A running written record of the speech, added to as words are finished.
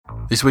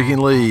This week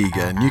in league,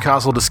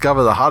 Newcastle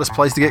discover the hardest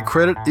place to get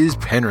credit is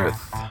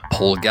Penrith.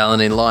 Paul Gallen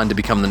in line to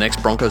become the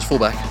next Broncos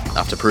fullback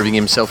after proving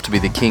himself to be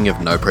the king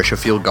of no-pressure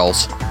field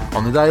goals.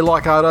 On the day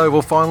Leichhardt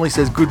Oval finally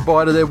says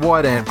goodbye to their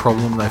white ant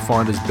problem, they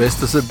find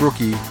asbestos at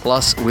Brookie.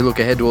 Plus, we look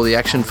ahead to all the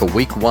action for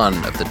Week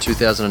 1 of the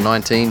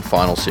 2019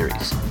 final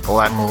series. All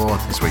that and more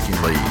this week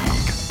in league.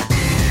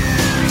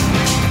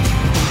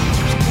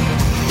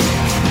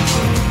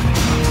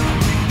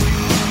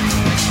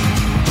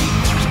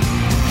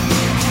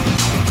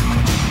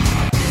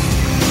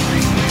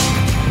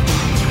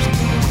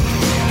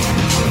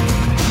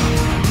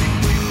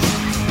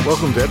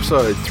 Welcome to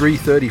episode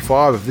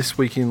 335 of This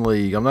Week in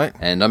League. I'm Nate.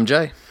 And I'm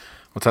Jay.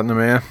 What's happening,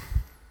 man?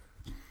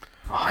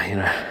 Oh, you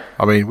know,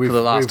 I mean, for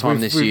the last time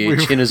this year,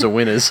 chinners are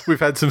winners. We've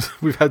had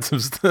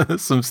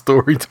some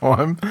story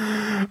time,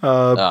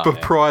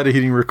 but prior to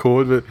hitting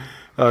record.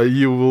 But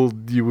you will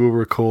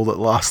recall that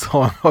last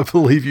time I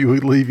believe you were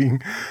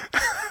leaving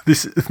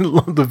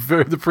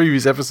the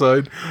previous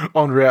episode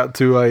en route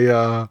to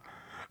a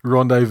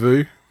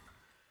rendezvous.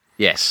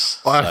 Yes.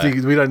 I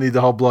think we don't need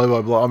the whole blow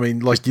by blow. I mean,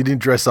 like, you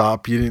didn't dress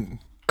up. You didn't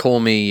call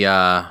me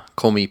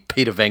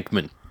Peter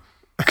Venkman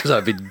because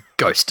I've been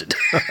ghosted.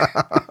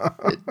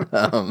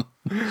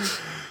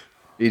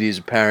 It is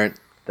apparent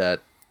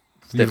that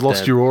you've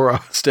lost your aura.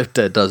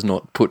 Stepdad does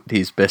not put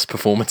his best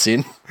performance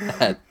in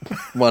at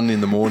 1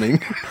 a.m.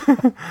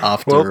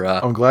 after. Well,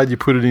 I'm glad you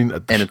put it in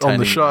on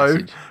the show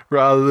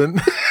rather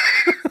than.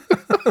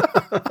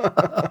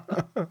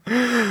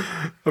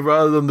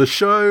 Rather than the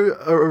show,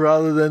 or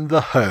rather than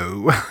the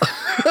hoe.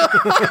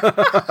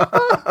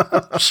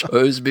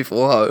 Shows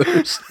before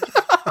hoes.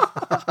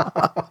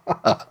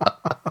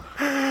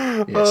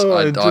 Yes,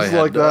 and just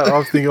like that,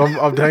 I'm thinking,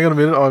 I'm hang on a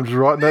minute, I'm just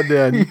writing that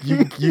down.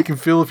 You can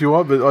feel if you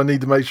want, but I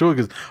need to make sure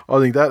because I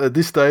think that at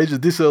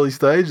this early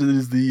stage, it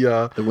is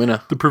the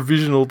winner, the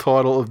provisional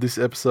title of this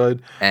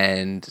episode,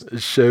 and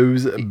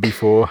shows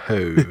before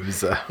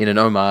hoes. In an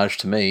homage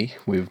to me,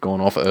 we've gone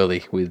off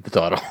early with the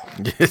title.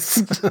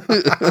 Yes.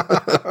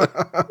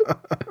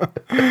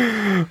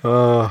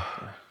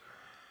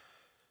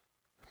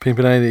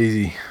 Pimping ain't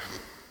easy.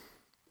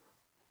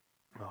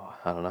 Oh,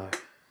 I don't know.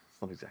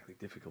 It's not exactly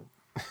difficult.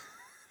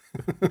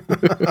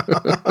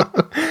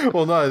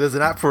 Well, no, there's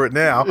an app for it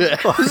now. Yeah.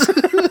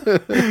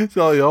 It's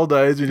all the old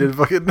days when you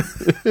fucking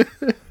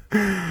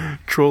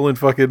trawling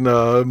fucking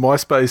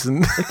MySpace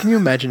and. Can you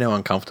imagine how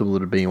uncomfortable it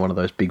would be in one of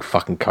those big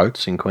fucking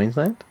coats in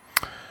Queensland?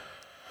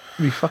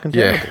 It'd be fucking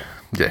terrible.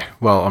 Yeah.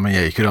 Well, I mean,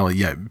 yeah, you could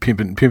only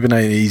pimping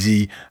ain't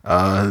easy.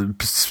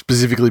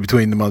 Specifically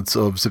between the months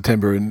of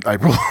September and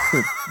April.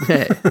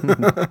 Yeah,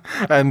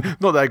 and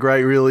not that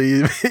great,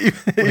 really.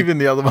 Even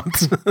the other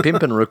months.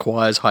 Pimping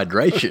requires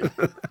hydration.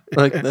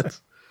 Like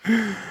that's.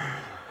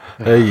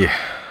 Yeah.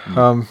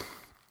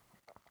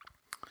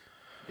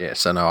 Yeah.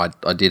 So no,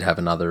 I did have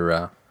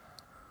another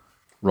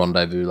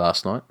rendezvous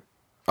last night.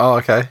 Oh,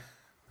 okay.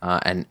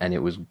 And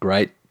it was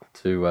great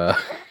to.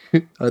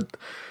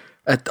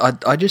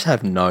 I just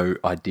have no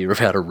idea of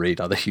how to read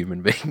other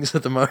human beings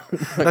at the moment.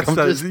 Like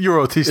you're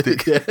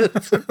autistic. Yeah,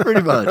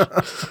 pretty much.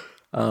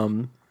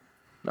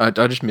 I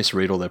just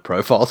misread all their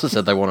profiles and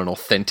said they want an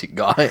authentic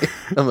guy.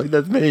 I'm like,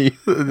 that's me.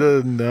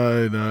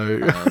 No.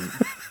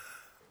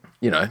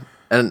 You know,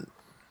 and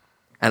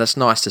it's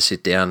nice to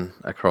sit down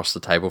across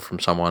the table from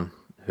someone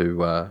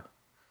who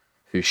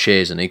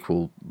shares an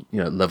equal,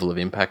 level of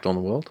impact on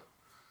the world.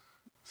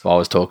 So I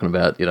was talking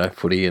about,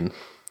 footy and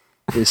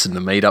this and the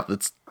meetup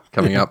that's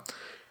coming up.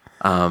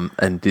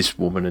 And this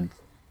woman had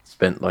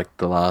spent like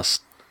the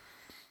last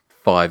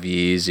 5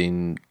 years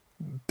in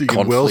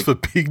digging wells for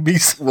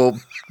pygmies. Well,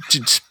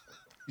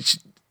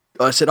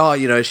 I said,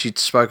 she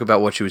spoke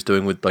about what she was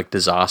doing with like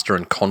disaster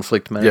and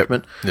conflict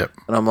management. Yep.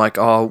 And I'm like,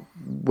 oh,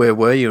 where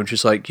were you? And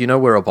she's like, you know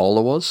where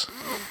Ebola was?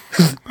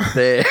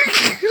 There.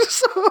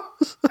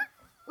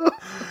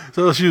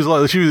 So she was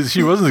like, she was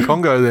in the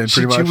Congo then,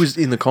 pretty much. She was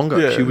in the Congo.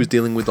 Yeah. She was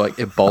dealing with like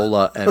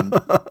Ebola and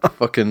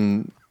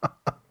fucking,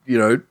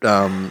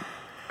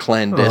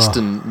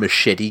 clandestine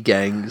machete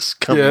gangs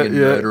coming and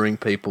murdering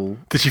people.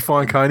 Did she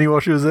find Coney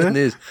while she was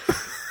there?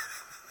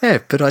 Yeah,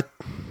 but I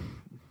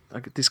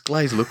got this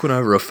glazed look went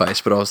over her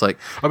face, but I was like...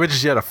 I bet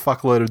she had a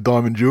fuckload of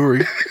diamond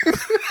jewellery.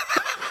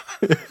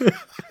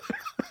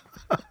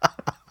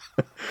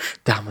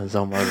 Diamonds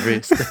on my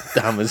wrist,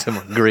 diamonds in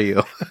my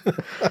grill.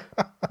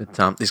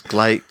 But this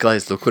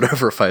glazed look went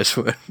over her face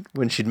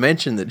when she'd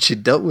mentioned that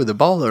she'd dealt with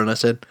Ebola, and I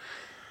said,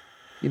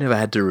 you never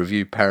had to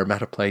review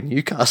Parramatta play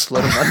Newcastle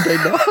on a Monday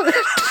night?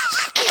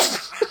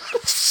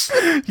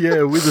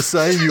 Yeah, we're the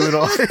same, you and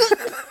I.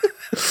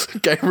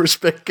 Game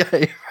respect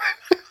game.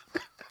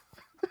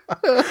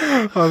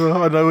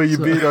 I know where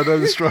you've been. I know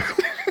the struggle.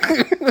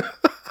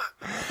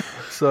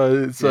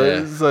 So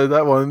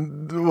that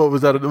one, what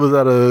was that?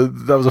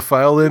 That was a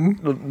fail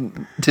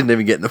then? Didn't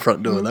even get in the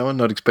front door. That one,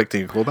 not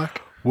expecting a callback.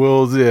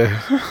 Worlds,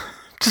 yeah.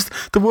 Just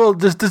the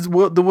worlds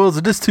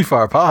are just too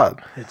far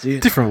apart. That's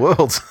it. Different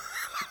worlds.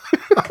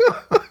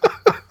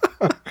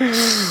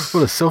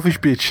 What a selfish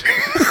bitch.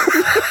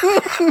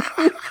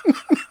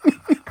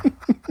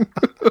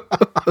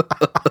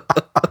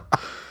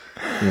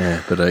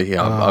 But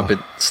I've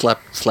been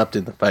slapped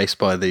in the face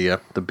by the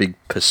big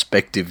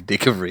perspective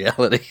dick of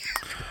reality.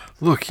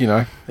 Look,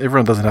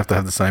 everyone doesn't have to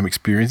have the same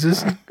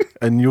experiences,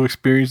 and your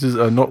experiences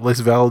are not less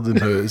valid than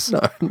hers.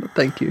 No,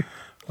 thank you.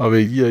 I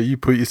mean, you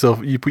put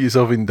yourself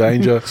in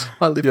danger.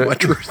 I live my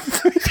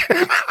truth.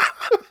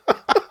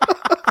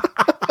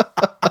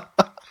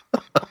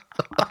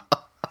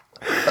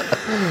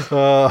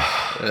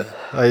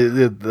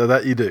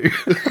 That you do.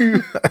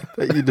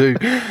 That you do.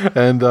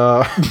 And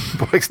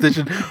by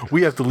extension,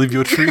 we have to live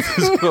your truth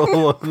as well a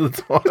lot of the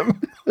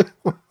time.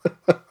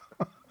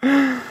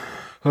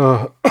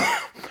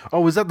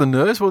 Oh, was that the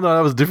nurse? Well, no,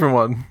 that was a different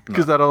one.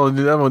 Because that one.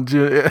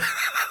 Yeah.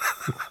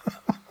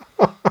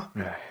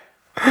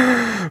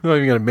 I'm not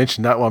even going to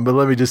mention that one, but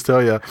let me just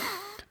tell you,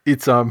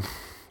 it's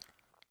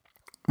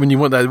when you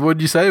want that, what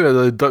did you say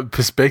about the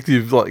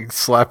perspective, like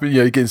slapping,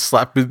 getting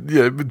slapped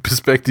with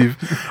perspective?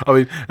 I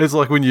mean, it's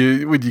like when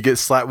you get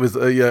slapped with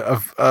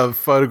a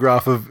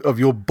photograph of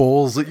your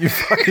balls that you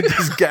fucking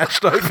just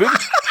gashed open.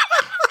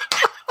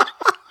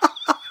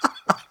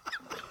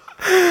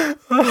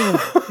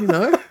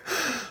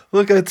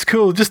 Look, it's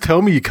cool. Just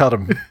tell me you cut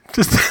them.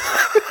 Just.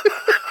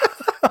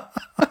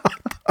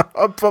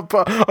 I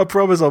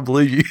promise I'll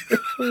believe you.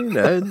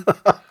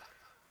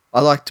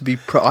 I like to be.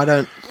 I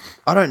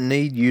don't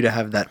need you to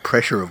have that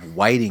pressure of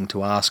waiting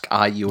to ask,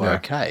 "Are you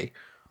okay?"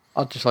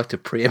 I'd just like to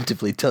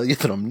preemptively tell you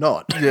that I'm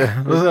not.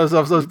 Yeah, I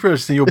was pretty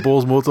much seeing your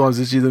balls more times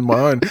this year than my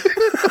own.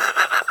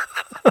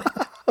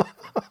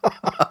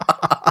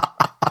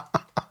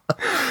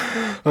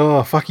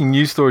 Oh, fucking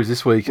news stories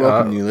this week.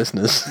 Welcome, new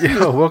listeners.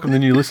 Yeah, welcome to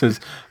new listeners.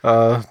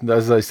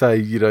 As they say,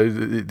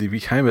 it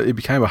became a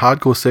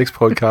hardcore sex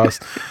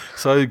podcast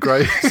so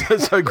great,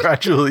 so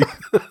gradually.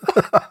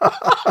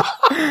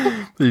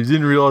 You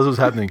didn't realise it was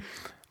happening.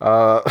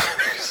 The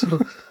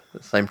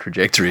same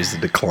trajectory as the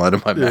decline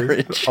of my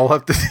marriage. I'll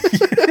have to.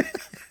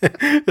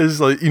 It's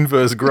like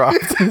inverse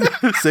graft.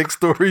 Sex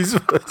stories.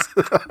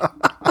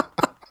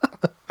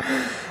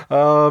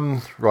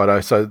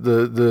 Righto. So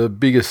the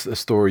biggest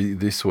story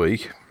this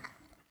week,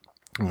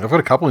 I've got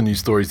a couple of news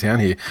stories down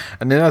here,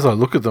 and then as I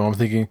look at them, I'm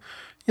thinking,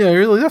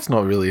 really, that's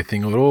not really a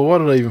thing at all. Why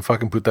did I even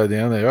fucking put that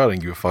down there? I don't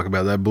give a fuck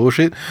about that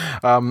bullshit.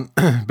 But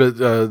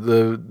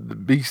the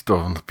big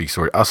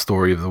story, our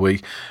story of the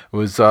week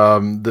was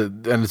and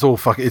it's all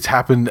it's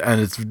happened and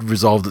it's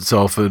resolved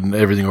itself and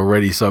everything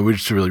already. So we're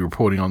just really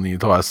reporting on the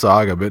entire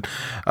saga, but.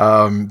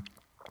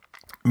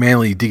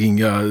 Manly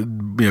digging,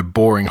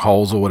 boring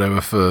holes or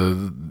whatever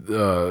for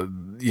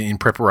in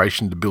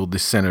preparation to build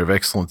this centre of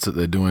excellence that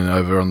they're doing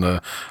over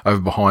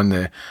behind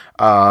there.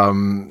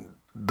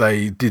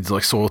 They did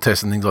like soil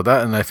tests and things like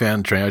that, and they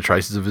found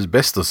traces of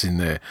asbestos in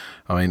there.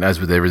 I mean, as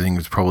with everything, it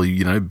was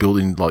probably built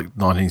in like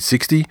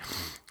 1960.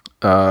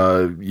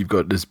 You've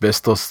got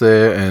asbestos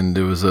there, and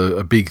there was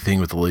a big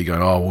thing with the league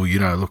going,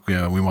 look,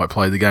 we might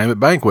play the game at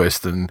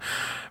Bankwest and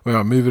we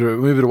might move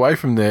it away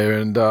from there,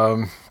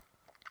 and.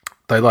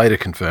 They later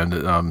confirmed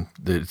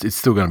that it's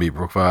still going to be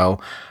Brookvale.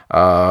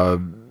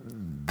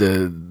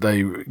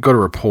 They got a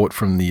report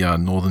from the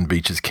Northern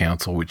Beaches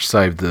Council, which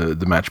saved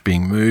the match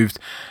being moved,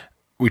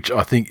 which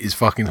I think is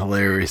fucking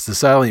hilarious. The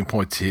salient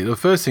points here. The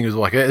first thing is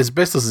like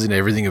asbestos is in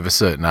everything of a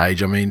certain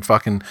age. I mean,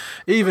 fucking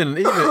even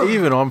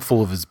I'm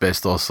full of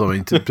asbestos. I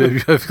mean, to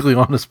be perfectly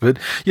honest, but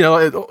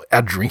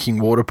our drinking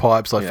water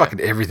pipes, fucking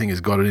everything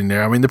has got it in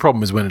there. I mean, the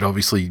problem is when it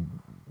obviously.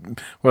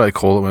 What do they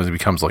call it when it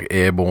becomes like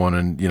airborne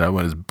and,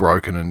 when it's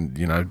broken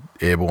and,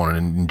 airborne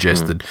and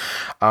ingested.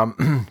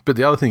 But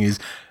the other thing is,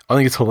 I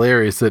think it's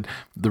hilarious that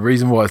the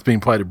reason why it's being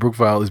played at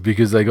Brookvale is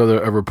because they got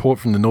a report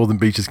from the Northern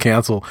Beaches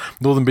Council,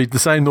 the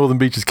same Northern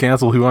Beaches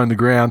Council who own the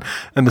ground,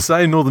 and the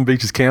same Northern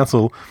Beaches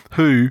Council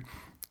who,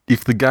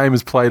 if the game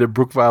is played at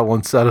Brookvale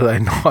on Saturday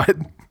night,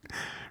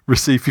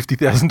 receive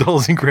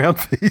 $50,000 in ground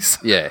fees.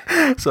 Yeah.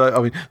 So,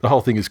 I mean, the whole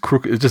thing is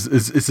crooked.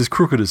 It's as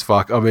crooked as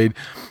fuck. I mean...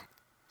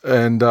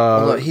 And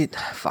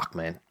fuck,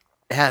 man.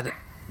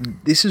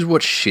 This is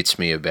what shits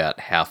me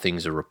about how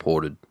things are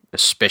reported,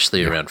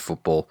 especially around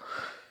football.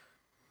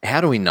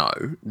 How do we know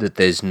that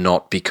there's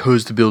not,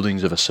 because the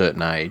building's of a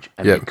certain age,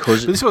 and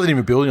because but this wasn't even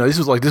a building. This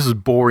was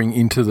boring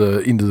into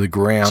the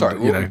ground.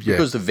 Sorry,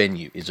 because the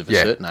venue is of a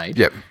certain age,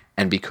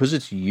 and because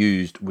it's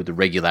used with the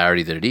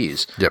regularity that it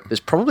is, there's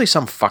probably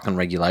some fucking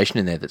regulation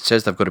in there that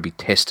says they've got to be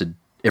tested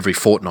every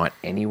fortnight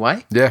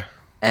anyway. Yeah,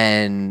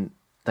 and.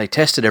 They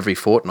test it every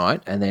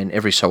fortnight, and then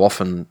every so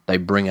often they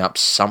bring up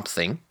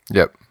something.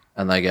 Yep.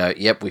 And they go,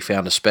 we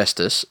found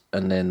asbestos,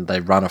 and then they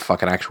run a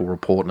fucking actual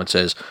report, and it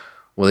says,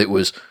 well, it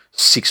was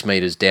 6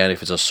 meters down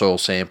if it's a soil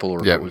sample,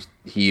 or if it was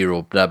here,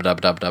 or blah, blah,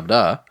 blah, blah,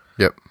 blah.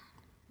 Yep.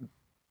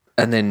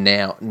 And then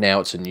now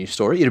it's a new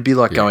story. It'd be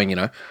like going,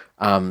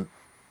 well,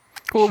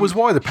 it was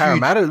why the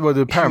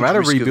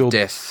Parramatta rebuild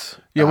death.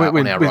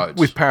 On our roads.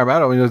 With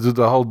Parramatta, I mean,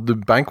 the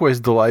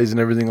Bankwest delays and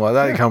everything like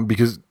that come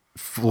because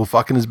full of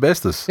fucking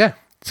asbestos. Yeah.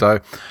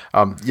 So,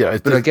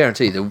 but I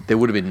guarantee there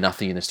would have been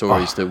nothing in the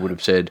stories that would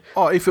have said,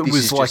 if it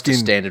was like just a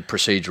standard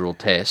procedural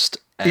test.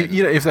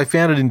 If they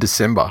found it in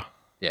December,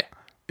 yeah,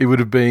 it would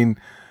have been,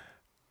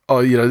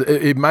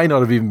 it may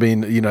not have even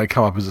been,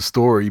 come up as a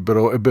story, but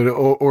or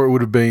it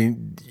would have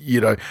been,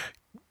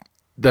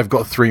 they've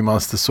got 3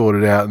 months to sort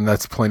it out, and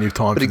that's plenty of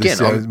time. But for again,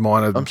 this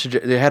minor.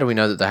 how do we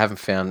know that they haven't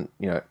found,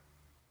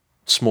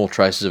 small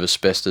traces of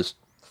asbestos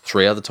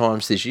 3 other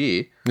times this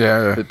year?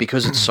 Yeah. But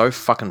because it's so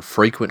fucking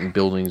frequent in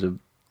buildings of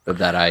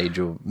that age,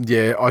 or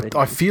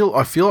I feel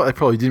like they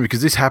probably didn't,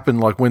 because this happened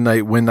like when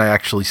they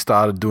actually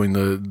started doing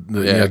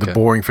the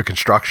boring for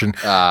construction,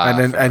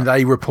 and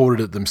they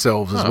reported it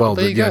themselves as well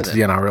to the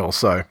NRL.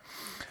 So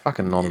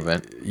fucking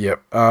non-event.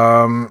 Yep.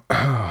 I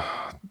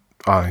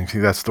don't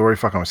think that story.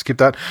 Fuck, I'm gonna skip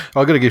that.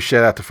 I've got to give a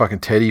shout out to fucking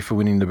Teddy for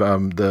winning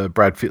the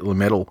Brad Fittler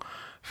medal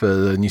for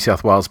the New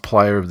South Wales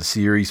Player of the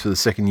Series for the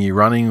second year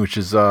running, which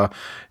is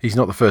he's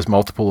not the first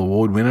multiple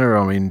award winner.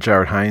 I mean,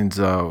 Jared Haynes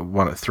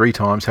won it 3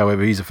 times.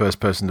 However, he's the first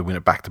person to win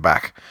it back to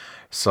back.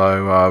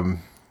 So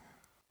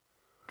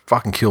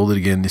fucking killed it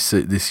again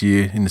this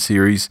year in the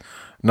series.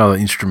 Another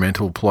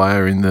instrumental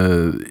player in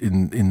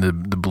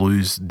the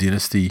Blues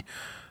dynasty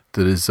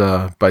that is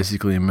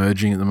basically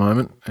emerging at the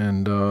moment,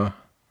 and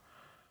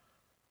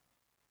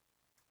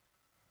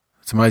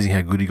it's amazing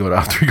how good he got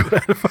after he got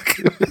out of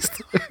fucking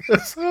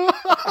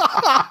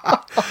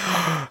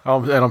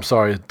and I'm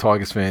sorry,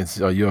 Tigers fans,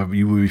 you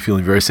will be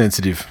feeling very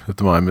sensitive at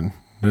the moment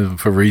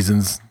for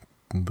reasons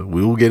that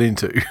we'll get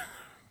into,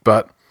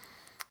 but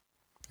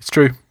it's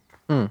true.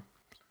 Yeah,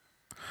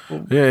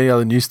 any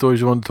other news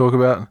stories you want to talk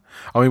about?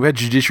 I mean, we had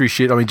judiciary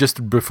shit. I mean,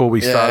 just before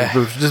we started,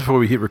 just before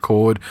we hit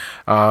record,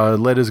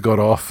 letters got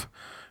off.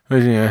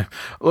 Yeah,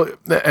 look,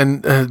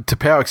 and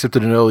TWiL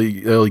accepted an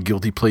early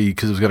guilty plea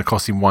because it was going to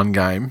cost him 1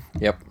 game.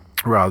 Yep.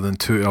 Rather than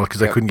 2, because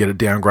they couldn't get it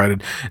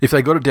downgraded. If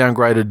they got it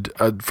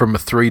downgraded from a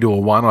 3 to a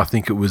 1, I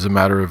think it was a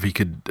matter of he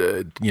could,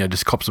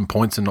 just cop some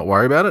points and not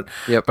worry about it.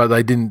 Yep. But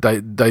they didn't.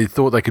 They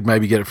thought they could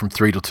maybe get it from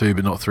 3 to 2,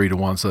 but not 3 to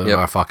 1.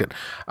 So fuck it.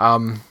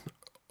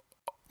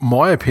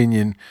 My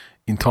opinion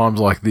in times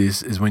like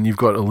this is when you've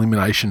got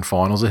elimination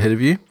finals ahead of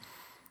you,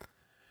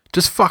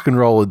 just fucking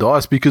roll the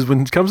dice, because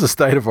when it comes to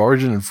State of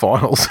Origin and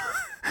finals,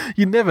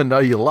 you never know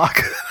your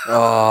luck.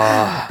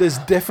 There's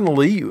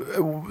definitely,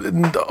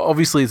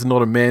 obviously it's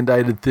not a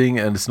mandated thing,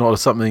 and it's not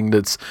something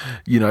that's,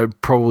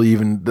 probably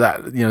even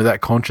that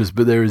conscious,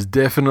 but there is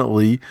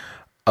definitely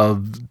a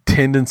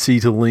tendency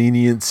to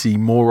leniency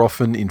more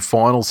often in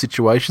final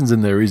situations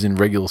than there is in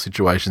regular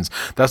situations.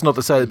 That's not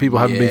to say that people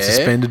haven't been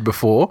suspended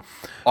before.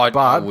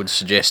 I would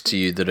suggest to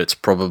you that it's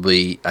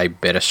probably a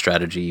better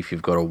strategy if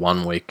you've got a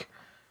 1 week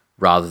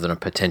rather than a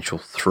potential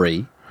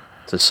 3,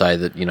 to say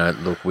that,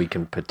 look, we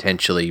can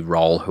potentially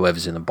roll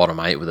whoever's in the bottom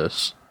 8 with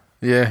us.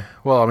 Yeah,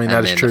 well, I mean,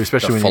 that is true,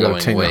 especially when you've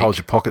got a team that holds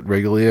your pocket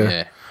regularly.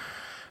 Yeah.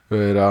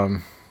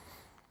 But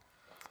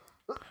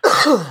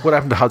what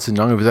happened to Hudson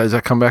Young? Has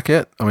that come back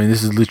yet? I mean,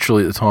 this is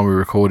literally at the time we're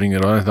recording it.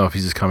 I don't know if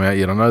he's just come out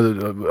yet. I know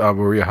that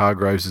Maria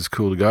Hargraves is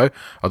cool to go.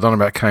 I don't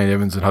know about Kane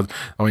Evans and Hudson.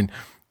 I mean,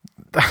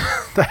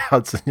 that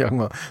Hudson Young,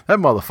 that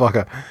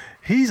motherfucker,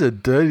 he's a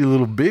dirty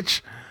little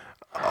bitch.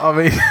 I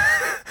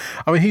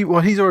mean,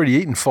 he's already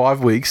eaten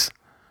 5 weeks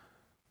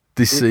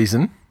this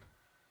season.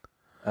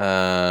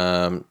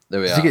 There we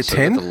are. Does he get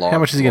 10? How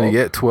much is he going to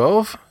get?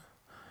 12?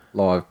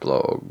 Live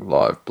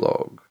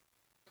blog.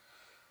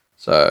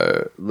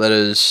 So,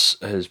 Letters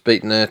has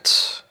beaten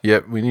it.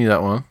 Yep, we knew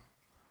that one.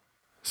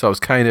 So it's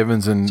Kane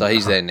Evans and... So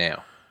he's there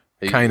now.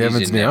 He's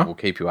Evans now? We'll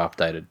keep you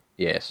updated.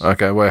 Yes.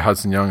 Okay, where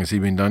Hudson Young, has he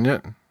been done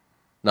yet?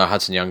 No,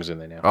 Hudson Young's in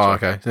there now. Oh,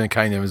 okay. So then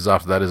Kane Evans is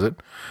after that, is it?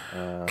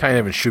 Kane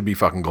Evans should be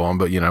fucking gone,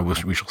 but,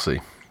 we shall see.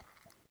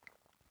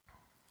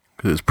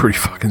 Because it's pretty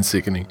fucking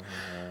sickening.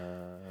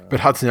 But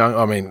Hudson Young,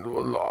 I mean,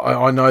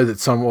 I know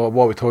that while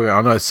we're talking,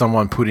 I know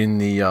someone put in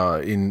the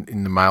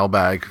in the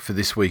mailbag for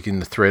this week in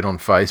the thread on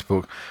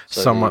Facebook.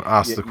 So someone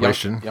asked the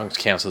question. Young's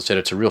counsellor said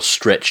it's a real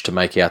stretch to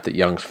make out that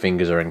Young's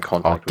fingers are in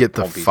contact. Get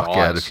the Pompey's fuck eyes.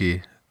 out of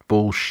here!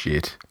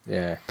 Bullshit.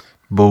 Yeah.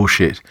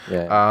 Bullshit.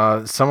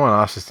 Yeah. Someone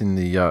asked us in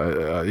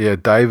the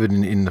David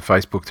in the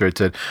Facebook thread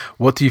said,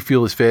 "What do you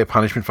feel is fair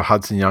punishment for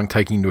Hudson Young,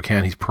 taking into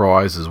account his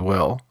prize as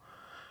well?"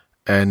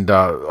 And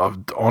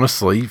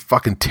honestly,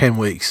 fucking 10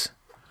 weeks.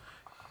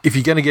 If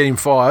you're going to get him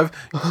 5,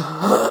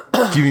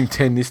 give him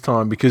 10 this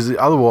time, because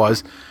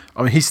otherwise,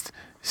 I mean, he's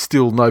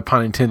still, no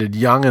pun intended,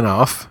 young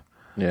enough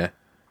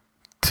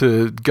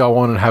to go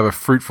on and have a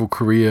fruitful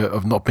career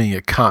of not being a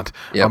cunt.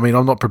 Yep. I mean,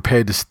 I'm not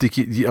prepared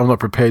to I'm not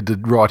prepared to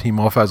write him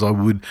off as I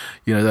would,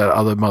 that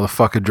other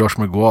motherfucker, Josh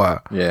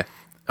Maguire. Yeah.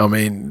 I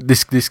mean,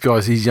 this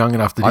he's young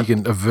enough that he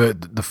can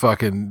avert the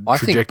fucking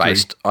trajectory.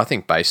 I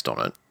think based on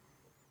it,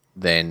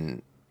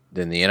 then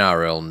the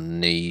NRL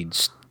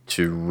needs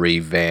to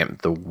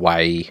revamp the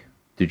way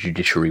the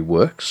judiciary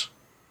works,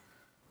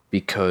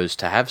 because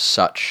to have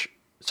such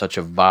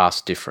a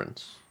vast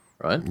difference,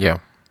 right? Yeah.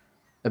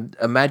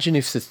 Imagine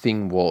if the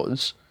thing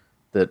was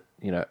that,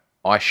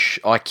 I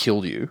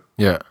killed you.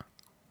 Yeah.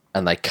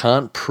 And they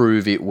can't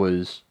prove it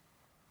was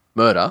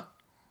murder,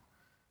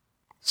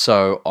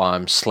 so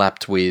I'm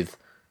slapped with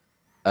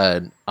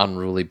an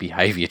unruly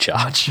behaviour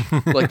charge.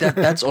 Like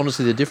that's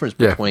honestly the difference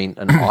between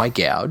an eye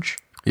gouge.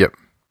 Yep.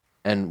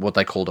 and what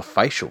they called a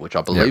facial, which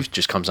I believe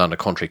just comes under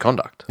contrary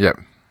conduct. Yep.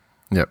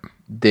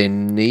 There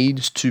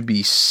needs to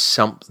be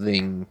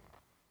something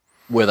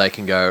where they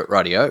can go,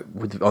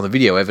 rightio, on the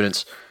video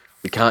evidence,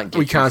 we can't see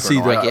we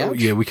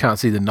can't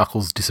see the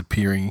knuckles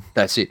disappearing.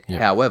 That's it.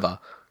 Yep. However,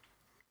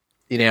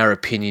 in our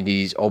opinion, it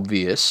is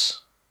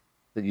obvious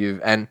that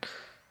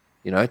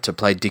to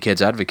play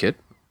dickhead's advocate,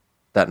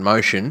 that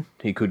motion,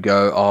 he could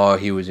go,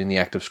 he was in the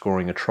act of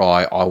scoring a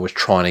try. I was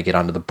trying to get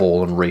under the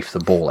ball and reef the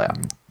ball out.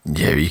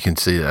 Yeah, you can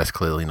see that's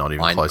clearly not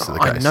even close to the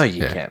case. I know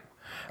you can.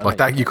 Like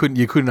that, you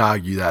couldn't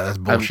argue that. That's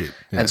bullshit.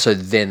 And so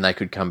then they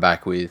could come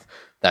back with,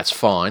 that's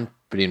fine,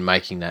 but in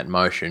making that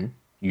motion,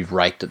 you've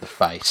raked at the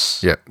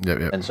face. Yep.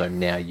 And so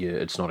now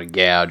it's not a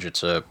gouge,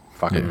 it's a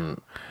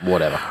fucking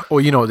whatever.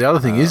 Or you know what the other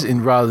thing is,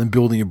 rather than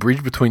building a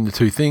bridge between the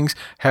two things,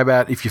 how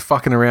about if you're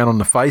fucking around on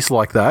the face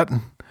like that?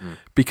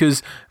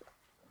 Because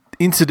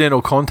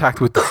incidental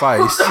contact with the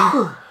face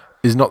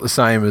is not the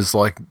same as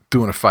like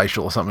doing a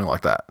facial or something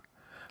like that.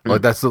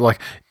 Like that's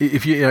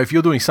if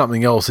you're doing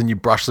something else and you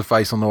brush the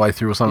face on the way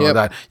through or something like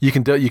that,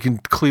 you can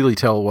clearly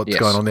tell what's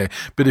going on there.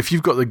 But if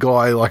you've got the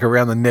guy like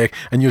around the neck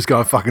and you're just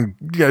going fucking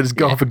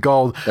going for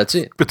gold, that's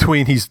it,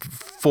 between his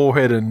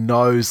forehead and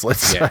nose, let's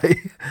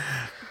say.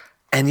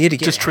 And yet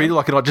again, just treat it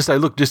like an eye. Just say,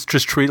 look, just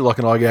treat it like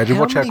an eye gouge and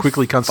watch how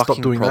quickly can't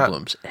stop doing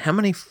that. How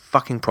many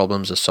fucking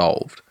problems are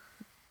solved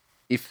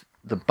if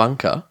the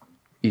bunker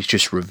is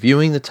just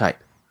reviewing the tape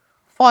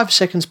 5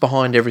 seconds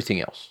behind everything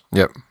else?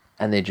 Yep.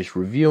 And they're just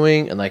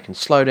reviewing and they can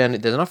slow down.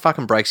 There's enough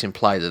fucking breaks in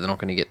play that they're not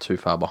going to get too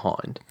far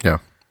behind. Yeah.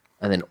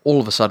 And then all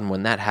of a sudden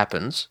when that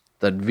happens,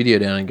 they'd video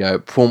down and go,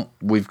 boom,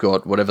 we've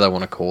got whatever they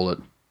want to call it,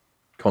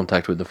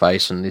 contact with the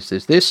face and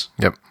this.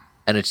 Yep.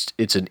 And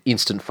it's an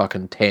instant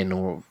fucking 10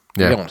 or...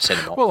 You don't want to set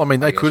them off. Well, I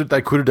mean, they could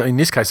have in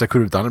this case they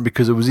could have done it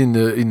because it was in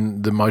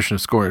the motion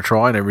of scoring a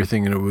try and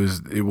everything, and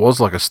it was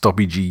like a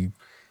stoppagey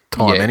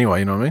time anyway.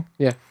 You know what I mean?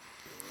 Yeah.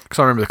 Because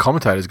I remember the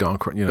commentators going,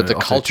 but the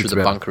culture of the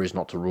bunker is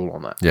not to rule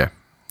on that. Yeah.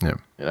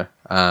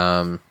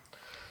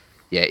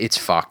 It's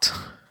fucked.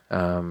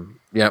 Oh,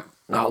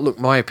 look,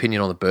 my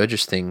opinion on the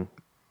Burgess thing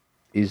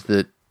is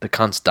that the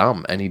cunt's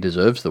dumb and he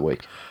deserves the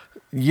week.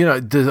 You know,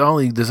 there's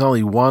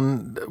only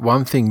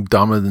one thing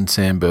dumber than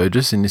Sam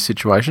Burgess in this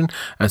situation,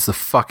 and it's the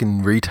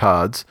fucking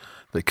retards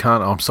that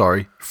can't. I'm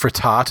sorry,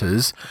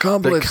 frittatas.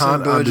 Can't believe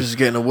Sam Burgess is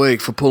getting a week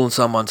for pulling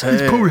someone's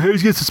hair.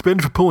 He's getting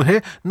suspended for pulling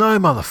hair. No,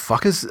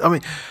 motherfuckers. I mean,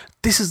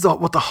 this is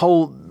what the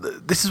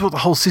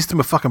whole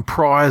system of fucking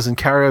priors and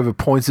carryover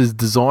points is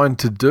designed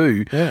to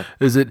do. Yeah.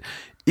 Is that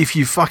if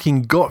you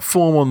fucking got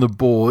form on the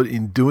board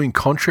in doing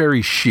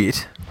contrary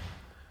shit.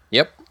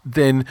 Yep.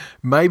 Then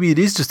maybe it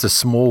is just a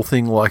small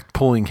thing like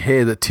pulling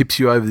hair that tips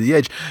you over the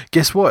edge.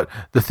 Guess what?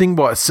 The thing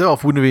by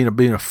itself wouldn't have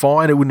been a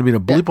fine. It wouldn't have been a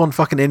blip on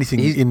fucking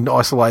anything in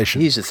isolation.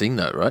 Here's the thing,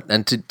 though, right?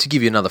 And to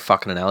give you another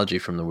fucking analogy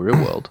from the real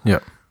world, yeah.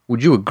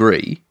 Would you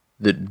agree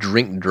that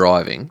drink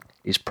driving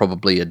is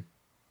probably a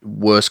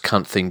worse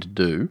cunt thing to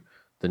do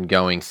than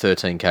going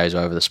 13 k's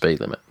over the speed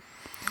limit?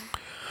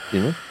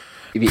 You know?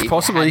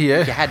 Possibly,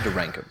 if you had to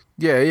rank them.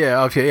 Yeah.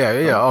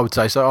 I would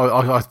say so.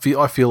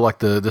 I feel like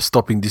the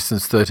stopping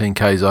distance 13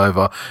 k's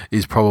over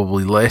is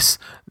probably less,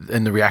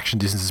 and the reaction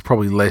distance is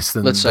probably less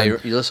than. Let's say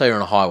you're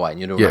on a highway and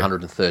you're doing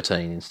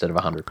 113 instead of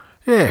 100.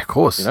 Yeah, of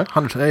course. You know?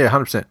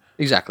 100%.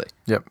 Exactly.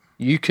 Yep.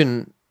 You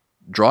can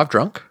drive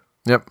drunk.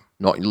 Yep.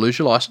 Not lose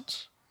your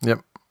license. Yep.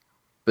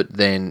 But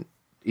then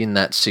in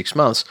that 6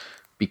 months,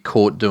 be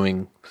caught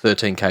doing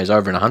 13 k's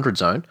over in a 100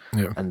 zone,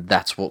 and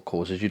that's what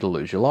causes you to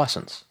lose your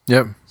license.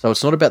 Yep. So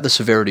it's not about the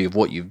severity of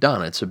what you've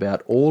done; it's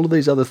about all of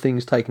these other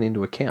things taken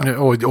into account. Yeah,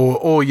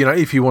 or you know,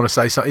 if you want to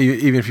say something,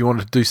 even if you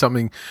wanted to do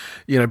something,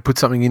 you know, put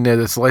something in there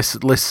that's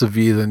less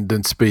severe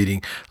than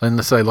speeding. And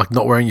let's say like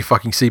not wearing your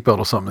fucking seatbelt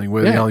or something,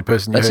 where the only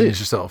person you're hurting is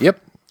yourself.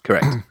 Yep,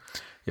 correct.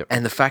 Yep.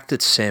 And the fact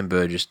that Sam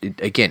Burgess,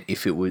 again,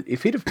 if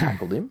he'd have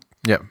tackled him,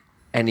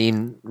 and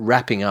in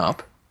wrapping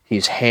up,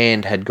 his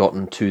hand had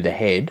gotten to the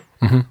head,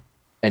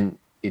 and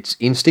it's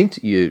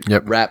instinct. You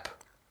wrap,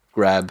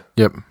 grab,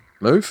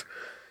 move.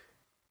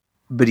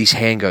 But his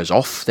hand goes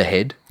off the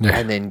head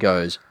and then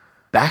goes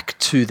back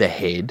to the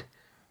head.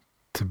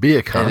 To be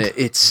a cunt. And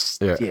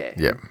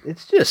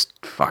it's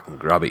just fucking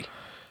grubby.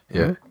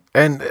 Yeah.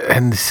 And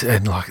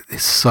like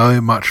there's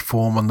so much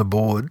form on the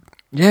board.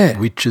 Yeah.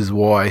 Which is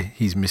why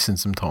he's missing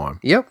some time.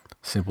 Yep.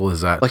 Simple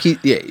as that. Like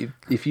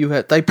if you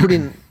had, they put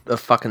in a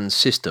fucking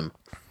system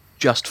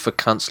just for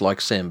cunts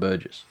like Sam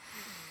Burgess.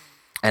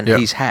 And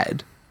he's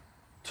had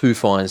 2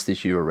 fines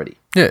this year already.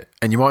 Yeah,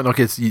 and you might not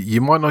get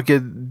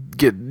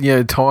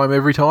time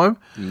every time.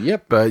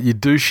 Yep. But you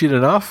do shit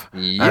enough,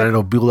 and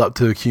it'll build up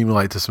to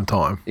accumulate to some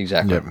time.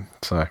 Exactly. Yep.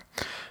 So,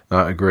 no,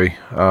 I agree.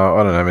 I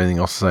don't have anything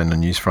else to say in the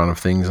news front of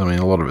things. I mean,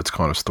 a lot of it's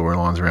kind of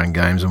storylines around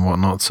games and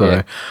whatnot.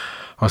 So,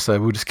 I say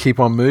we'll just keep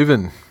on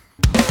moving.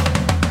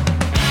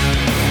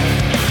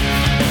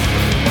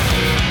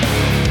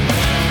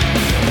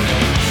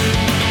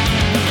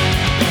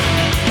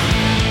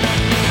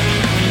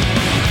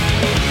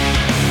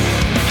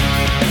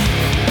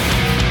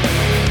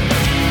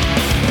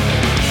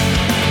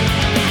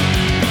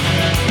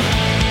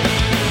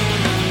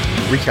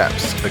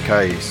 recaps.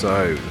 Okay,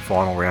 so the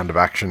final round of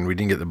action. We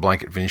didn't get the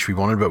blanket finish we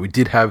wanted, but we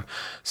did have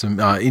some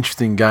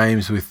interesting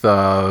games with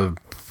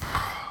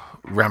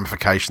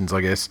ramifications,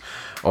 I guess,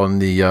 on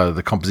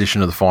the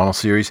composition of the final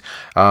series.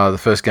 The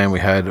first game we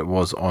had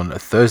was on a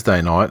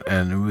Thursday night,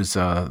 and it was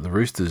the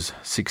Roosters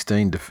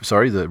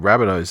the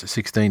Rabbitohs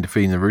 16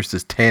 defeating the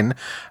Roosters 10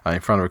 in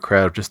front of a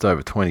crowd of just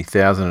over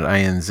 20,000 at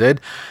ANZ.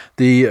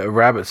 The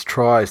Rabbits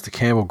tries to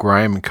Campbell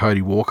Graham and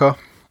Cody Walker.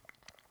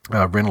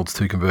 Reynolds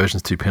 2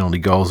 conversions, 2 penalty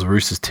goals. The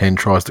Roosters 10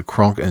 tries to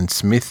Cronk and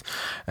Smith,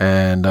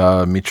 and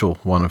Mitchell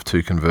 1 of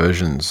 2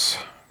 conversions.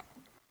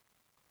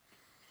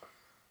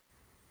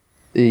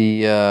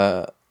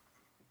 The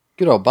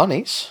good old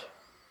Bunnies.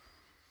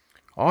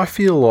 I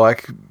feel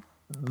like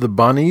the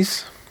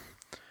Bunnies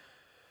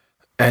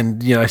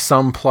and,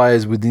 some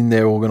players within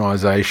their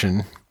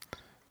organisation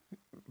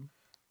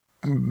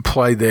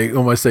played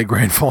almost their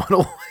grand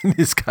final in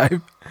this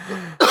game.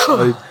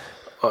 So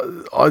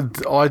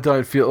I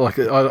don't feel like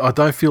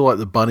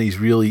the Bunnies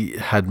really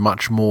had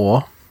much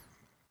more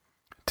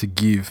to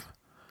give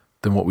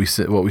than what we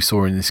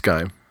saw in this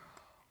game.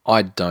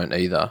 I don't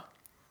either.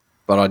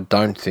 But I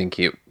don't think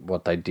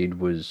what they did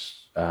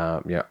was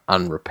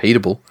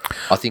unrepeatable.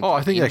 I think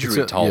the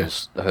injury toll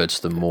hurts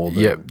them more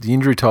than, the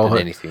injury toll than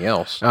anything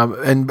else.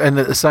 And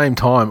at the same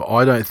time,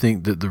 I don't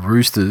think that the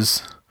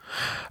Roosters,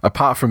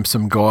 apart from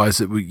some guys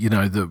that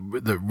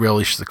that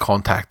relish the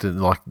contact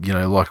and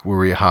like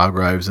Warrior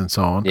Hargraves and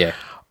so on. Yeah.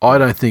 I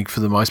don't think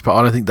for the most part,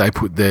 I don't think they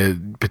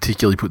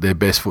particularly put their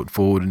best foot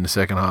forward in the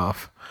second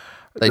half.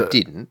 They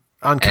didn't.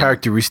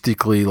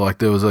 Uncharacteristically, like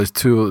there was those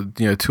two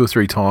or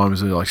three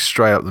times like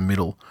straight up the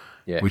middle,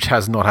 which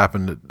has not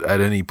happened at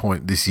any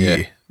point this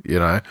year.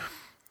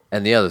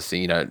 And the other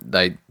thing,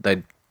 they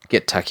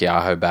get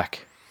Takiaho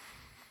back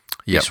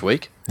this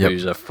week,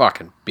 who's a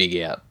fucking big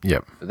out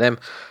for them.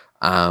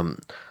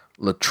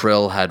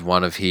 Latrell had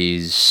one of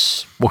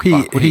his what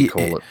do you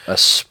call it? A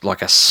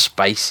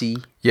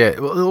spacey. Yeah,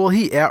 well,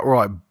 he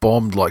outright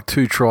bombed like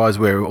 2 tries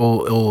where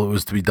all it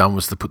was to be done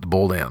was to put the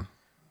ball down.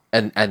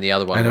 And the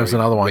other one, and there was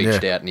another one,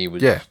 reached out and he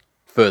was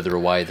further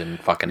away than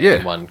fucking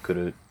anyone could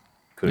have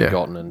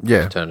gotten and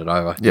just turned it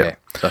over. Yeah.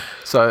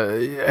 So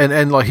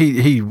and like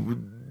he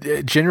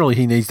generally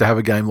he needs to have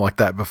a game like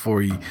that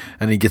before he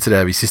gets it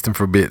out of his system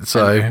for a bit.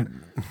 So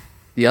and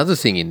the other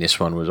thing in this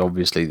one was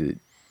obviously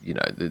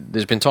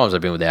there's been times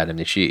I've been without him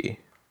this year,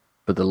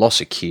 but the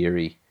loss of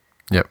Keary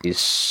is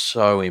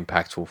so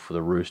impactful for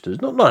the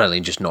Roosters. Not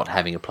only just not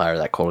having a player of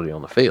that quality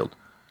on the field,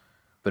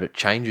 but it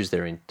changes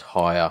their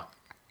entire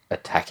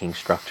attacking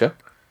structure.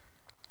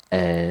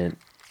 And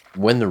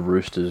when the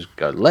Roosters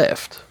go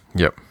left,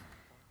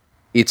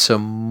 it's a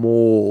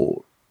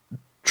more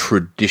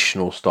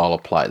traditional style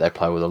of play. They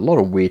play with a lot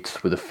of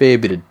width, with a fair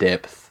bit of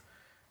depth,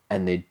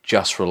 and they're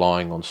just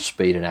relying on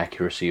speed and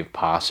accuracy of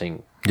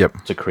passing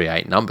to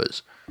create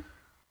numbers.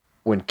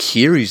 When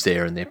Keary's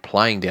there and they're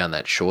playing down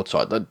that short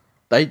side,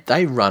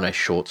 they run a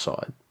short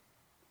side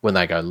when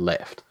they go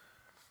left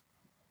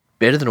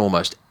better than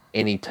almost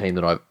any team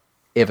that I've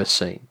ever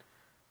seen.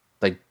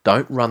 They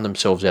don't run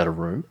themselves out of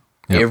room.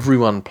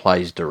 Everyone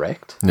plays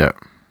direct. And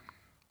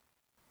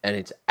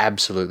it's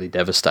absolutely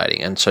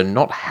devastating. And so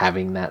not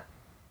having that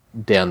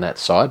down that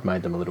side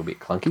made them a little bit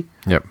clunky.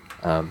 But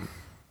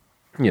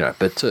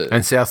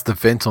and South's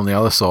defence on the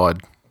other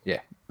side,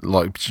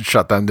 like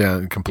shut them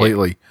down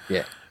completely.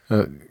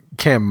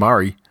 Cam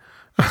Murray,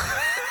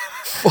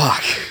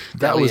 fuck,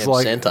 that was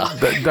like center.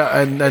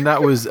 that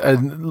was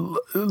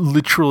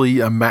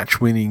literally a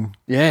match winning.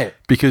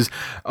 Because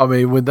I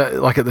mean, when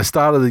that like at the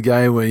start of the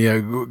game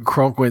when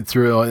Cronk went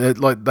through,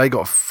 like they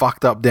got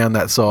fucked up down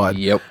that side.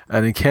 And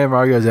then Cam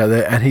Murray goes out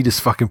there and he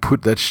just fucking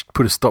put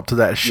a stop to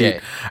that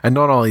shit. And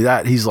not only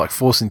that, he's like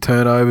forcing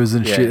turnovers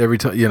and shit every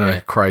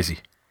time. Crazy.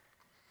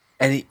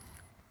 And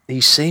he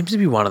seems to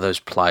be one of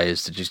those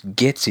players that just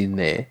gets in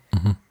there,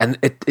 and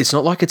it's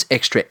not like it's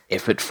extra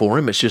effort for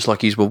him. It's just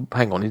like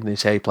hang on, isn't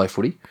this how you play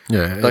footy?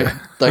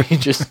 Don't you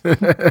just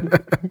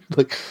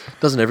like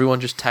doesn't everyone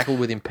just tackle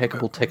with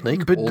impeccable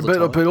technique? But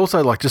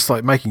also like just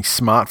like making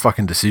smart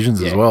fucking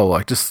decisions as well.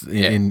 Like just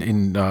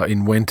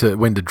in when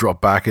to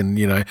drop back, and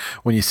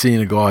when you're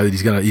seeing a guy that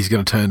he's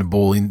gonna turn the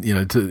ball in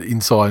to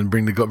inside and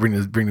bring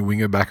the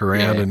winger back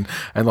around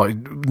and like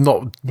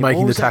not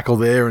making the tackle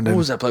there. And what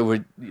was that play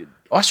where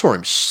I saw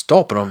him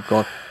stop, and I'm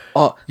going,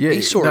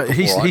 he saw it.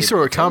 He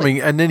saw it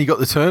coming, and then he got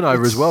the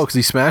turnover as well because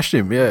he smashed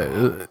him.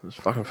 It's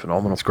fucking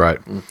phenomenal. It's great.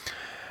 You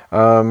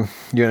got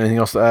anything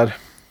else to add?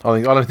 I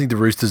don't think the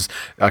Roosters'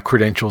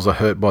 credentials are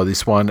hurt by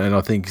this one, and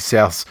I think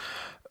South's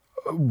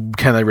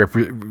can they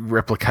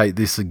replicate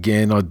this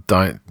again?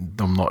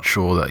 I'm not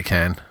sure they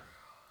can.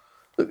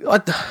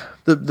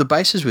 The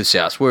basis with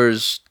South,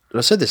 whereas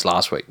I said this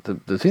last week,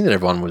 the thing that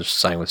everyone was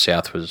saying with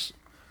South was,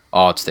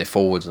 it's their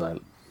forwards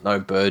and no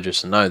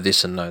Burgess and no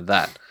this and no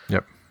that.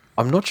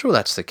 I'm not sure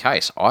that's the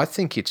case. I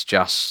think it's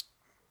just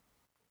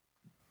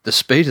the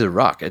speed of the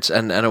ruck.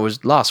 And it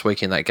was last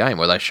week in that game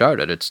where they showed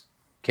it. It's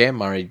Cam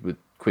Murray with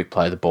quick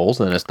play of the balls,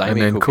 and then it's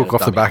Damien Cook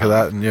off the back of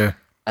that, and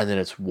and then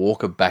it's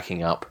Walker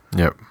backing up,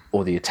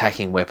 or the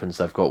attacking weapons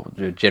they've got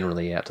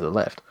generally out to the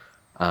left.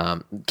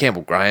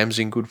 Campbell Graham's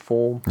in good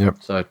form.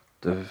 So,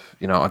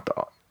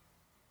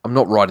 I'm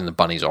not writing the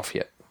bunnies off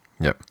yet.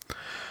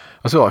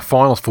 I feel like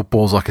finals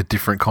football is like a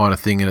different kind of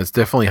thing, and it's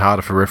definitely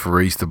harder for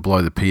referees to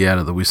blow the pee out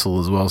of the whistle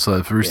as well. So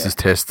if Roosters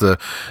test the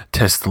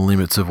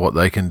limits of what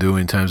they can do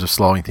in terms of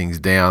slowing things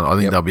down, I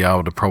think they'll be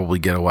able to probably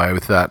get away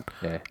with that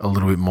a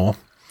little bit more.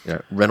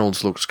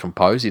 Reynolds looks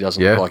composed. He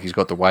doesn't look like he's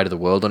got the weight of the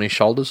world on his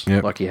shoulders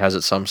like he has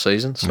at some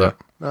seasons. So,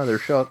 no, they're a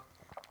shot.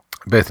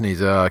 Bethany's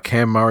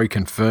Cam Murray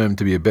confirmed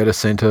to be a better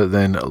centre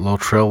than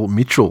Latrell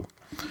Mitchell.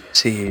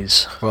 Yes, he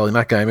is. Well, in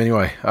that game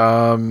anyway.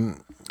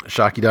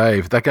 Sharky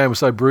Dave, that game was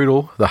so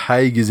brutal, The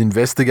Hague is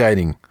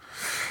investigating.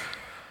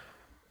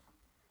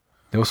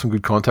 There was some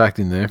good contact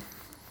in there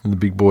from the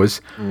big boys.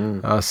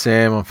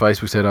 Sam on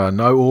Facebook said,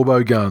 no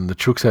Orbo gun. The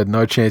Chooks had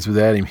no chance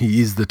without him.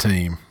 He is the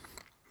team.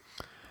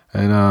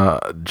 And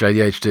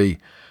JDHD,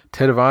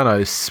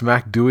 Tedovano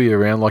smacked Dewey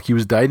around like he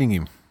was dating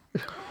him.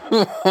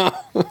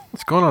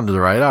 It's gone under the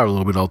radar a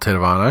little bit, old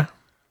Tedovano.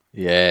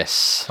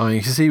 Yes. I mean,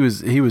 because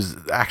he was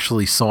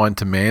actually signed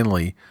to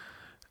Manly.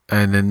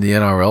 And then the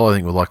NRL, I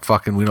think, were like,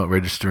 "Fucking, we're not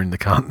registering the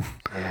cunt."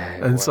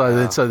 And so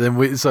then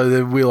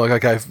we're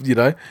like, okay,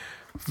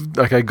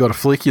 okay, got to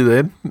flick you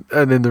then.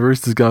 And then the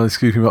Roosters go and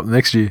scoop him up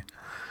next year.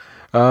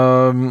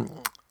 The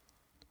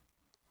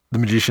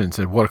Magician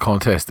said, "What a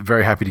contest!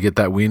 Very happy to get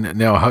that win.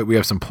 Now I hope we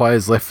have some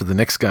players left for the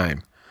next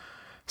game."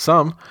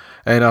 Some.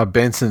 And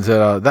Benson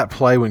said, that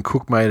play when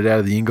Cook made it out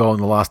of the in-goal in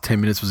the last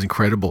 10 minutes was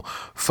incredible.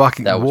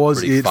 Fucking that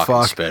was it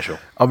fucking special.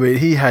 I mean,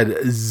 he had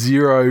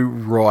zero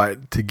right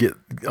to get...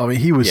 I mean,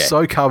 he was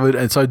so covered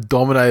and so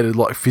dominated,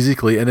 like,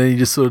 physically, and then he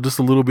just sort of just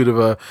a little bit of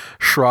a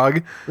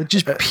shrug.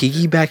 Just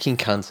piggybacking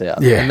cunts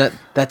out. Yeah. And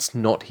that's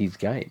not his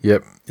game.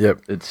 Yep.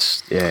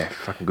 It's,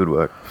 fucking good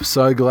work.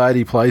 So glad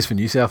he plays for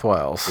New South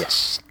Wales.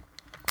 Yes.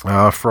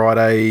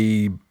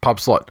 Friday pub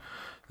slot.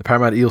 The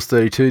Parramatta Eels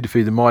 32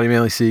 defeated the mighty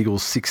Manly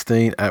Seagulls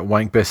 16 at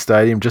Wankbest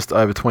Stadium, just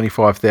over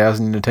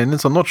 25,000 in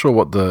attendance. I'm not sure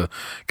what the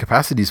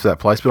capacity is for that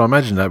place, but I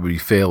imagine that would be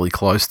fairly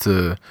close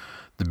to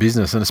the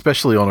business, and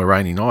especially on a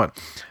rainy night.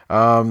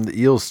 The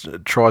Eels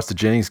tries to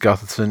Jennings,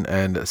 Gutherson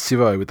and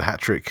Sivo with the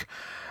hat-trick.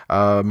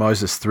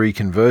 Moses 3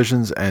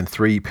 conversions and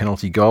 3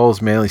 penalty goals.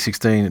 Manly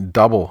 16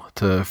 double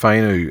to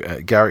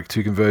Fainu. Garrick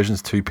 2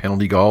 conversions, 2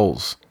 penalty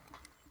goals.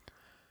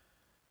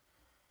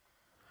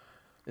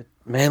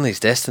 Manly's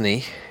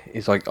destiny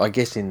is, like, I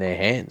guess, in their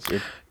hands.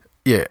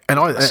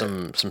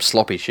 And some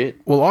sloppy shit.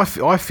 Well, I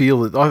feel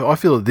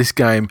that this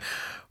game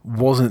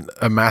wasn't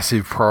a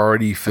massive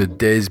priority for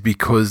Des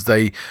because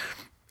they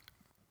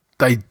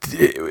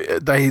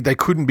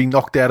couldn't be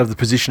knocked out of the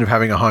position of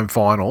having a home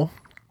final,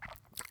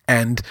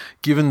 and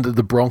given that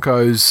the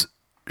Broncos,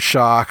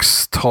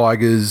 Sharks,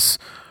 Tigers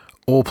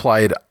all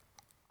played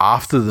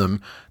after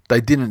them, they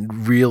didn't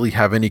really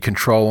have any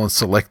control on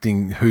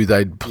selecting who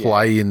they'd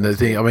play in the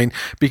thing. I mean,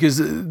 because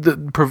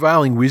the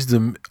prevailing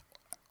wisdom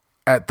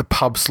at the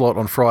pub slot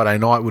on Friday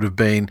night would have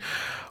been,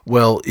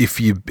 well,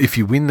 if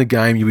you win the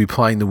game, you'll be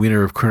playing the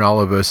winner of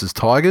Cronulla versus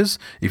Tigers.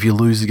 If you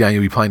lose the game,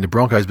 you'll be playing the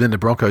Broncos. But then the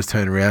Broncos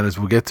turn around, as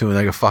we'll get to, and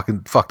they got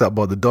fucking fucked up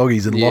by the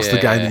Doggies and lost the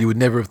game that you would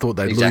never have thought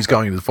they'd lose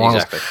going into the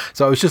finals.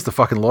 So it was just a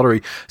fucking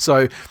lottery.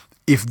 So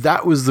if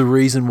that was the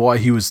reason why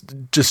he was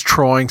just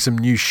trying some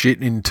new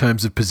shit in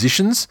terms of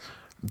positions,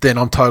 then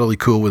I'm totally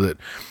cool with it.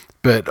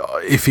 But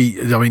if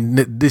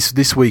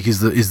this week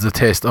is the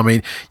test. I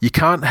mean, you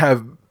can't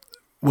have,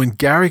 when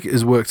Garrick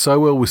has worked so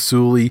well with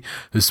Sully,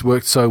 has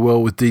worked so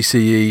well with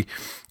DCE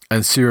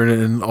and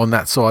Siren on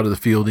that side of the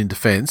field in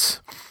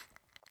defence.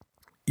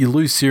 You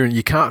lose Siren,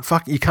 you can't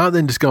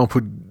then just go and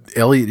put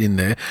Elliott in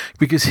there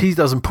because he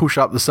doesn't push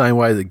up the same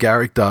way that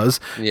Garrick does.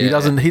 Yeah.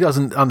 He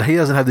doesn't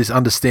have this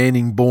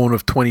understanding born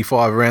of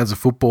 25 rounds of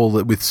football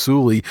with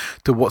Sully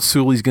to what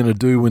Sully's going to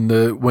do when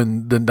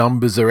the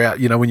numbers are out.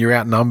 You know, when you're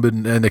outnumbered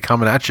and they're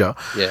coming at you.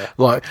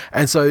 Yeah.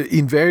 And so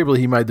invariably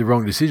he made the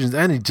wrong decisions,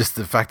 and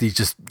the fact he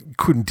just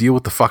couldn't deal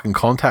with the fucking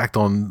contact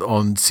on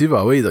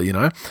Sivo either. You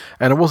know,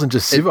 and it wasn't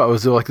just Sivo. It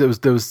was like there was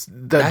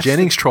that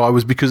Jennings try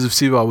was because of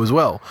Sivo as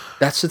well.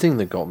 That's the thing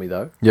that got me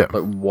though. Yeah.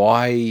 Like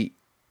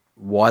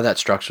why that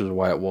structure was the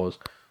way it was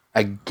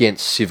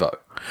against Sivo.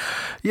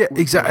 Yeah,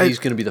 exactly. He's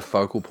going to be the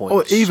focal point.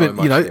 Or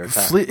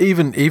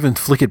even even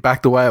flick it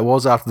back the way it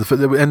was after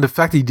and the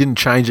fact he didn't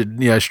change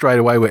it, straight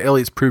away. Where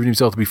Elliott's proven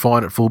himself to be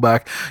fine at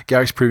fullback,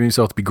 Garrick's proven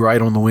himself to be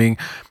great on the wing.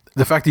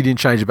 The fact he didn't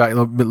change it back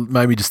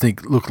made me just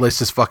think, look, let's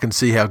just fucking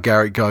see how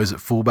Garrick goes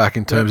at fullback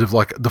in terms of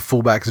like the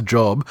fullback's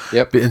job,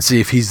 and see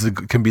if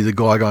can be the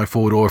guy going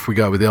forward, or if we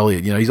go with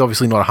Elliott. He's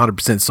obviously not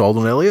 100% sold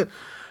on Elliott,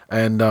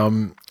 and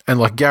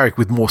like Garrick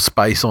with more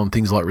space on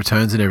things like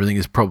returns and everything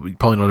is probably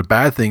not a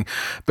bad thing.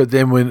 But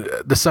then when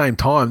at the same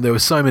time, there were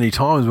so many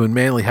times when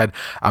Manly had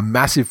a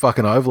massive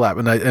fucking overlap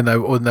and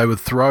they would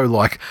throw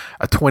like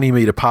a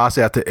 20-meter pass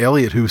out to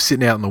Elliott, who was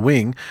sitting out in the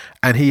wing,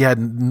 and he had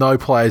no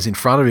players in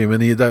front of him,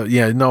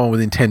 and no one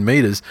within 10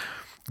 meters.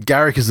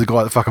 Garrick is the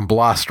guy that fucking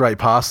blasts straight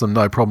past them,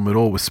 no problem at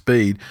all with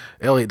speed.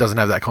 Elliott doesn't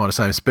have that kind of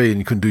same speed, and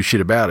he couldn't do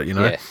shit about it, you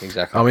know? Yeah,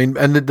 exactly. I mean,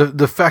 and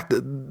the fact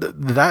that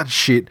that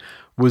shit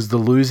was the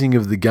losing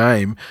of the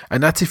game,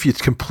 and that's if you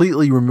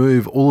completely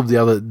remove all of the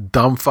other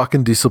dumb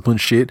fucking discipline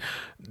shit,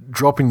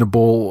 dropping the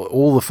ball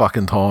all the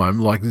fucking time,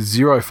 like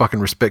zero fucking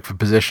respect for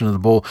possession of the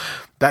ball.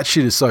 That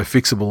shit is so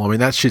fixable. I mean,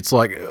 that shit's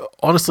like,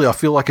 honestly, I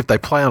feel like if they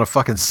play on a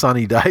fucking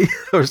sunny day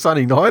or a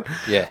sunny night,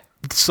 yeah,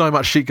 so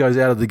much shit goes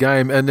out of the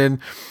game, and then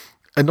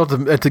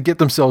to get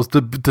themselves,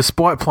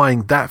 despite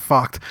playing that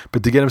fucked,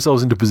 but to get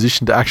themselves into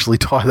position to actually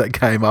tie that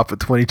game up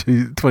at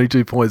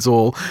 22 points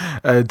all,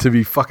 and to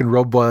be fucking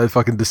robbed by a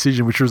fucking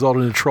decision which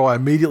resulted in a try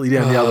immediately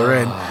down the other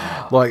end,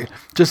 like,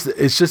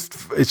 it's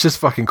just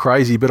fucking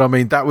crazy. But I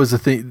mean, that was the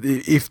thing.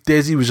 If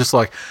Desi was just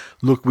like,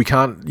 look, we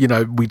can't,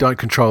 we don't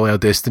control our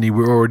destiny.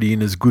 We're already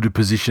in as good a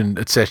position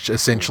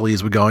essentially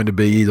as we're going to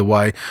be either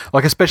way.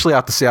 Like, especially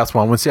after South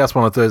won. When South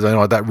won on Thursday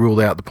night, that ruled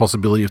out the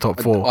possibility of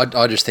top four.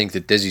 I just think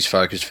that Desi's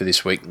focus for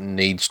this week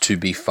needs to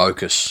be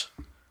focus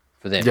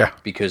for them. Yeah.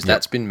 Because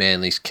that's been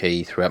Manly's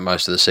key throughout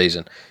most of the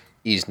season,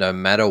 is no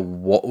matter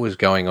what was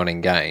going on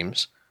in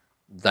games,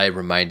 they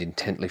remained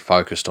intently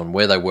focused on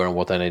where they were and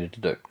what they needed to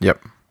do.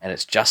 Yep. And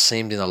it's just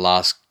seemed in the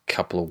last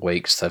couple of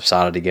weeks they've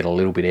started to get a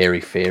little bit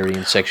airy-fairy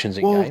in sections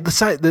in games.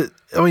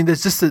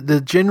 There's just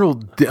the general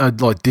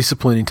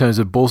discipline in terms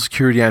of ball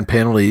security and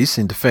penalties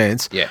in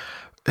defence. Yeah,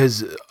 they've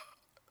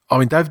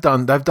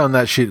done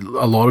that shit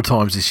a lot of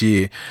times this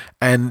year,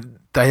 and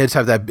they just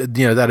have that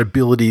that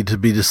ability to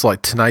be just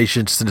like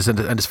tenacious and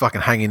just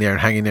fucking hanging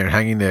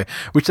there,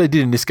 which they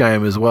did in this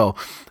game as well.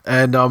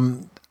 And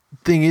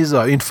thing is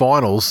though, in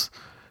finals,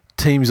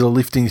 teams are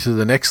lifting to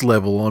the next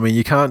level. I mean,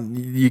 you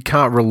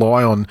can't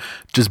rely on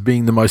just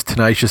being the most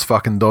tenacious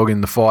fucking dog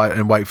in the fight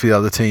and wait for the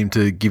other team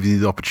to give you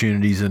the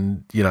opportunities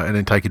and and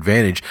then take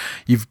advantage.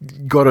 You've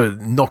got to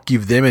not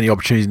give them any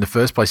opportunities in the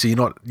first place, so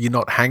you're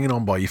not hanging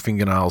on by your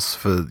fingernails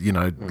for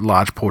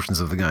large portions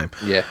of the game.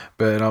 Yeah.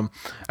 But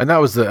and that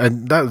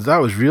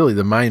was really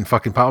the main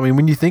fucking part. I mean,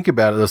 when you think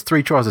about it, there's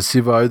 3 tries to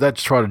Sivo, that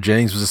try to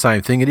Jennings was the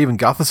same thing, and even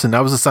Gutherson,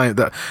 that was the same.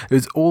 That it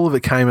was all of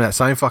it came in that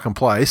same fucking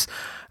place.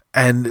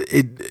 And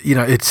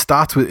it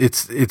starts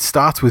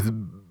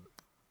with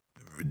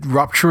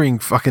rupturing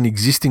fucking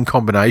existing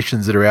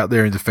combinations that are out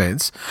there in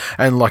defence,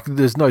 and like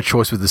there's no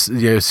choice with this.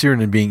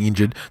 Sirinen being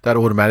injured, that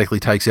automatically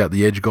takes out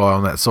the edge guy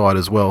on that side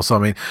as well. So I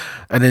mean,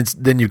 and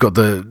then you've got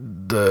the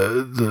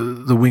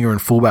winger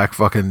and fullback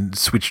fucking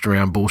switched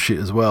around bullshit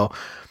as well.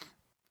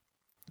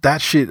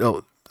 That shit.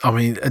 I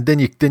mean, and then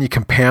you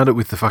compound it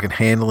with the fucking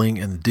handling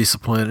and the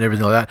discipline and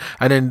everything like that.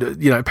 And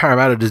then,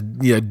 Parramatta just,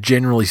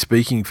 generally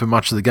speaking, for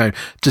much of the game,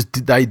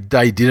 just they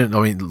didn't. I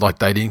mean, like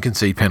they didn't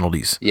concede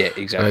penalties. Yeah,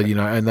 exactly.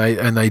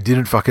 And they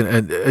didn't fucking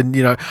and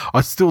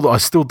I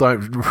still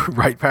don't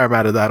rate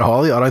Parramatta that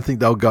highly. I don't think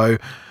they'll go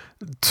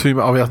too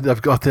much. I mean,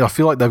 I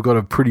feel like they've got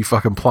a pretty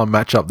fucking plum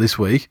matchup this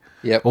week.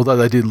 Yep. Although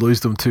they did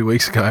lose them 2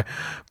 weeks ago,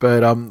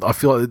 but I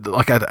feel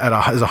like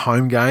as a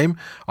home game,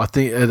 I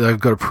think they've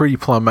got a pretty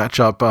plum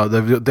matchup.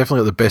 They've definitely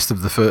got the best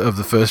of the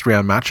first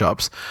round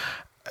matchups,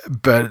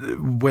 but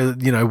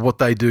whether what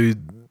they do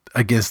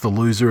against the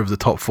loser of the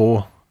top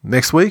 4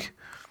 next week,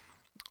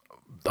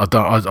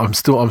 I'm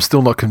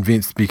still not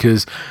convinced,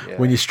 because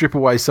when you strip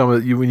away some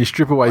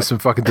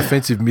fucking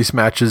defensive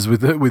mismatches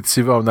with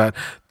Sivo and that,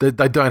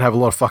 they don't have a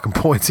lot of fucking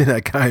points in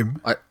that game.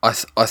 I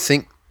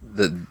think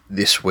that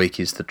this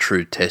week is the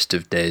true test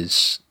of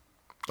Des.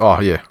 Oh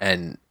yeah,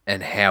 and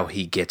how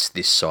he gets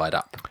this side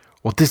up.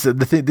 Well, this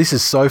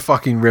is so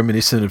fucking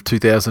reminiscent of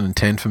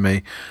 2010 for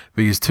me,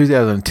 because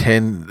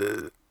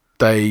 2010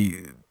 they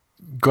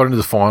got into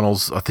the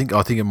finals. I think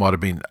it might have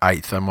been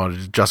 8th. They might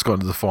have just got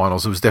into the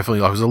finals. It was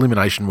definitely it was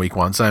elimination week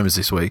 1, same as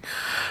this week,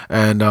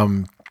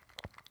 and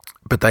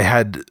but they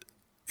had.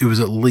 It was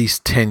at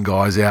least 10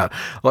 guys out.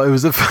 Like it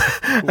was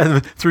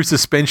and through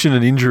suspension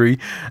and injury.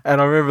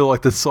 And I remember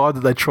like the side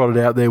that they trotted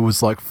out there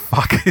was like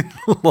fucking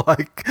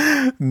like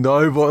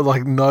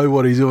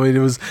nobody's. I mean, it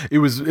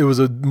was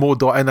a more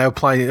and they were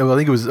playing. I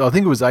think it was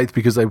 8th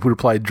because they would have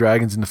played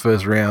Dragons in the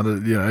first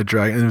round.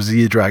 Dragon, and it was the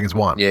year Dragons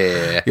won.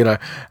 Yeah.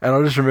 And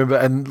I just remember,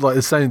 and like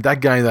the same that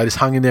game, they just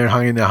hung in there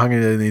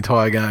the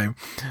entire game.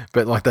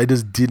 But like they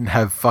just didn't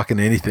have fucking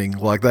anything.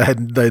 Like they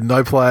had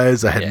no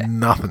players. They had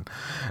nothing.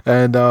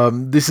 And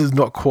this is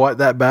not quite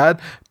that bad,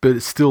 but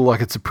it's still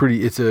like it's a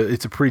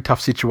pretty tough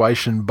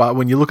situation. But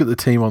when you look at the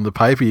team on the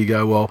paper, you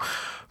go, well,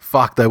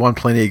 fuck, they won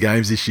plenty of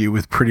games this year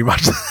with pretty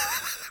much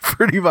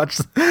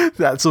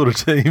that sort of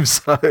team.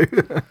 So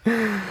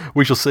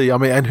we shall see. I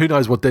mean, and who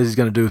knows what Des is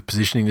going to do with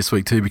positioning this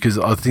week too, because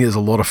I think there's a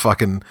lot of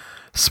fucking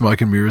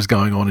smoke and mirrors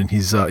going on in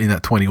his in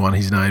that 21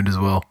 he's named as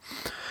well.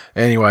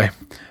 Anyway,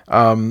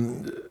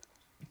 Timmy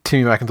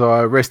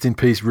McIntyre, rest in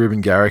peace,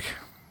 Ruben Garrick.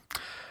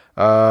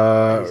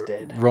 He's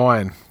dead.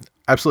 Ryan,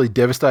 absolutely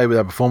devastated with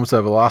our performance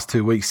over the last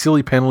 2 weeks.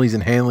 Silly penalties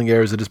and handling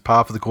errors are just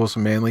par for the course for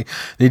Manly.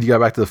 Need to go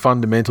back to the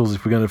fundamentals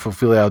if we're going to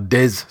fulfill our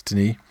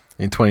destiny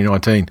in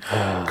 2019.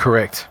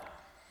 Correct.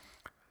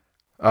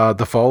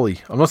 The Foley.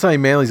 I'm not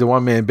saying Manly's a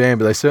one-man band,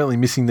 but they're certainly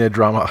missing their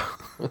drummer.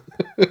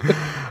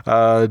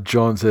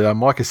 John said,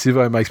 Micah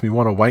Sivo makes me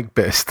want to wank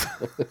best.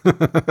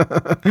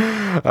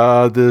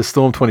 The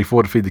Storm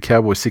 24 defeat the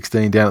Cowboys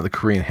 16 down at the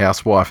Korean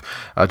Housewife.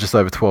 Just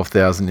over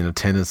 12,000 in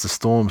attendance. The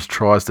Storms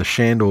tries to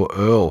Shandor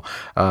Earl,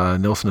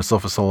 Nelson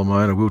Asafa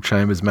Solomona, Will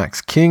Chambers,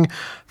 Max King.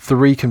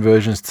 3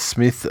 conversions to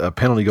Smith, a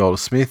penalty goal to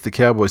Smith. The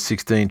Cowboys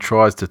 16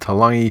 tries to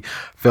Talangi,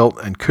 Felt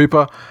and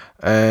Cooper.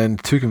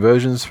 And 2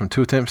 conversions from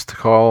 2 attempts to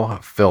Kyle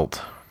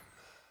Felt.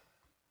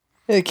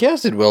 Yeah, the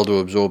Cows did well to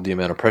absorb the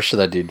amount of pressure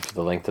they did for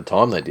the length of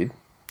time they did.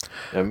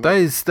 They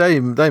made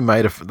they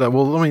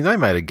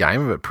made a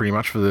game of it pretty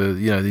much for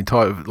the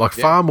entire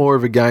far more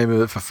of a game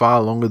of it for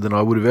far longer than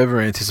I would have ever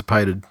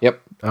anticipated.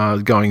 Yep.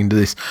 Going into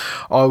this,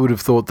 I would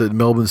have thought that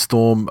Melbourne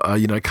Storm,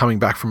 coming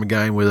back from a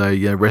game where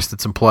they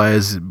rested some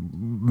players,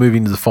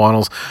 moving to the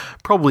finals,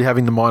 probably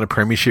having the minor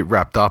premiership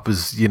wrapped up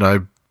as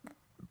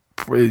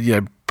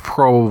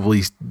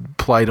probably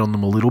played on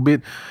them a little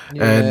bit,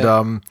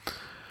 and.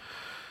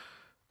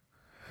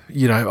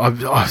 I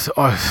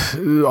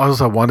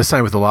also wonder,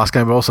 same with the last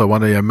game, but also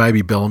wonder,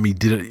 maybe Bellamy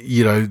did it,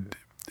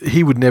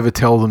 he would never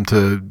tell them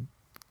to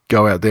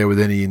go out there with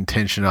any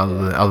intention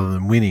other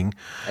than winning.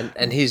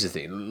 And here's the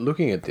thing,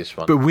 looking at this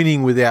one. But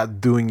winning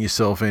without doing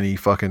yourself any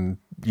fucking,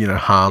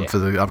 harm for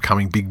the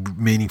upcoming big,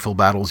 meaningful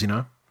battles, Yeah,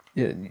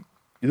 you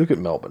look at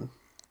Melbourne.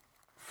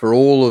 For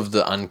all of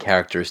the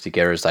uncharacteristic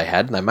errors they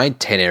had, and they made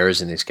 10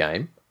 errors in this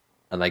game,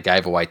 and they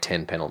gave away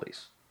 10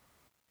 penalties.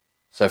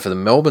 So for the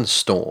Melbourne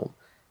Storm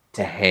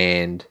to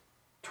hand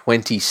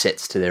 20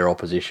 sets to their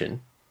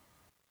opposition,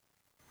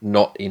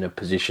 not in a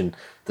position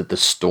that the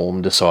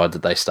Storm decide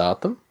that they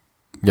start them.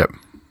 Yep.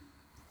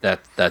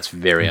 That's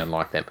very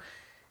unlike them.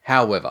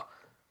 However,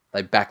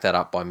 they back that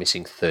up by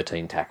missing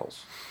 13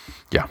 tackles.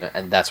 Yeah.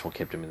 And that's what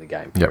kept them in the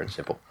game, pure and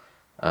simple.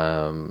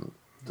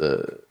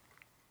 The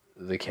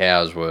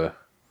Cows were,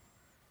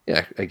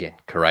 again,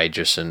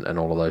 courageous and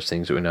all of those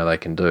things that we know they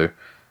can do.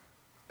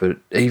 But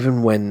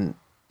even when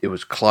it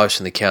was close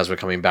and the Cows were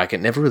coming back, it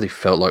never really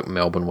felt like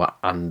Melbourne were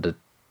under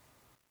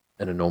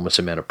an enormous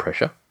amount of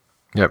pressure.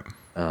 Yep.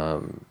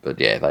 But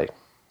yeah, they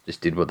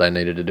just did what they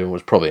needed to do, and it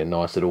was probably a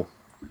nice little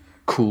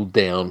cool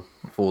down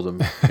for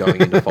them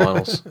going into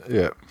finals.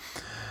 Yeah.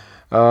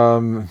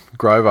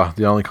 Grover,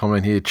 the only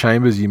comment here,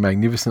 Chambers, you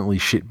magnificently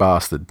shit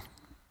bastard.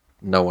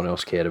 No one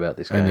else cared about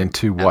this game. And then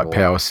 2 white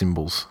power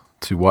symbols.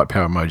 2 white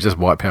power emojis. That's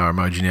white power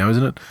emoji now,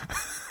 isn't it?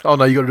 Oh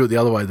no, you got to do it the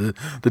other way. The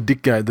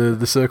dick game,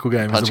 the circle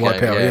game Punch is the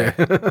white game, power.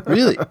 Yeah.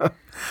 Really?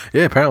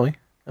 Yeah, apparently.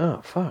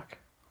 Oh fuck.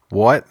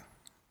 White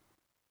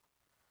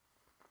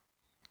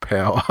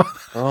power.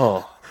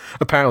 Oh.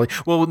 Apparently.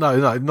 Well,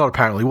 no, not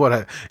apparently.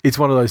 It's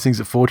one of those things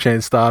that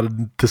 4chan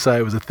started to say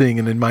it was a thing,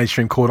 and then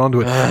mainstream caught onto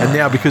it. And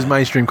now because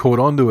mainstream caught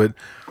onto it,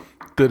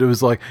 that it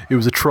was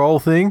a troll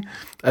thing,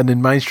 and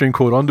then mainstream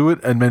caught onto it,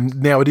 and then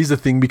now it is a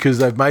thing because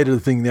they've made it a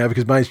thing now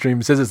because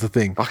mainstream says it's a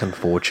thing. Fucking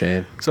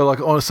 4chan. So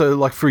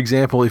for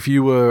example, if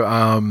you were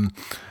a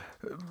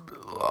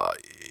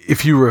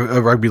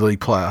rugby league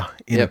player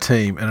in a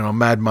team, and on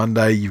Mad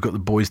Monday you've got the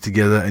boys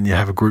together and you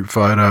have a group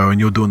photo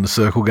and you're doing the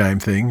circle game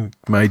thing,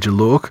 major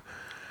look,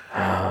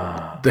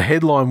 the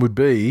headline would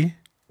be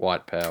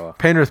white power.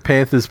 Penrith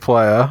Panthers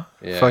player,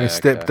 fucking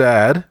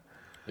stepdad.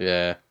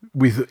 Yeah.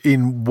 With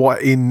in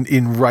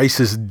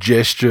racist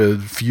gesture,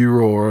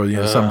 furor,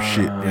 or some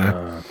shit,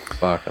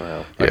 Fucking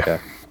hell. Yeah. Okay.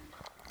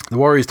 The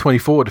Warriors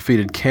 24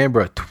 defeated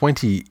Canberra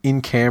 20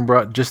 in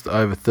Canberra, just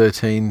over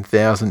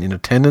 13,000 in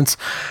attendance,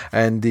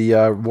 and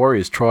the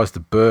Warriors tries to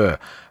Burr,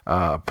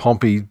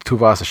 Pompey,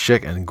 Tuvasa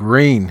Sheck and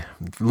Green.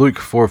 Luke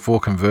 4 of 4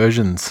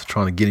 conversions,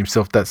 trying to get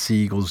himself that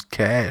Seagulls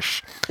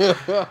cash.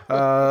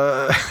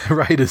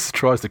 Raiders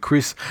tries to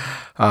Chris,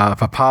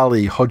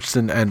 Papali,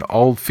 Hodgson and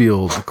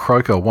Oldfield.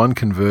 Croker 1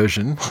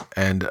 conversion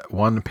and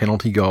 1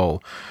 penalty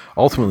goal.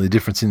 Ultimately, the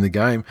difference in the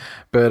game.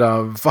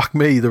 But fuck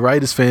me, the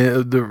Raiders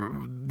fan,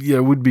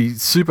 would be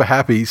super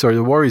happy. Sorry,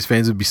 the Warriors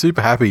fans would be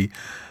super happy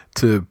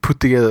to put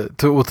together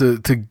to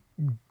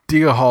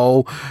dig a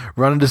hole,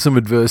 run into some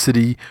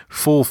adversity,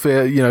 fall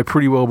fair,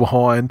 pretty well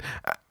behind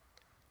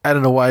at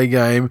an away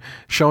game,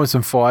 showing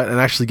some fight, and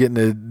actually getting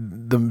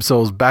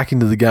themselves back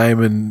into the game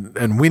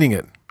and winning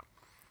it.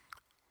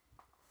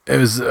 It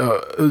was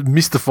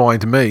mystifying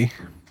to me.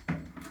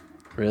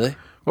 Really?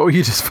 What were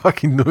you just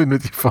fucking doing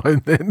with your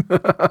phone then?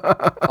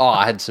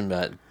 I had some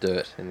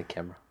dirt in the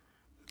camera.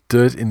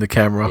 Dirt in the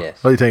camera?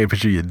 Yes. Are you taking a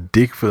picture of your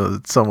dick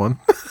for someone?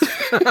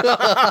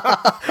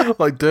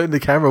 Like dirt in the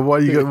camera?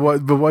 Why'd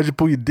you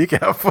pull your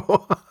dick out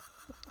for?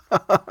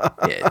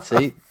 Yeah,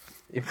 see,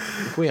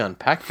 if we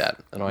unpack that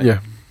and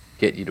I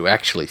get you to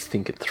actually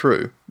think it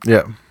through,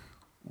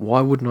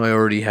 why wouldn't I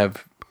already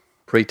have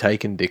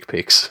pre-taken dick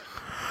pics?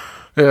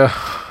 Yeah,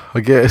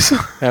 I guess.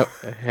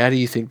 How do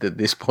you think that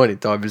this point in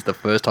time is the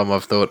first time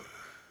I've thought,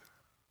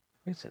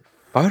 I sent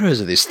photos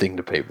of this thing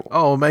to people?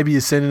 Oh, maybe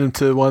you're sending them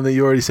to one that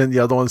you already sent the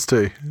other ones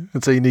to,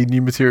 and so you need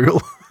new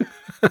material.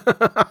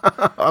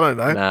 I don't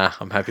know. Nah,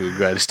 I'm happy with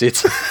greatest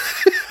hits.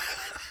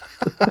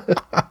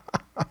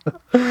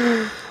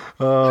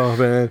 Oh,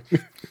 man.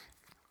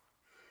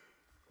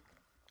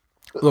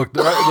 Look,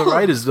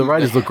 the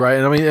Raiders look great,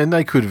 and I mean, and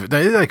they could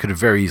have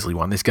very easily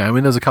won this game. I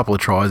mean, there's a couple of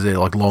tries there,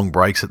 like long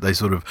breaks that they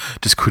sort of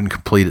just couldn't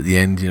complete at the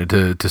end,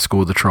 to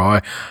score the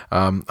try.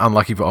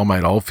 Unlucky for old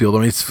mate Oldfield. I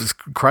mean, it's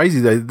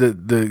crazy.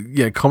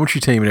 The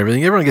commentary team and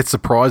everything, everyone gets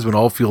surprised when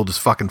Oldfield is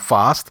fucking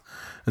fast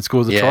and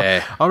scores a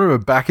try. I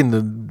remember back in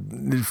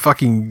the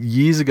fucking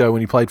years ago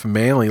when he played for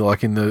Manly,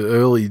 like in the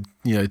early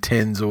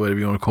 10s or whatever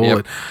you want to call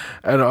it.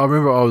 And I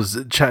remember I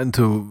was chatting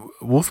to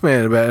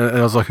Wolfman about it, and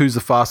I was like, who's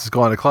the fastest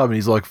guy in the club? And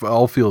he's like,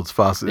 Oldfield's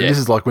fastest. And this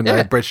is like when they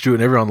had Brett Stewart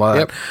and everyone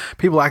like that.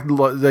 People act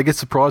like they get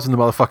surprised when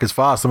the motherfucker's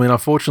fast. I mean,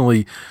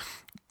 unfortunately,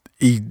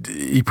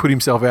 he put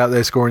himself out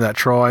there scoring that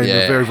try in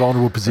a very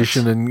vulnerable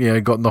position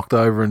and got knocked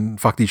over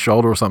and fucked his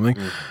shoulder or something.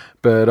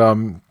 But I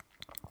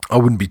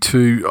wouldn't be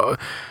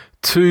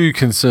too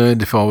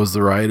concerned if I was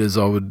the Raiders.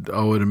 I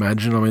would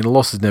imagine. I mean, a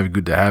loss is never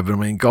good to have, but I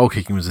mean, goal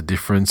kicking was a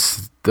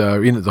difference.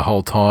 They're in it the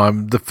whole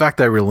time. The fact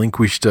they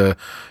relinquished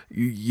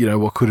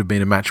what could have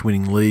been a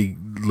match-winning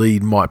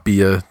lead might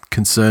be a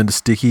concern to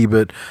Sticky,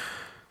 but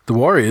the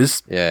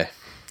Warriors,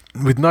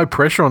 with no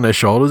pressure on their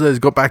shoulders, they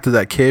got back to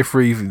that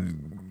carefree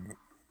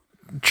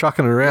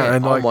chucking it around. Yeah,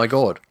 and oh my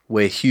God,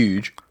 we're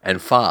huge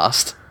and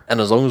fast,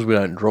 and as long as we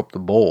don't drop the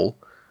ball,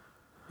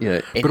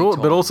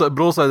 but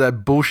also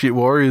that bullshit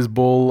Warriors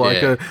ball,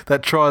 like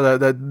that try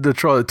the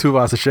try that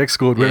Tuivasa-Sheck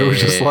scored, where it was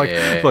just like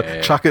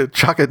chuck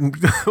it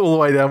all the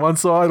way down one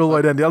side, all the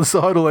way down the other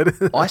side, all the way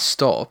down. I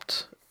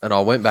stopped and I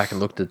went back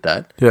and looked at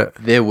that. Yeah,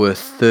 there were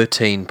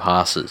 13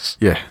 passes.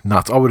 Yeah,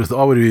 nuts. I wouldn't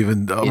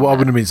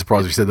have been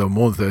surprised if you said there were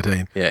more than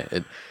 13. Yeah,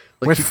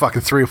 went for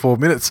fucking 3 or 4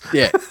 minutes.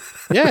 Yeah,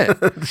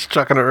 just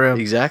chucking it around.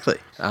 Exactly.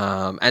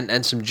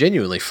 And some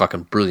genuinely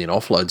fucking brilliant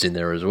offloads in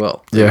there as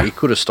well. Yeah, he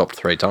could have stopped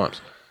 3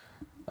 times.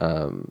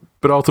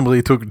 But ultimately,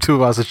 it took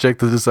Tuivasa-Sheck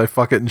to just say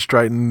fuck it and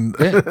straighten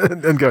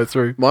and go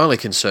through. My only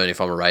concern, if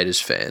I'm a Raiders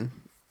fan,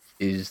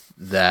 is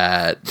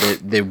that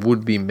there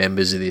would be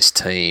members of this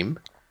team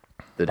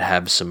that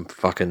have some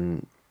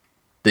fucking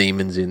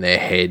demons in their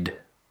head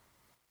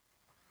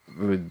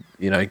with,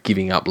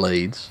 giving up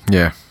leads.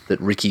 Yeah.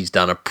 That Ricky's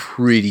done a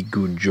pretty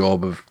good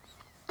job of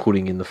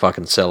putting in the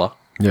fucking cellar.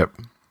 Yep.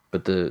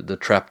 But the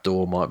trap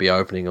door might be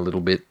opening a little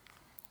bit,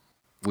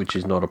 which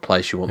is not a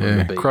place you want them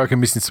to be. Croker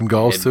missing some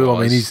goals too.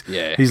 I mean,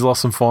 he's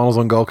lost some finals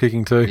on goal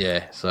kicking too.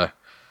 Yeah, so...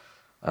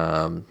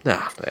 So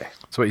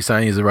what you're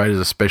saying is the Raiders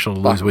are special to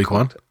lose week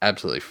cooked. 1?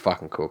 Absolutely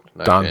fucking cooked.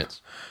 No Done.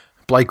 chance.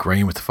 Blake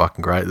Green was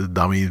fucking great, the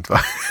dummy. You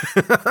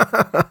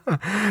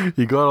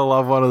got to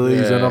love one of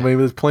these. Yeah. And I mean,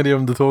 there's plenty of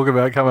them to talk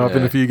about coming up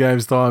in a few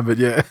games' time, but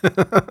yeah.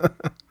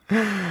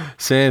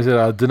 Sam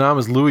said,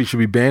 Dynamis Louis should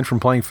be banned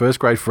from playing first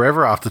grade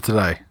forever after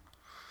today.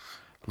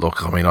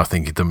 Look, I mean, I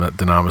think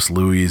Dynamis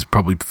Louis is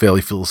probably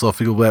fairly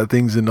philosophical about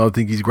things, and I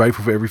think he's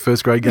grateful for every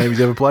first grade game he's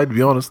ever played, to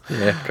be honest.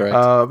 Yeah, correct.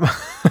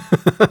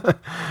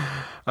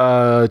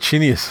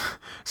 Chinius,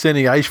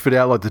 sending Ashford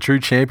out like the true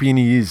champion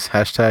he is.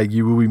 #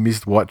 you will be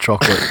missed white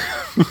chocolate.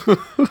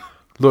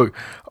 Look,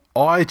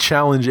 I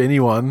challenge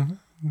anyone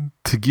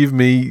to give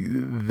me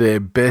their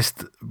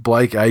best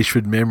Blake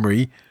Ashford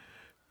memory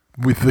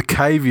with the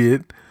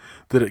caveat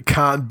that it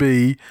can't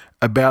be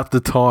about the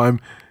time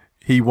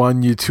he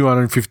won you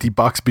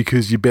 $250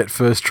 because you bet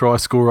first try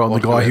scorer on the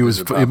guy he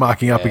was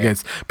marking up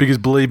against. Because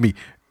believe me,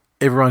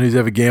 everyone who's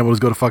ever gambled has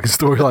got a fucking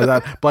story like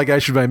that. Blake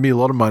Ashford made me a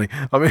lot of money.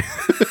 I mean,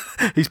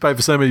 he's paid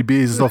for so many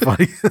beers, it's not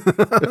funny.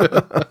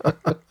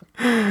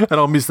 And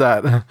I'll miss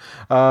that.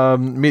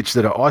 Mitch,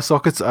 that eye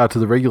sockets are to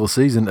the regular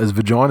season as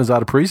vaginas are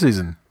to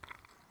preseason.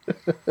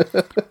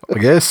 I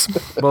guess.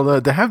 Well,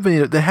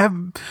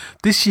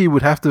 this year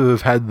would have to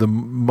have had the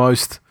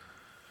most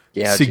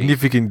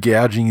significant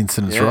gouging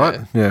incidents,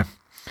 right? Yeah.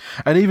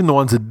 And even the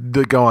ones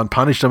that go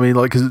unpunished. I mean,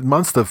 like, because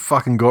Munster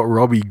fucking got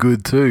Robbie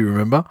good too,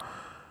 remember?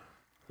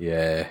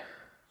 Yeah.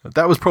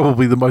 That was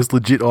probably the most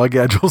legit eye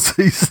gouge all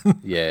season.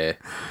 Yeah.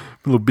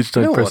 Little bitch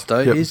don't press. What, though?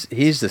 Yep.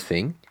 Here's the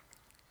thing.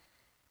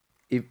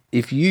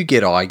 If you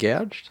get eye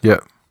gouged,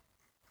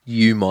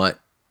 you might,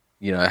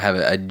 have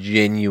a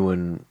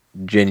genuine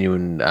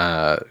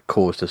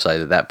cause to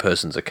say that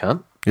person's a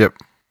cunt. Yep.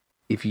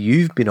 If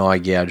you've been eye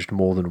gouged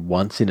more than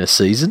once in a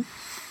season,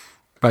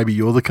 maybe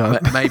you're the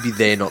cunt. Maybe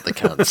they're not the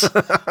cunts.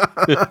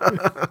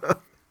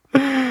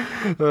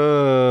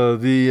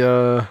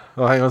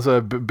 Hang on. So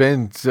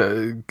Ben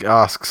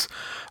asks,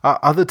 are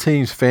other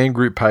teams' fan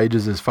group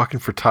pages as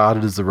fucking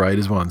retarded as the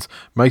Raiders ones?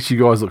 Makes you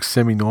guys look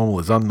semi-normal.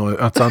 It's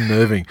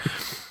unnerving.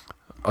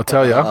 I'll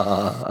tell you.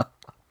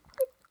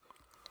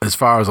 As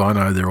far as I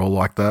know, they're all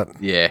like that.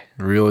 Yeah,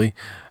 really.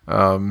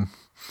 I've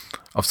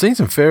seen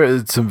some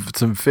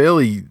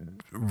fairly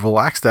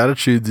relaxed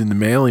attitudes in the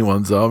Manly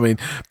ones, though. I mean,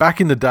 back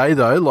in the day,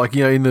 though, like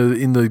in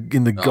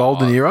the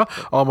golden era,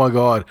 oh my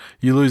god,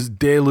 you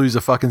dare lose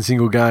a fucking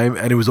single game,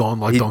 and it was on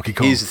like Donkey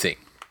Kong. Here's the thing: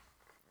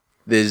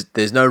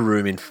 there's no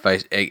room in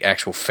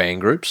actual fan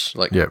groups,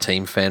 like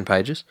team fan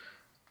pages,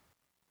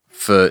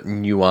 for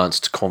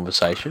nuanced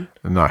conversation.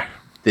 No,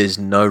 there's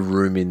no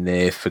room in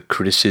there for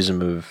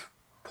criticism of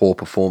poor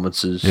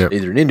performances,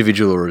 either an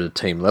individual or at a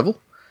team level.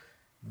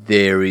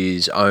 There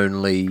is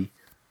only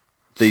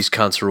these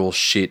cunts are all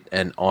shit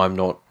and I'm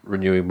not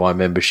renewing my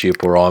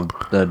membership or I'm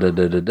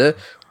da-da-da-da-da.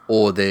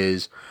 Or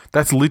there's...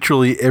 That's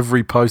literally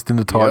every post in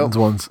the Titans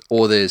ones.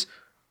 Or there's,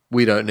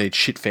 we don't need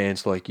shit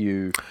fans like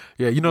you.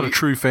 Yeah, you're not a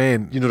true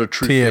fan. You're not a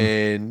true TM.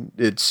 fan.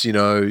 It's, you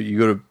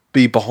got to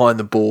be behind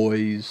the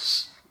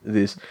boys.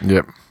 This.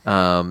 Yep.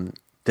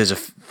 There's a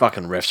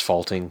fucking refs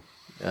faulting.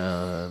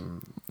 Yeah.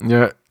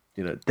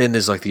 Then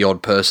there's like the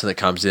odd person that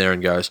comes there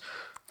and goes,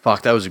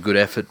 fuck, that was a good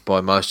effort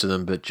by most of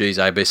them, but geez,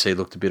 ABC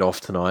looked a bit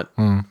off tonight.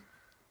 Mm.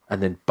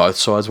 And then both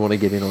sides want to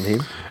get in on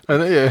him.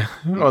 And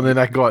then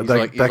that guy, He's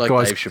like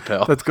guy's Dave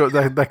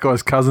Chappelle. That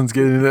guy's cousin's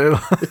getting in there.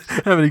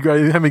 How many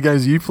games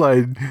have you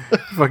played?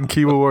 Fucking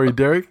keyboard warrior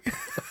Derek.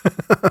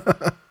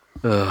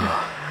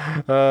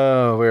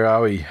 Where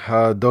are we?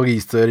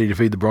 Doggies 30 to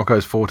feed the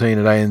Broncos 14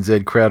 at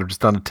ANZ. Crowd of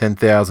just under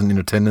 10,000 in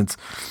attendance.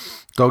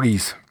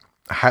 Doggies,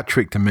 a hat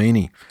trick to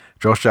Meaney.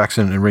 Josh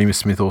Jackson and Remus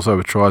Smith also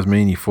with tries.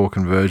 Meaney 4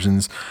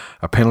 conversions,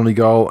 a penalty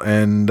goal,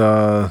 and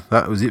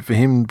that was it for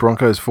him.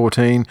 Broncos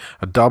 14,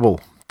 a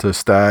double to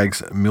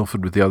Stags.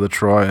 Milford with the other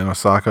try, and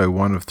Osako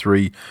 1 of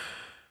 3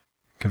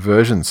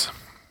 conversions.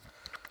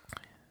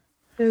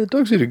 Yeah, the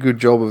Dogs did a good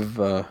job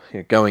of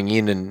going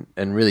in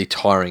and really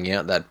tiring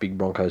out that big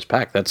Broncos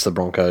pack. That's the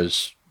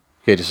Broncos'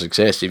 key to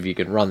success. If you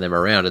can run them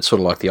around, it's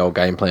sort of like the old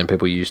game plan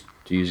people used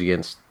to use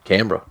against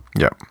Canberra.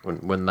 Yeah,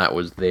 when that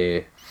was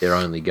their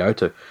only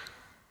go-to.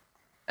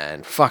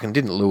 And fucking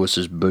didn't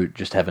Lewis's boot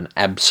just have an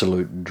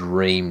absolute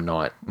dream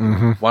night?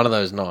 Mm-hmm. One of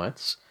those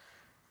nights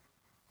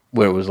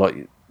where it was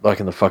like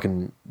in the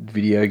fucking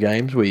video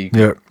games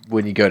where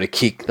when you go to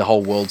kick, the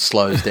whole world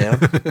slows down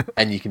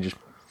and you can just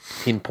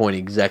pinpoint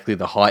exactly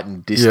the height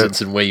and distance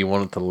and where you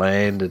want it to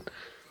land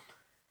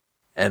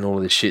and all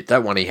of this shit.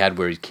 That one he had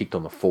where he kicked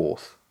on the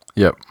 4th.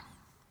 Yep.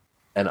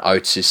 And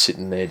Oates is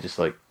sitting there just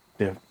like,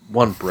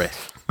 one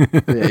breath.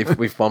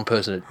 If one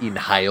person had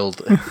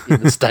inhaled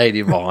in the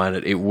stadium behind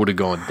it, it would have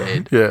gone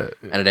dead. Yeah.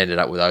 And it ended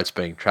up with Oates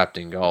being trapped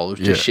in goal. It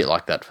was just shit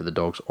like that for the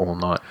Dogs all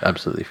night.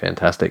 Absolutely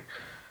fantastic.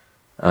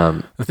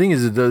 The thing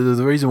is,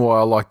 the reason why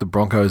I like the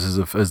Broncos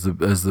as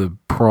the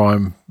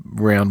prime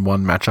round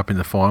 1 matchup in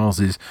the finals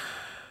is,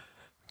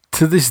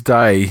 to this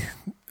day,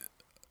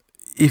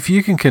 if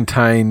you can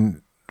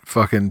contain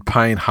fucking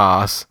Payne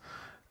Haas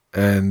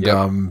and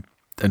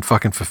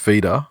fucking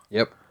Fafita,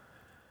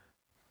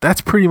 that's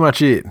pretty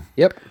much it.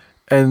 Yep.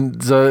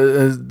 And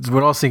so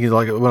when I was thinking,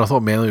 like, when I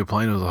thought Manly were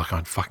playing, it was like,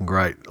 oh, fucking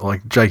great.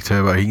 Like Jake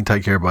Turbo, he can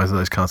take care of both of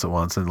those cunts at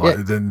once, and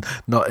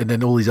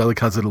then all these other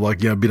cunts that are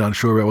like, a bit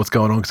unsure about what's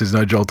going on because there's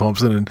no Joel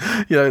Thompson, and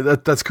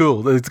that's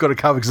cool. It's got to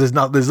cover because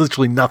there's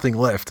literally nothing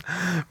left.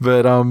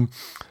 But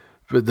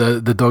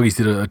the Doggies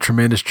did a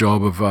tremendous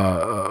job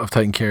of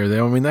taking care of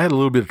them. I mean, they had a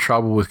little bit of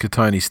trouble with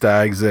Katoni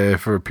Stags there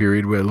for a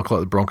period where it looked like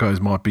the Broncos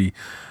might be,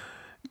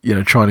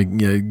 trying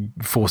to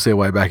force their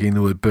way back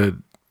into it, but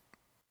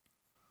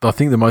I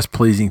think the most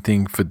pleasing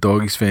thing for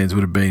Doggies fans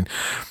would have been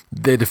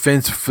their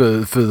defence for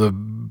the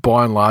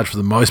by and large for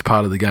the most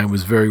part of the game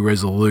was very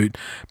resolute,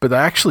 but they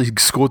actually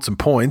scored some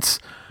points.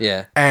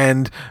 Yeah.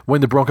 And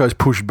when the Broncos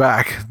pushed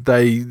back,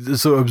 they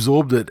sort of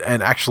absorbed it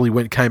and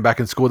actually came back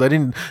and scored. They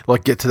didn't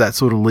like get to that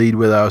sort of lead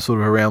where they were sort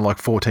of around like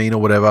 14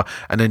 or whatever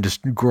and then just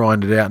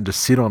grind it out and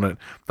just sit on it.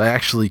 They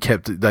actually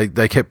kept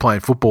playing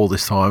football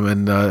this time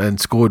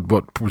and scored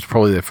what was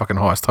probably their fucking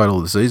highest total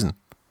of the season.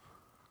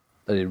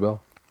 They did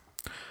well.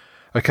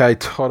 Okay,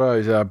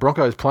 Toto's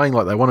Broncos playing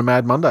like they won a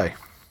Mad Monday.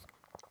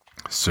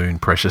 Soon,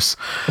 precious.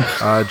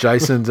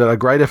 Jason's a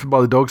great effort by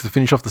the Dogs to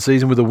finish off the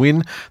season with a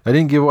win. They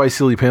didn't give away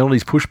silly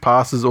penalties, push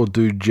passes, or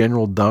do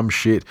general dumb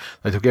shit.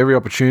 They took every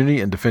opportunity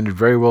and defended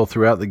very well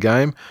throughout the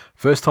game.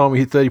 First time we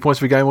hit 30 points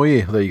per game all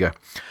year. There you go.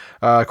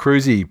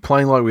 Cruzy,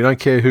 playing like we don't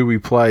care who we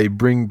play.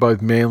 Bring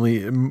both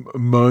Manly,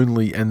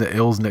 Monley, and the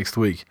L's next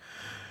week.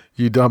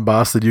 You dumb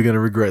bastard, you're going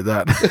to regret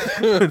that.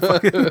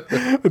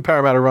 When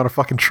Parramatta run a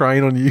fucking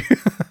train on you.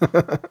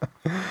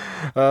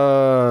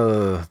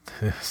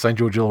 St.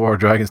 George Illawarra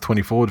Dragons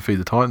 24 defeat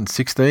the Titans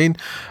 16.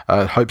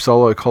 Hope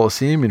Solo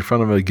Coliseum in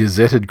front of a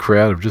gazetted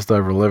crowd of just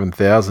over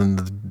 11,000.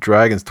 The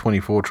Dragons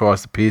 24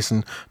 tries to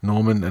Pearson,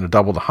 Norman, and a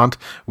double to Hunt.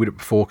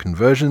 With 4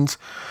 conversions.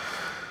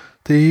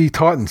 The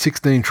Titans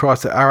 16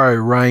 tries to Arrow,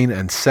 Rain,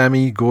 and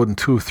Sammy. Gordon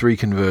 2 of 3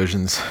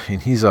 conversions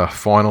in his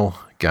final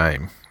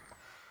game.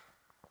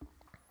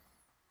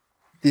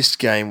 This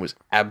game was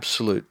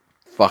absolute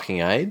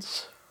fucking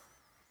AIDS.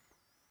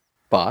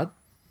 But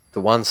the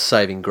one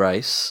saving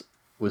grace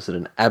was that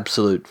an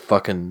absolute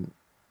fucking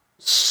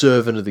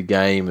servant of the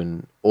game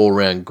and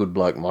all-round good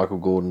bloke Michael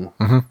Gordon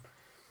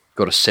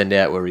got a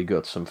send-out where he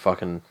got some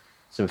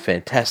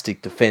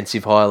fantastic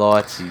defensive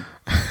highlights.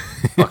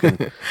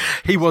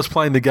 He was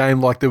playing the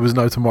game like there was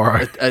no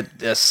tomorrow.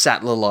 A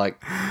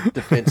Sattler-like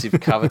defensive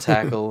cover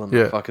tackle and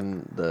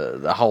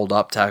the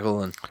hold-up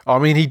tackle. And I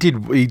mean, he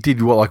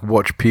did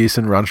watch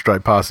Pearson run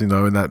straight past him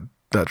though in that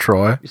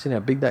try. You seen how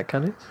big that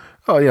cunt is?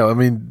 Oh yeah, I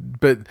mean,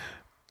 but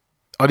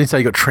I didn't say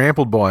he got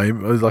trampled by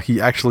him. It was like he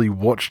actually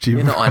watched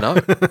him. I know.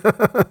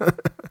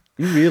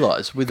 You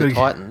realise with the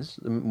Titans,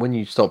 when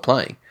you stop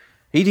playing,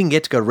 he didn't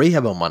get to go to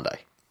rehab on Monday.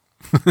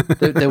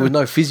 There was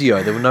no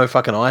physio. There were no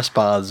fucking ice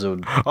baths.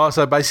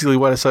 So basically,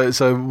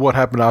 what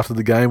happened after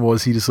the game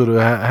was he just sort of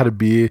had a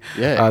beer.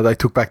 Yeah. They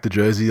took back the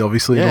jersey,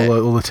 obviously, and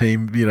all the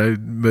team,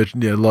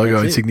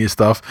 logo, insignia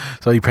stuff.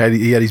 So he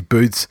had his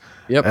boots,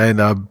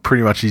 and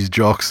pretty much his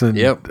jocks, and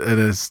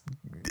it's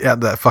out in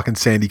that fucking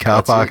sandy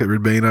car park at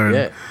Ribena.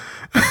 Yeah,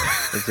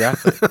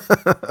 exactly.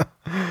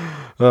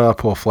 Oh,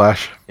 poor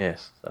Flash.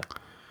 Yes.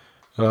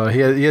 He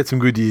had some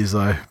good years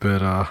though,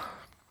 but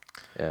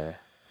yeah.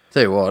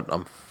 Tell you what,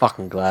 I'm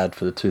fucking glad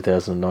for the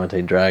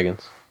 2019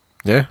 Dragons.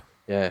 Yeah?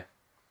 Yeah.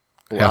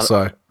 How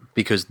so?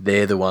 Because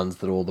they're the ones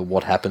that all the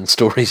what happened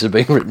stories are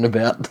being written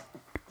about.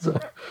 So,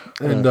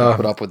 and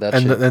put up with that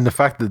shit. And the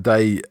fact that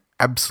they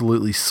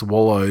absolutely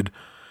swallowed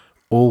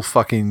all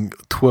fucking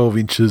 12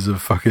 inches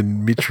of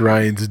fucking Mitch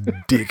Rain's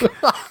dick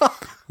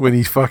when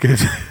he fucking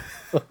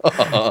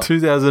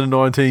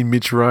 2019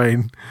 Mitch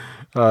Rain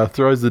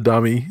throws the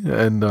dummy,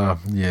 and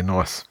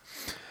nice.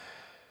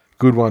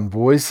 Good one,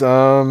 boys.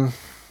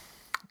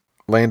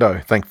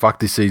 Lando, thank fuck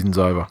this season's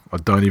over. I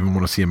don't even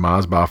want to see a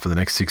Mars bar for the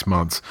next 6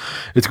 months.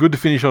 It's good to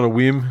finish on a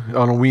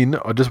win.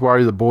 I just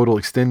worry the board will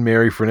extend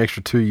Mary for an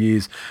extra 2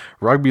 years.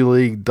 Rugby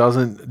league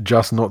doesn't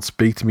just not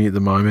speak to me at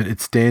the moment.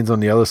 It stands on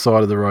the other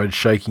side of the road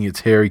shaking its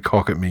hairy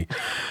cock at me.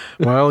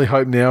 My only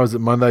hope now is that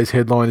Monday's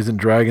headline isn't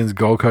Dragons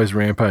Gold Coast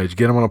Rampage.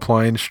 Get them on a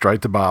plane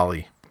straight to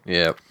Bali.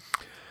 Yeah.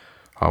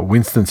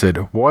 Winston said,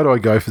 why do I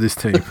go for this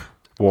team?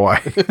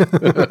 Why?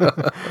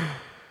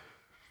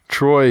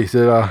 Troy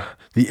said,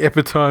 the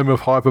epitome of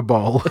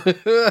hyperbole.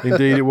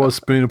 Indeed, it was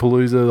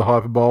Spoonerpalooza, the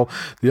hyperbole.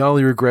 The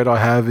only regret I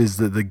have is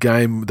that the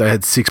game, they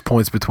had 6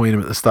 points between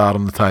them at the start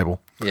on the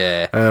table.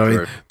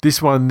 Yeah.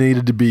 This one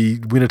needed to be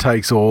winner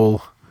takes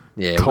all.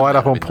 Yeah, tied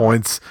up on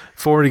points.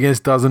 For and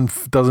against doesn't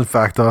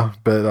factor,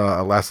 but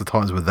alas, the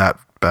times were that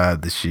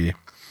bad this year.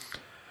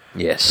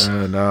 Yes.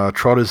 And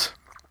Trotters,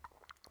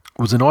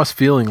 it was a nice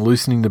feeling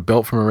loosening the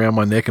belt from around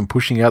my neck and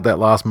pushing out that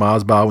last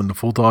Mars bar when the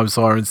full-time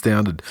siren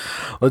sounded.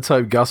 Let's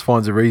hope Gus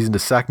finds a reason to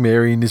sack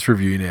Mary in this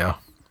review now.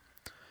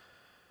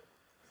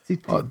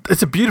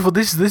 It's a beautiful...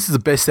 This is the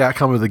best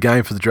outcome of the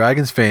game for the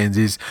Dragons fans,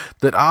 is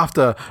that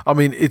after... I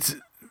mean, it's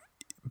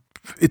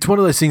one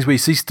of those things where you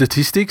see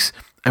statistics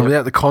and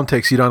without the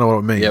context, you don't know what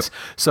it means. Yep.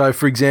 So,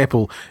 for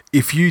example,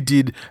 if you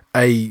did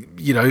a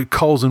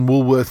Coles and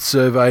Woolworth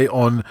survey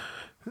on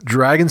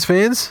Dragons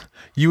fans,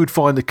 you would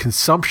find the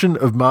consumption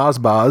of Mars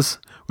bars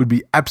would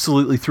be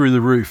absolutely through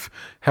the roof.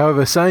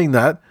 However, saying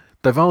that,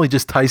 they've only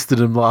just tasted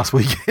them last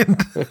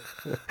weekend.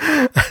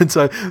 And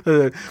so,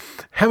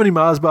 how many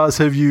Mars bars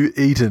have you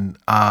eaten?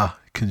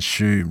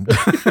 Consumed.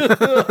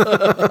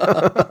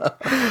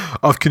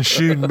 I've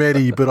consumed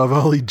many, but I've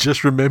only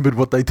just remembered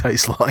what they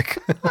taste like.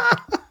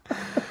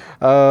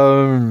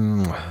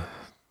 The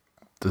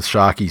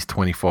Sharkies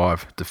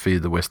 25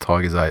 defeated the West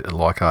Tigers 8 at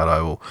Leichhardt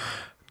Oval.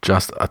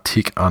 Just a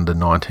tick under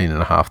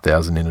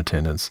 19,500 in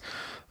attendance.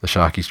 The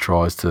Sharkies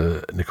tries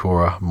to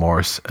Nikora,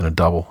 Morris, and a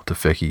double to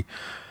Fecky.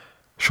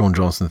 Sean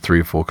Johnson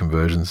 3 or 4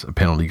 conversions, a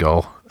penalty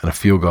goal, and a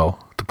field goal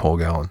to Paul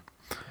Gallen.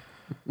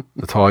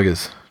 The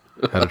Tigers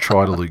had a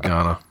try to Luke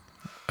Garner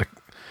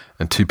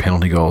and 2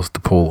 penalty goals to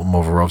Paul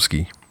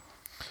Movorovsky.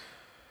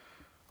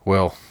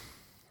 Well,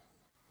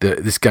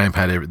 this game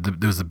had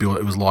there was the build.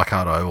 It was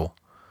Leichhardt Oval.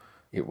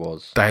 It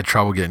was. They had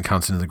trouble getting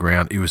cunts into the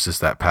ground. It was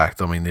just that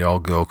packed. I mean, the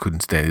old girl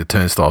couldn't stand it. The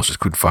turnstiles just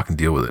couldn't fucking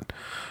deal with it.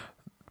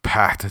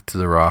 Packed to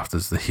the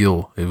rafters. The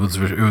hill. It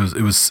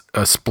was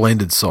a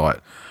splendid sight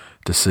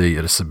to see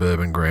at a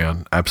suburban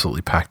ground.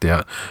 Absolutely packed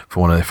out for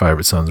one of their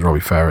favourite sons, Robbie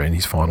Farah, in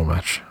his final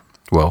match.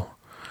 Well,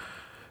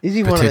 is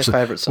he one of their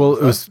favourite sons? Well,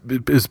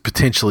 it was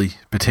potentially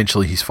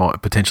his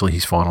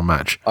final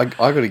match. I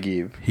got to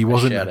give a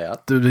shout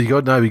out. You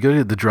got to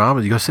get the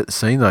drama. You got to set the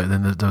scene though.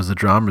 Then there was the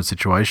drama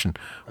situation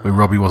where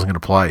Robbie wasn't going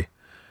to play,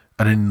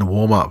 and then in the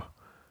warm up,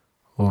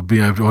 or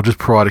just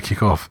prior to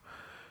kick off,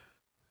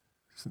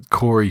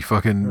 Corey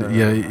fucking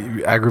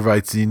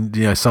aggravates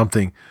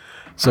something.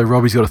 So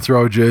Robbie's got to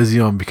throw a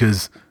jersey on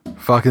because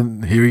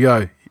fucking here we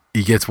go.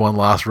 He gets one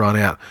last run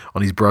out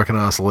on his broken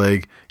ass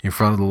leg in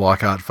front of the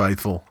Leichhardt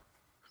faithful.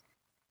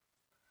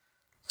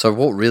 So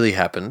what really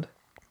happened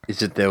is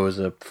that there was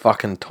a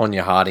fucking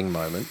Tonya Harding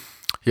moment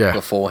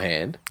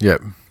beforehand.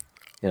 Yep.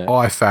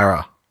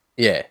 Farah.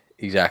 Yeah,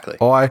 exactly.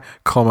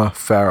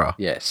 Farah.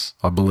 Yes.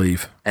 I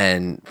believe.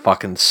 And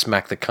fucking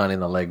smack the cunt in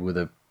the leg with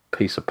a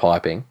piece of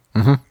piping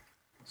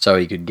so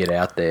he could get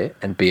out there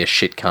and be a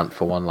shit cunt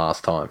for one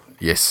last time.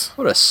 Yes.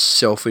 What a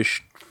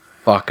selfish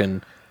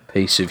fucking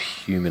piece of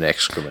human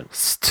excrement.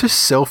 It's too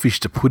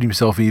selfish to put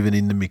himself even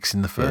in the mix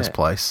in the first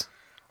place.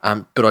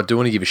 But I do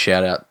want to give a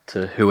shout out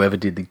to whoever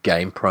did the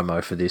game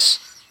promo for this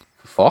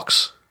for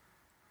Fox.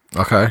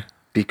 Okay.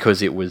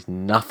 Because it was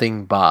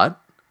nothing but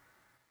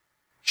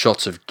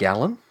shots of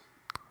Gallen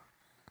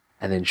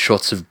and then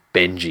shots of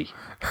Benji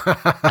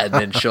and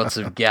then shots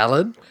of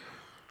Gallen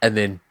and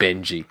then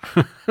Benji.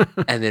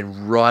 And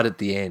then right at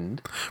the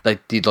end, they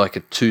did like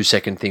a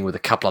 2-second thing with a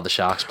couple other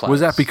Sharks players.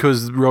 Was that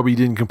because Robbie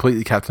didn't complete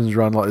the captain's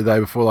run like the day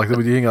before? Like,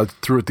 do you think I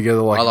threw it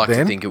together like I like then?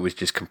 to think it was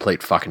just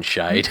complete fucking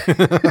shade.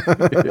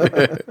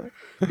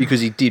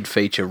 Because he did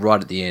feature right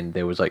at the end.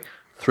 There was like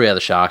 3 other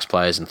Sharks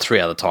players and 3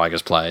 other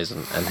Tigers players,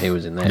 and he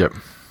was in there. Yep.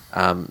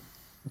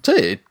 Tell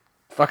you,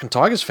 fucking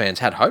Tigers fans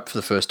had hope for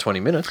the first 20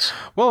 minutes.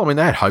 Well, I mean,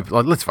 they had hope.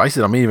 Like, let's face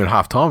it. I mean, even at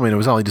half time, I mean, it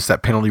was only just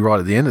that penalty right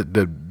at the end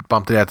that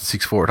bumped it out to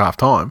 6-4 at half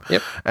time.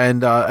 Yep.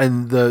 And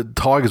the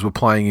Tigers were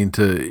playing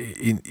into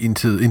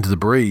the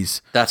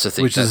breeze. That's the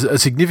thing, which is a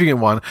significant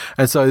one.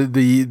 And so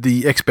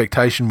the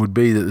expectation would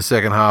be that the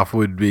second half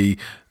would be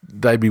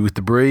they'd be with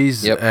the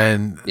breeze. Yep.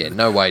 And yeah,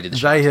 no way did the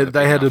they Sharks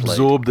had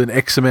absorbed an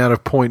X amount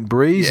of point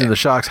breeze, Yeah. and the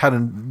Sharks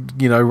hadn't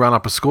run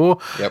up a score.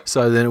 Yep.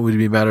 So then it would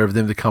be a matter of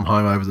them to come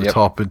home over the Yep.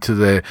 top into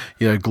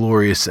their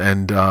glorious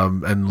and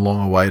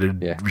long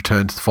awaited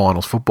return to the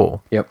finals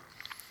football. Yep.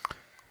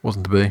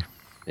 Wasn't to be.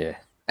 Yeah.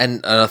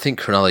 And I think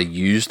Cronulla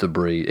used the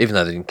breeze, even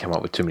though they didn't come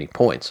up with too many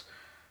points.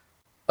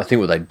 I think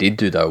what they did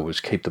do, though, was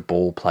keep the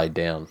ball played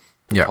down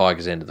the Yeah.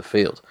 Tigers' end of the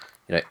field.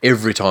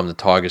 Every time the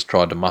Tigers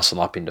tried to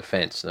muscle up in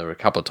defence, and there were a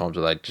couple of times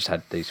where they just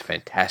had these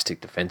fantastic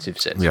defensive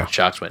sets. Yeah. The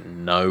Sharks went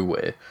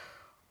nowhere.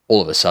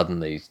 All of a sudden,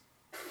 these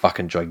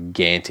fucking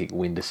gigantic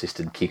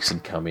wind-assisted kicks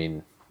had come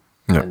in,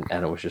 Yeah.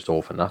 and it was just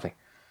all for nothing.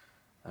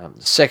 The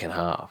second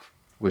half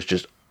was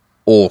just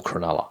all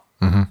Cronulla.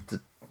 Mm-hmm.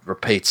 The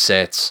repeat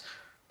sets,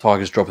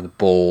 Tigers dropping the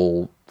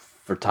ball,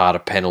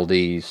 Furtado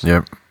penalties.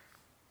 Yep.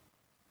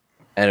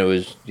 And it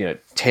was,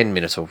 10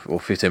 minutes or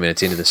 15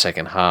 minutes into the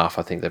second half,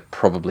 I think they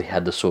probably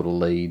had the sort of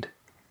lead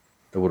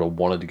they would have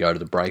wanted to go to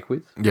the break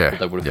with. Yeah, That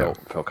they would have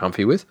felt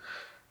comfy with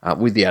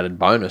the added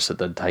bonus that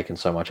they'd taken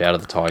so much out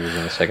of the Tigers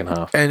in the second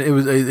half. And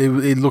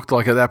it looked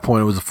like at that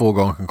point it was a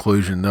foregone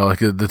conclusion. Like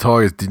the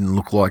Tigers didn't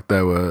look like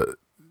they were.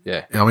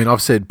 Yeah. I mean,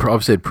 I've said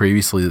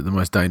previously that the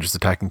most dangerous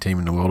attacking team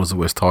in the world is the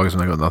West Tigers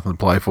when they got nothing to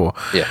play for.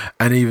 Yeah.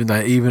 And even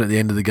at the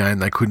end of the game,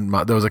 they couldn't.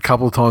 There was a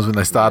couple of times when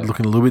they started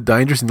looking a little bit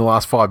dangerous in the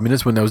last 5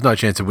 minutes when there was no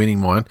chance of winning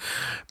mine.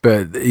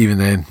 But even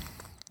then,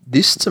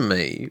 This, to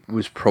me,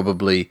 was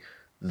probably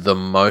the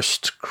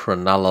most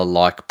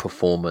Cronulla-like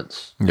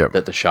performance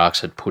that the Sharks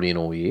had put in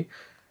all year.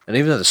 And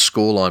even though the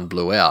scoreline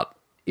blew out,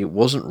 it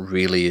wasn't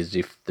really as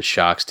if the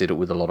Sharks did it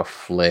with a lot of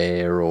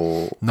flair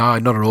or... no,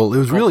 not at all. It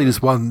was really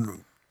just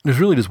one. It was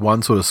really just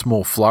one sort of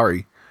small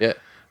flurry. Yeah.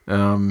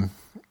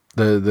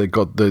 They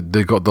got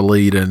the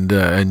lead and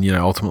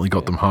ultimately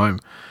got them home.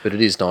 But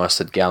it is nice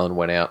that Gallen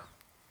went out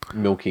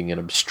milking an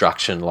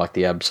obstruction like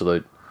the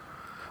absolute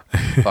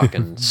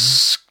fucking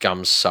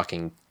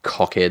scum-sucking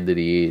cockhead that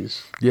he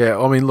is. Yeah,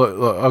 I mean,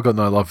 look, I've got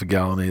no love for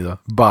Gallen either,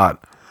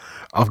 but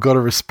I've got to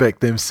respect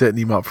them setting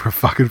him up for a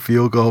fucking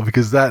field goal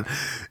because that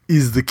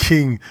is the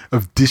king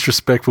of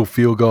disrespectful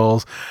field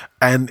goals.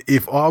 And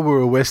if I were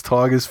a West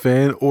Tigers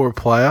fan or a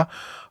player,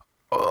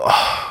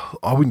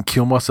 I wouldn't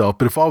kill myself.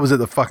 But if I was at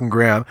the fucking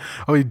ground,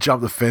 I would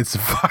jump the fence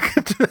and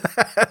fucking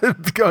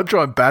go and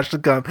try and bash the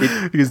gun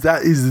because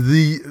that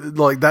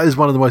is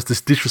one of the most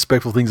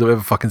disrespectful things I've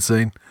ever fucking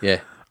seen.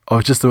 Yeah. I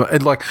was just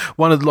and like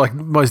one of the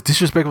most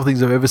disrespectful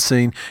things I've ever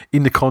seen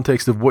in the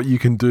context of what you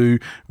can do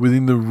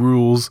within the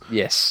rules.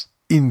 Yes.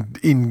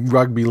 In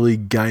rugby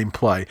league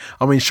gameplay.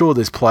 I mean, sure,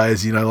 there's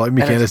players, like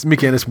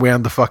Mick Ennis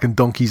wound the fucking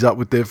donkeys up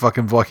with their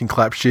fucking Viking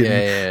clap shit,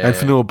 and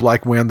Fanua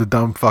Blake wound the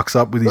dumb fucks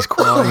up with his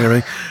crying and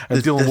everything,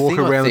 and Dylan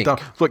Walker wound the dumb.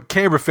 Look,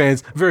 Canberra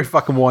fans very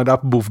fucking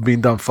wind-upable for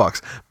being dumb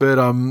fucks. But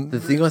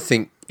the thing I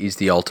think is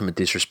the ultimate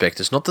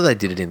disrespect is not that they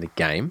did it in the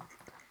game;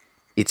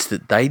 it's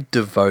that they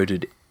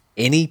devoted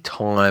any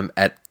time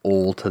at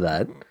all to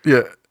that.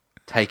 Yeah.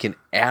 Taken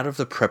out of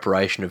the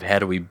preparation of how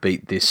do we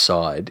beat this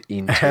side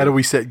into how do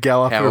we set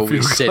Gallagher how for a are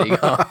we field goal? setting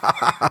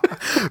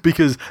up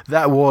because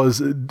that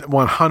was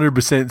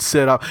 100%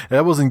 set up.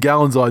 That wasn't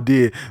Gallen's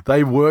idea.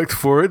 They worked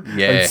for it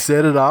and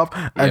set it up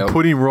and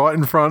put him right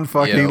in front,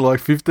 fucking like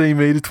 15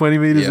 meters, 20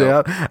 meters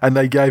out, and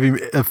they gave him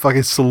a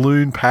fucking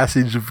saloon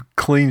passage of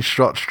clean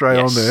shot straight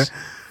on there.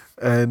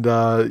 And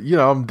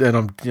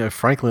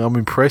frankly, I'm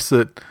impressed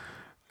that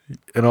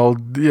an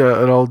old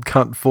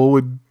cunt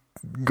forward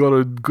got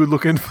a good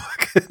looking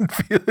fucking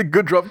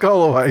good drop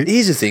goal away.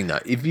 Here's the thing though,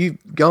 if you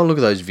go and look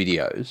at those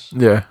videos,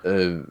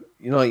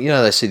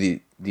 they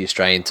see the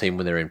Australian team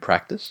when they're in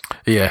practice,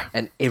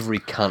 and every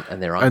cunt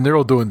and their own, and they're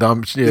all doing dumb,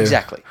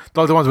 exactly,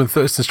 like the ones when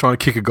Thurston's trying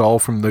to kick a goal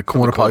from the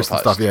corner post and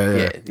stuff.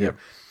 Yeah.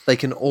 They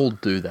can all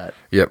do that.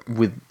 Yep.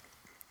 With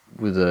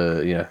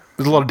a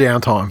there's a lot of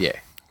downtime.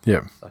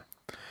 Yeah. So.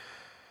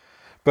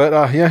 But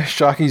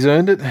Sharkies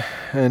earned it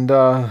and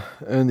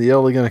earned the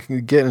L they're going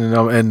to get,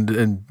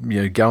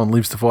 and Gallen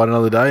lives to fight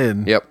another day,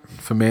 and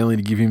for Manly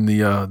to give him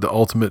the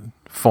ultimate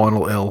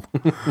final L.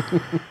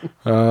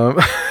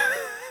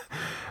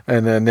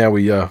 And then now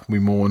we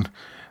mourn.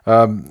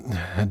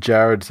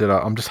 Jared said,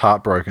 "I'm just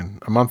heartbroken.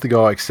 A month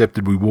ago, I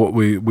accepted we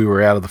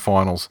were out of the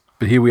finals,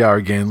 but here we are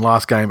again.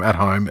 Last game at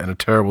home, and a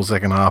terrible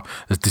second half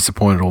has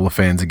disappointed all the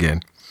fans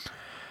again."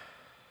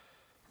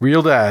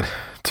 Real dad.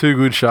 Too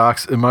good,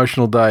 Sharks.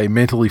 Emotional day.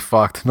 Mentally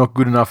fucked. Not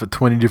good enough at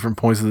 20 different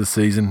points of the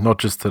season. Not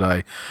just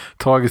today.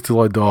 Tigers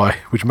till I die,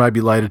 which may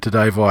be later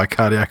today via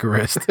cardiac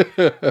arrest.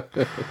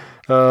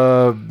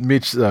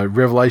 Mitch,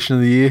 revelation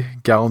of the year.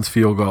 Gallen's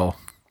field goal.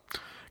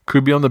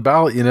 Could be on the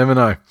ballot. You never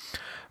know.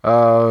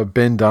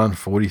 Ben Dunn,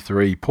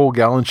 43. Paul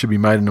Gallen should be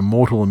made an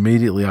immortal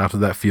immediately after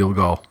that field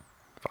goal.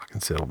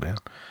 Fucking settle down.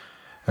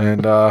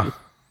 And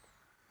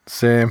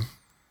Sam.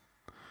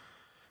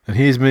 And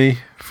here's me,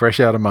 fresh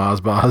out of Mars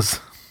bars.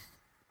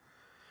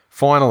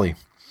 Finally,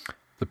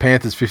 the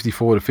Panthers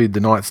 54 defeated the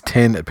Knights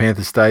 10 at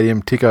Panthers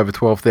Stadium, tick over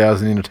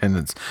 12,000 in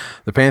attendance.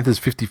 The Panthers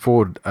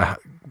 54, I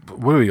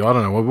don't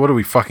know, what do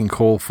we fucking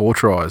call 4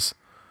 tries?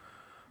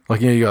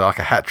 Like, you got like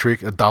a hat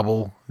trick, a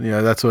double,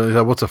 that's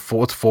what's a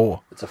 4? It's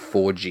 4. It's a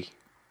 4G.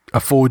 A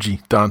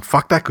 4G, done.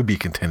 Fuck, that could be a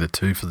contender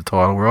too for the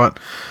title, right?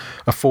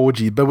 A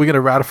 4G, but we're going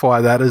to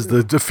ratify that as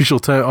the official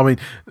term. I mean,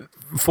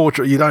 4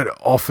 you don't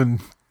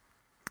often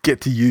get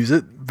to use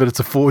it, but it's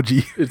a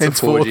 4G. It's a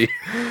 4G.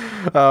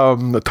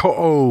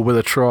 With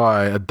a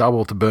try, a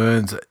double to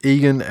Burns.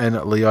 Egan and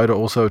Leota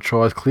also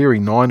tries,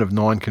 clearing 9 of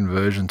 9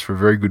 conversions for a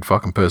very good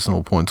fucking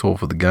personal points haul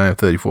for the game,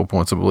 34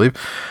 points, I believe.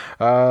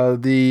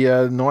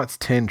 The Knights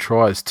 10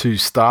 tries to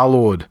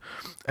Starlord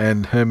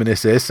and Herman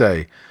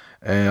SSA.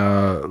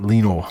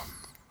 Lenore,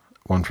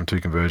 1 from 2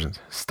 conversions.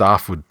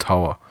 Starfwood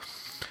Toa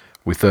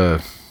with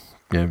a,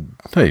 it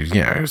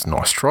was a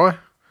nice try.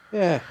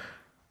 Yeah.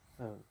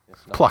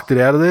 Plucked it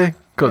out of there.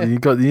 Got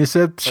the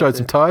intercept, showed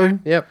some toe.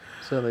 Yep,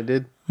 certainly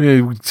did.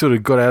 Yeah, we sort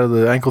of got out of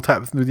the ankle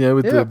tap with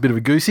a bit of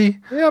a goosey.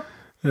 Yep.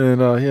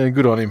 And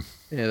good on him.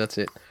 Yeah, that's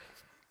it.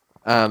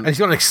 And he's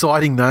got an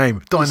exciting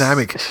name,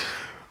 dynamic.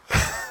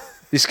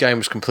 This game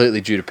was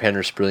completely due to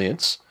Penrith's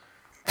brilliance,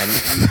 and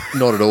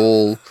not at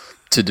all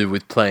to do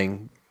with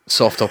playing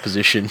soft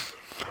opposition.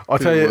 I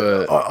tell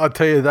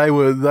you,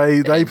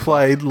 they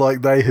played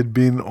like they had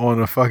been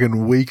on a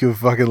fucking week of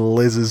fucking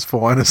Les's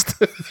finest.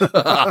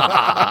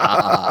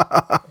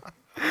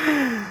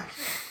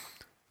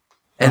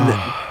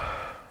 And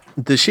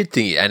the shit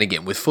thing, and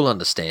again, with full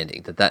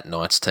understanding that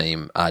Knights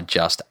team are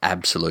just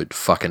absolute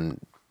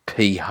fucking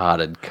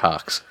pea-hearted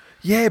cucks.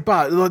 Yeah,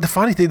 but like,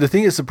 the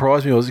thing that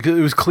surprised me was it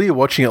was clear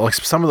watching it. Like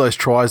some of those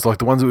tries, like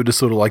the ones that were just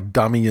sort of like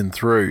dummying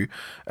through,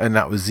 and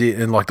that was it.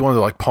 And like the ones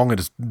that like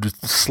Ponga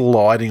just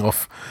sliding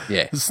off.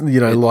 Yeah,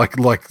 like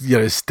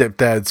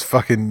stepdad's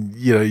fucking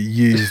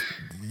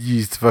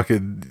used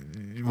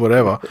fucking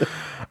whatever.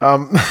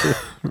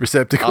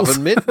 Receptacles,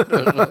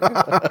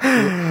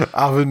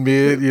 oven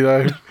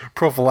mitt,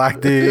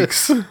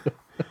 prophylactics,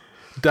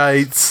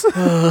 dates,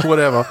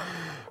 whatever.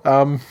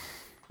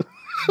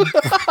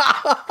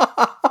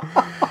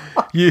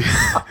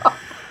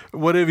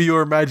 Whatever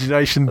your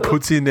imagination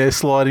puts in there,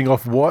 sliding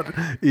off what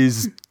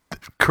is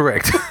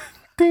correct.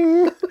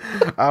 Ding.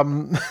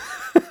 But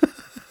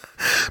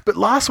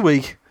last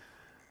week,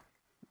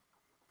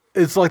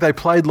 it's like they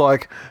played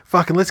like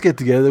fucking. Let's get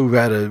together.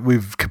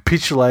 We've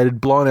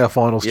capitulated, blown our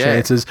finals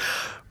chances.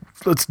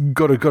 Let's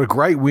got a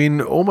great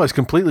win, almost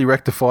completely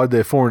rectified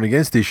their for and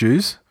against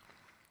issues.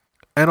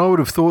 And I would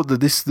have thought that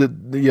this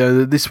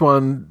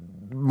one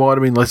might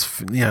have been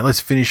let's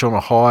finish on a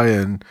high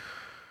and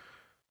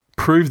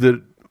prove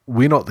that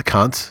we're not the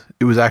cunt.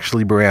 It was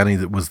actually Brownie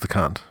that was the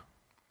cunt.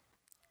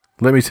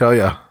 Let me tell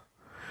you,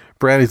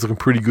 Brownie's looking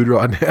pretty good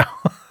right now.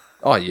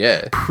 Oh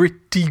yeah,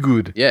 pretty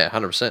good. Yeah,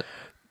 100%.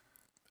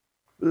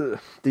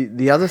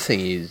 The other thing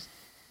is,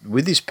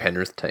 with this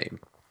Penrith team,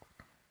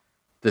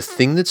 the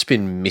thing that's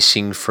been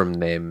missing from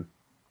them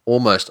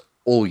almost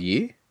all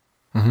year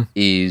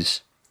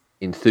is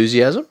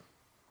enthusiasm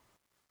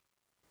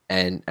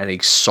and an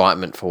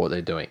excitement for what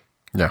they're doing.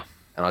 Yeah.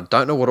 And I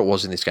don't know what it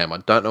was in this game. I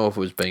don't know if it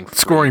was being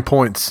scoring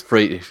points.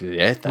 Winning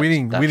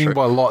true.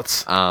 by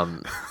lots.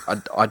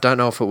 I don't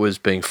know if it was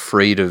being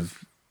freed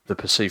of the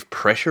perceived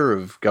pressure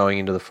of going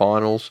into the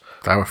finals.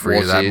 They were free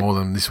of that more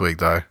than this week,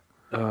 though.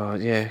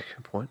 Yeah,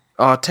 good point.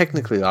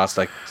 Technically last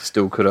they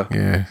still could have.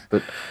 Yeah.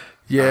 But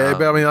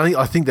but I mean,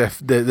 I think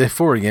their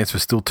for and against were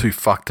still too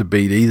fucked to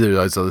beat either of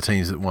those other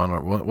teams that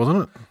won,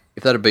 wasn't it?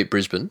 If they'd have beat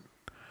Brisbane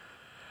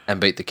and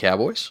beat the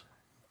Cowboys.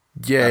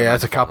 Yeah,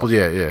 that's a couple,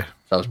 yeah.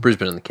 So it was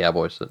Brisbane and the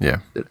Cowboys.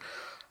 That,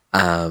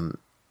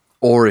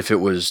 or if it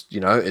was,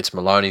 it's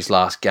Maloney's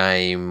last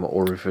game,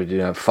 or if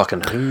it,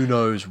 fucking who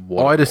knows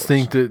what. I just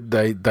think that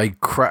they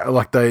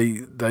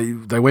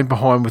went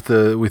behind with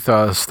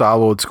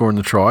Starlord scoring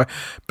the try,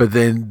 but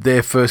then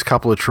their first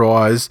couple of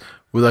tries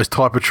were those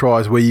type of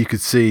tries where you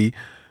could see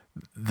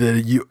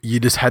that you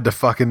just had to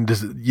fucking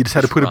you just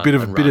had to put a bit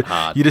of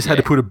had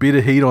to put a bit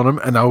of heat on them,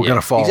 and they were going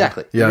to fall.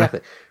 Exactly.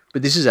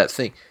 But this is that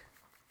thing.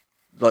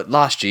 Like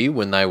last year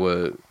when they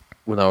were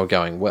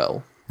going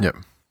well. Yep.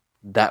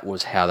 That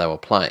was how they were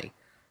playing.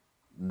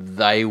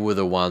 They were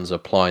the ones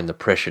applying the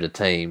pressure to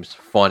teams,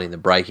 finding the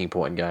breaking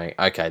point and going,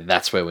 okay,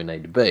 that's where we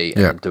need to be,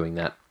 and doing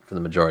that for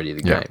the majority of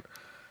the game.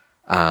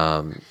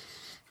 I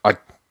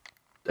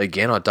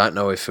don't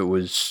know if it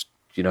was,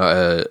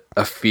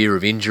 a fear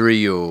of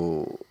injury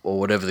or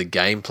whatever the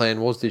game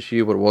plan was this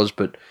year, what it was,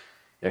 but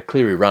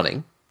Cleary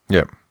running.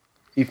 Yep.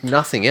 if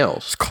nothing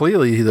else.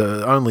 Clearly,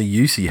 the only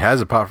use he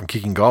has apart from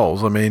kicking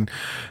goals. I mean,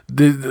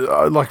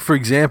 like for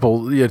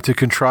example, to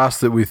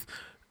contrast it with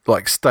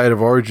like State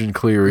of Origin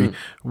Cleary,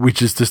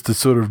 which is just to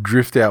sort of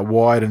drift out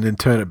wide and then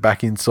turn it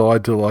back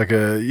inside to like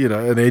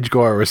an edge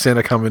guy or a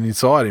centre coming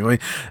inside him. I mean,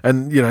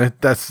 and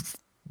that's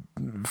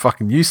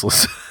fucking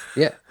useless.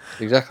 Yeah,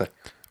 exactly.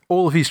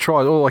 All of his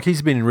tries,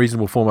 he's been in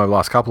reasonable form over the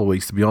last couple of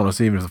weeks, to be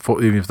honest, even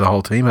if the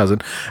whole team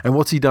hasn't. And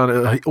what's he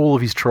done? All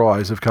of his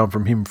tries have come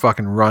from him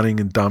fucking running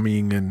and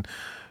dummying and,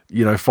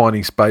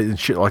 finding space and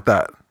shit like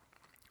that,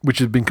 which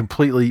has been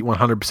completely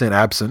 100%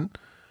 absent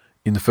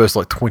in the first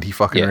 20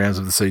 fucking rounds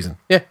of the season.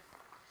 Yeah.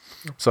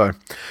 So,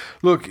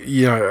 look,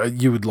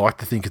 you would like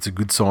to think it's a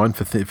good sign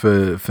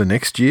for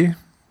next year,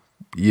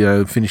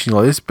 finishing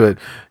like this, but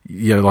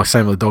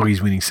same with the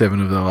Doggies winning 7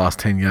 of the last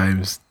 10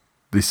 games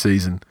this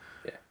season.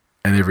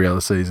 And every other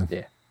season.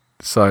 Yeah.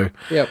 So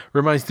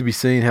remains to be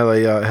seen how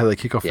they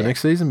kick off the next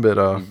season.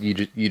 But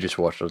you just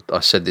watched. I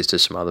said this to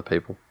some other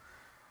people.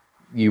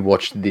 You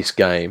watched this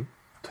game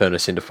turn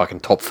us into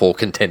fucking top 4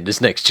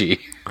 contenders next year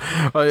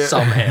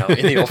somehow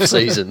in the off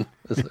season.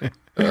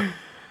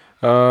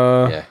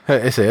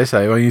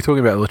 SASA. When you're talking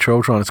about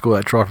Latrell trying to score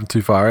that try from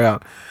too far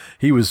out,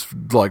 he was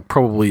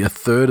probably a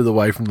third of the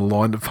way from the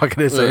line that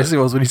fucking SAS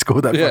was when he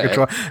scored that fucking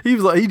try. He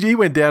was he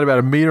went down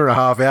about 1.5 meters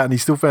out and he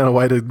still found a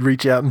way to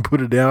reach out and put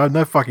it down. I have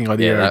no fucking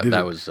idea how he did that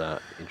it. was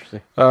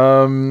interesting.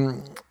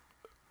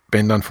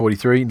 Ben Dunn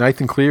 43.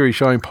 Nathan Cleary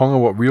showing Ponga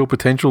what real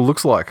potential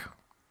looks like.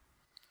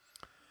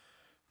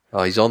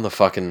 Oh, he's on the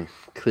fucking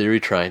Cleary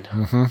train.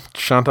 Mm-hmm.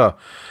 Shunter.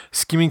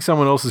 Skimming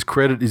someone else's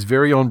credit is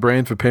very on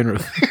brand for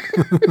Penrith.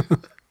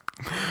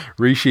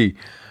 Rishi.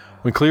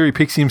 When Cleary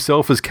picks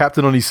himself as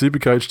captain on his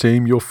Supercoach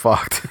team, you're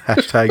fucked.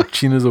 Hashtag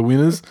Chinners are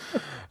winners.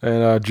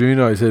 And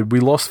Juno said, we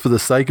lost for the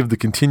sake of the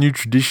continued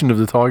tradition of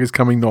the Tigers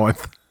coming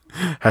ninth.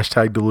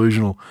 Hashtag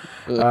delusional.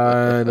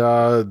 And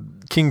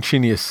King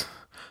Chinius.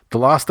 The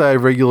last day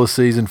of regular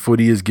season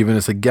footy has given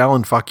us a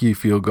gallon fuck you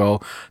field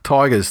goal,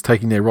 Tigers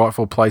taking their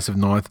rightful place of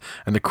ninth,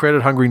 and the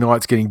credit-hungry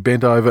Knights getting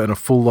bent over and a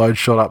full load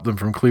shot up them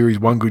from Cleary's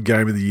one good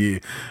game of the year.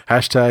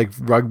 Hashtag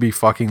rugby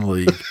fucking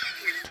league.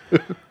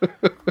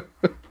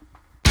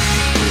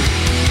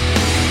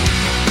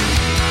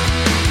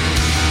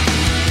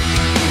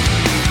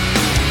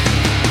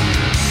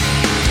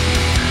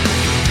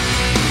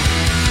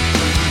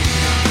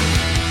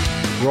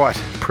 Right,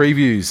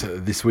 previews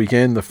this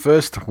weekend, the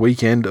first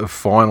weekend of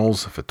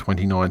finals for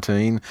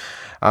 2019.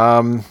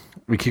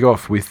 We kick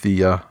off with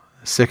the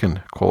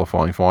second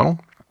qualifying final,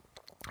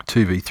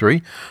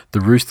 2v3. The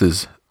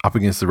Roosters up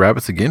against the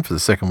Rabbits again for the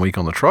second week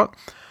on the trot.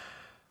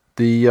 At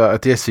the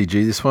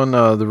SCG, this one,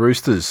 the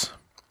Roosters,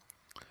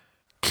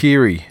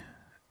 Keary,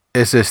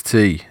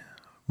 SST,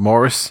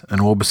 Morris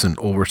and Orbison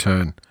all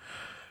return.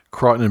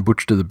 Crichton and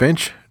Butch to the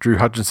bench. Drew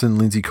Hutchinson,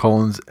 Lindsay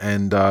Collins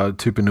and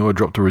Tupanua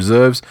drop to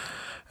reserves.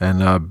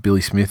 And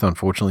Billy Smith,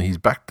 unfortunately, he's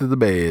back to the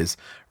Bears.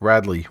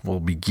 Radley will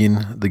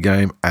begin the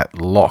game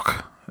at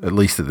lock, at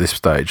least at this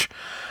stage.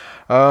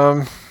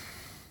 Rabbits,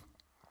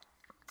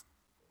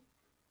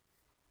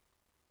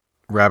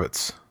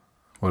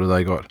 what do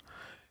they got?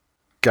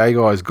 Gay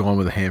Guy's gone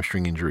with a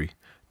hamstring injury.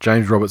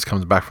 James Roberts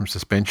comes back from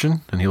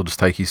suspension, and he'll just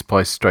take his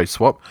place straight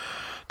swap.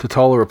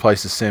 Totola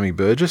replaces Sammy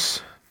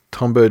Burgess.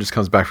 Tom Burgess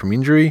comes back from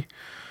injury.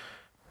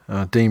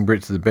 Dean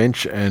Britt to the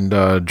bench, and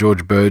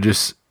George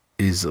Burgess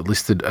is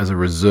listed as a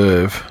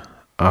reserve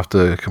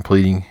after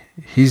completing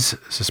his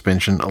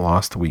suspension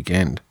last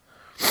weekend.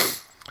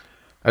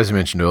 As I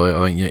mentioned earlier,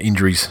 I think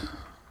injuries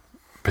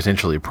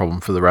potentially a problem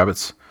for the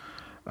Rabbits.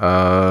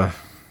 Then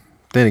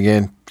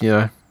again,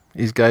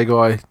 is Gay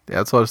Guy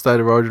outside of State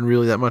of Origin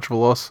really that much of a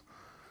loss?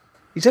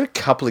 He's had a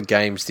couple of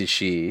games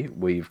this year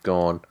where you've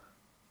gone,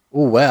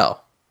 oh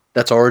wow,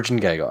 that's Origin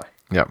Gay Guy.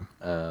 Yep.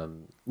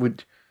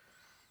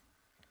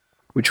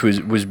 Which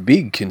was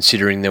big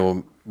considering there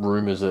were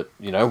rumours that,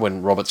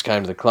 when Roberts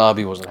came to the club,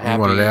 he wasn't happy. He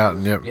wanted out,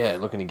 and Yeah,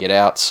 looking to get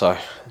out, so...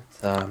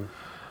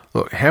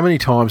 Look, how many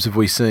times have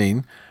we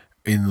seen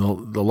in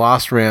the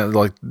last round,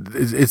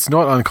 it's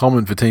not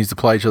uncommon for teams to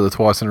play each other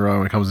twice in a row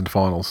when it comes into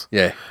finals.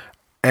 Yeah.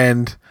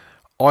 And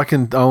I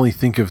can only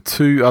think of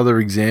 2 other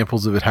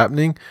examples of it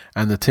happening,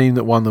 and the team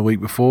that won the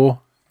week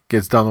before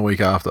gets done the week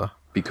after.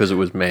 Because it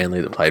was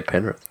Manly that played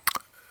Penrith.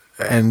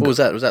 And what was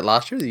that? Was that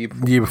last year or the year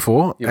before? Year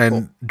before.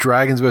 And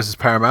Dragons versus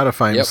Parramatta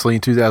famously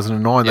in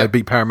 2009, they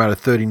beat Parramatta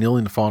 30-0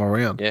 in the final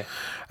round. Yeah.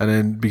 And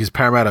then because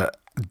Parramatta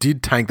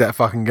did tank that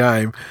fucking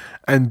game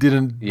and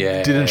didn't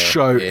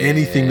show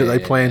anything that they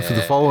planned for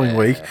the following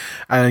week,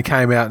 and it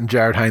came out and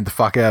Jared Hayne the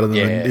fuck out of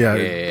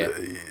them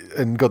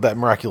and got that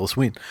miraculous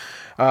win.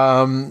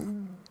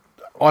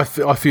 I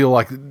feel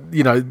like,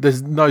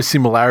 there's no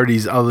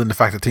similarities other than the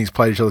fact that teams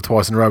played each other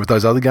twice in a row with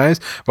those other games,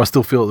 but I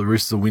still feel that the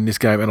Roosters will win this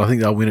game, and I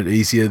think they'll win it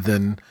easier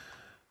than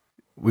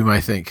we may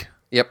think.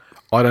 Yep.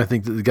 I don't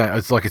think that the game,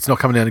 it's not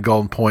coming down to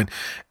golden point.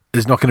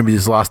 there's not going to be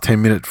this last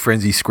 10-minute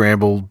frenzy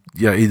scramble.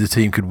 Either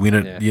team could win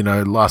it.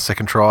 Yeah. Last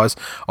second tries.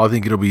 I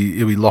think it'll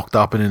be locked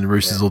up, and then the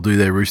Roosters will do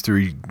their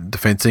roostery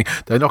defensing.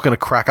 They're not going to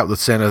crack up the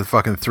centre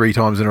fucking 3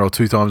 times in a row,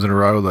 2 times in a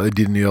row like they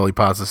did in the early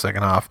parts of the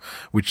second half,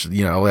 which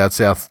allowed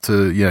South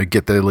to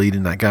get their lead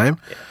in that game.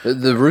 Yeah.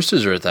 The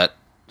Roosters are at that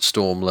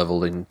Storm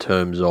level in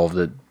terms of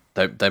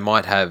that they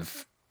might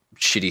have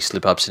shitty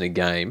slip ups in a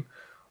game.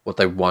 What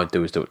they won't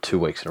do is do it 2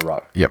 weeks in a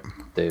row. Yep.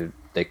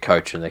 Their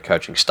coach and their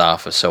coaching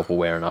staff are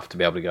self-aware enough to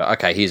be able to go,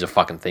 okay, here's a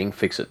fucking thing,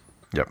 fix it.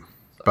 Yep.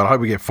 But I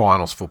hope we get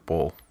finals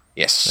football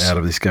out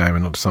of this game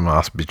and not some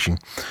ass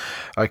bitching.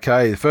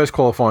 Okay, the first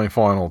qualifying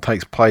final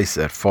takes place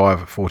at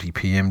 5:40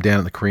 p.m. down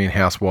at the Korean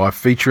Housewife,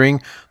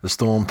 featuring the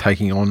Storm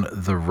taking on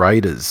the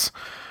Raiders.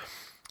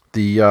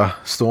 The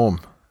Storm,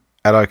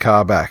 Addo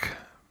Carr back,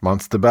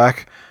 Munster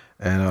back,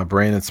 and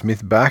Brandon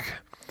Smith back.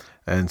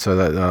 And so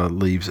that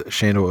leaves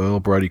Shandor Earl,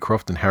 Brodie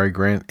Croft, and Harry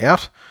Grant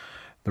out.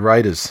 The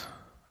Raiders,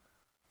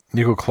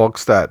 Nickel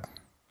Klogstad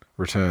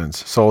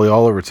returns.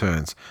 Soliola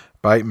returns.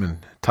 Bateman,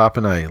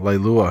 Tapane,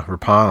 Leilua,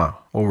 Rapana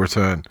all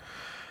return.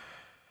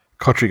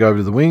 Kotrick over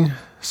to the wing.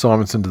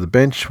 Simonson to the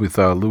bench with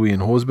Louis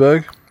and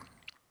Horsburgh.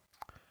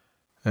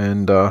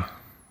 And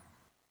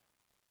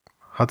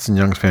Hudson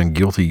Young's found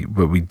guilty,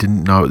 but we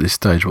didn't know at this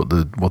stage what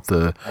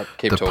the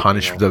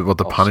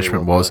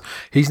punishment was.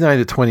 He's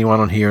named at 21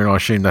 on here, and I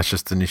assume that's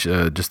just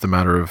a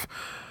matter of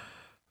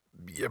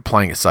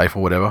playing it safe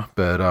or whatever.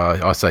 But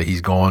I say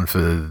he's gone for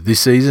this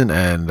season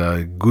and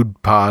a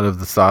good part of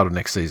the start of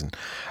next season.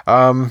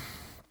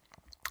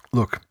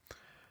 Look,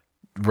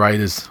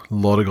 Raiders, a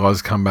lot of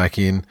guys come back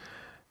in.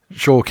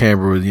 Sure,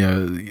 Canberra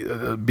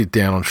were a bit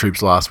down on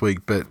troops last week,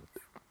 but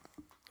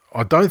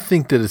I don't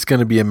think that it's going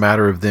to be a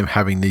matter of them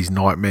having these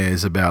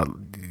nightmares about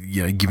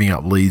giving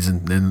up leads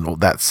and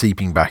that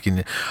seeping back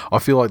in. I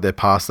feel like they're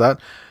past that,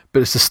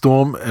 but it's a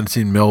Storm and it's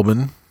in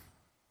Melbourne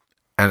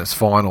and it's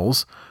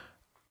finals.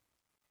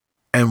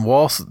 And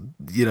whilst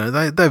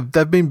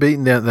they've been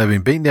beaten down, there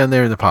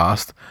in the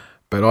past,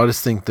 but I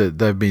just think that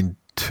they've been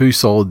too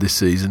solid this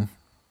season.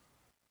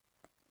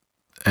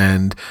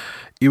 And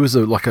it was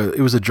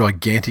a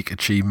gigantic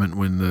achievement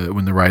when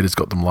the Raiders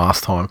got them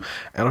last time,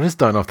 and I just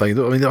don't know if they. I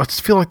mean, I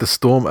just feel like the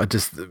Storm are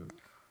just. There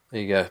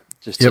you go.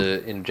 Just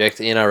to interject,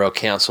 the NRL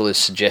Council is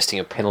suggesting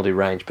a penalty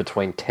range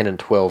between 10 and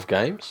 12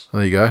 games.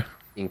 There you go,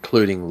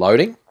 including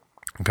loading.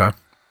 Okay.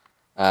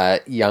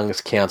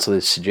 Young's Council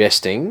is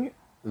suggesting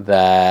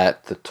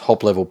that the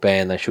top level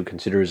ban they should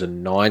consider is a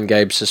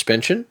 9-game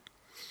suspension,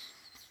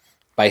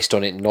 based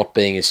on it not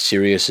being as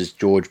serious as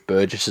George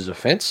Burgess's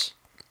offence.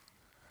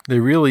 They're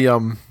really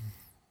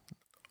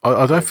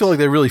I don't feel like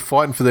they're really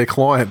fighting for their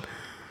client.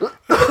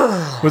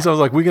 When someone's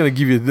like, we're going to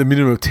give you the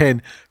minimum of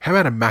 10, how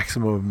about a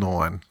maximum of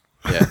 9?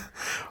 Yeah.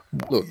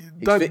 Look,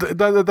 don't they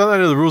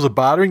know the rules of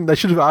bartering? They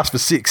should have asked for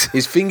 6.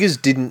 His fingers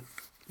didn't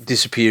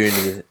disappear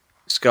into the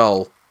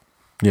skull.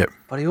 Yep.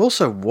 But he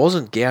also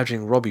wasn't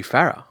gouging Robbie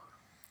Farah.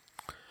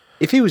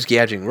 If he was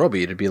gouging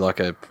Robbie, it'd be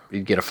like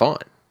he'd get a fine.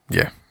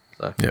 Yeah.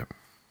 So. Yeah.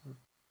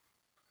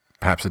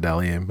 Perhaps a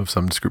Dally M of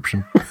some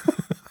description.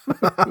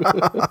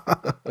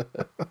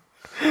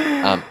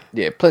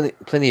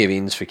 Plenty of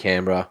ins for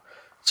Canberra.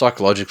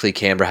 Psychologically,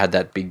 Canberra had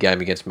that big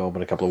game against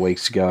Melbourne a couple of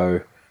weeks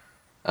ago.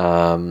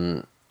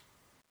 I'm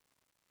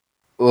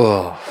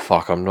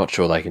not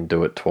sure they can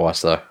do it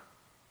twice though.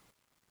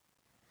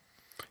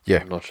 Yeah,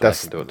 I'm not sure they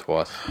can do it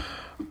twice.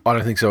 I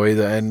don't think so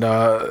either.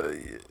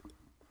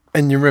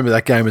 And you remember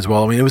that game as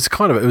well. I mean, it was a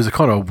kind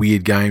of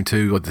weird game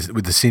too, like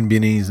with the sin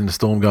binnings and the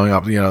Storm going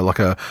up, like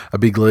a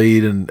big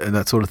lead and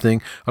that sort of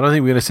thing. I don't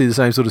think we're going to see the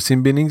same sort of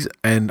sin binnings,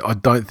 and I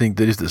don't think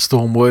that if the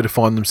Storm were to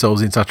find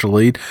themselves in such a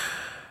lead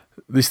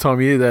this time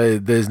of year,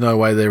 there's no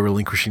way they're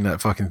relinquishing that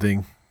fucking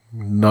thing.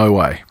 No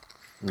way.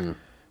 Mm.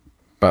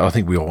 But I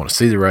think we all want to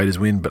see the Raiders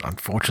win, but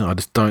unfortunately,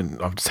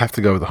 I just have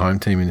to go with the home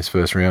team in this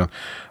first round.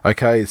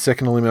 Okay,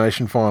 second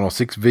elimination final,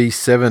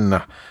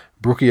 6v7.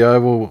 Brookie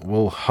Oval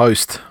will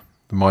host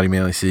the mighty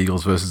Manly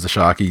Seagulls versus the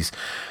Sharkies.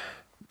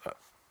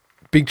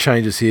 Big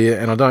changes here,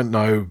 and I don't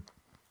know.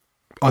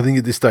 I think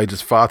at this stage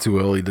it's far too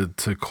early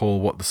to call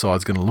what the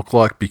side's going to look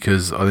like,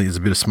 because I think there's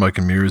a bit of smoke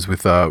and mirrors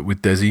with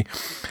Desi.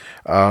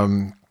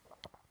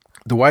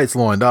 The way it's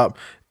lined up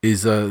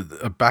is a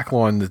back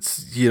line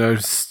that's,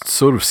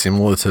 sort of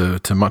similar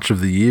to much of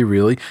the year,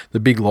 really. The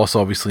big loss,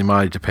 obviously,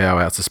 Marty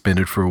Tapau out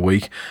suspended for a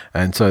week.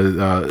 And so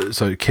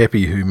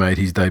Kepi, who made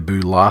his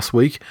debut last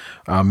week,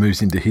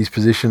 moves into his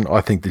position.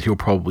 I think that he'll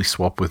probably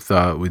swap with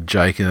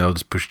Jake, and they'll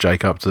just push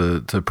Jake up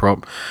to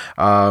prop.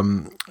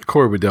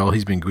 Corey Waddell,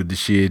 he's been good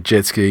this year.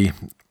 Jetski,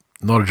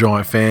 not a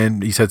giant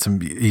fan. He's had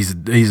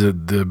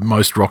the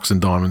most rocks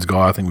and diamonds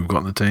guy I think we've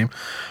got in the team.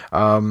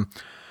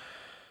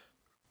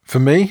 For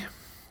me,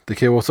 for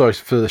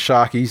the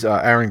Sharkies,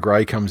 Aaron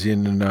Gray comes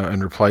in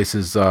and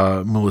replaces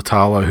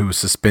Mulatalo, who was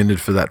suspended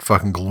for that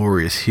fucking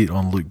glorious hit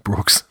on Luke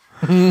Brooks.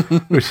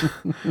 which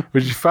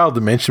you failed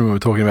to mention when we were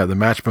talking about the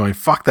match, but I mean,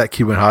 fuck, that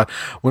kid went hard.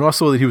 When I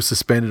saw that he was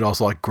suspended, I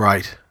was like,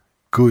 great,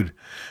 good,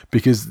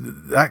 because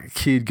that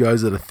kid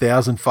goes at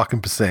 1,000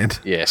 fucking %.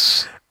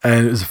 Yes.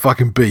 and it was a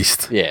fucking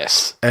beast.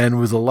 Yes. And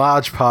was a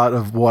large part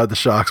of why the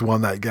Sharks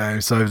won that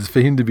game. So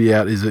for him to be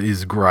out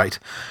is great.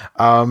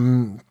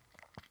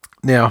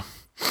 Now,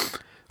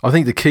 I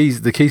think the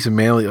keys of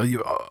Manly,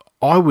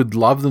 I would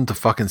love them to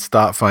fucking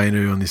start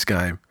Fainu on this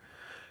game.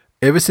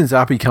 Ever since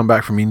Appy come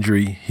back from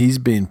injury, he's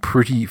been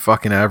pretty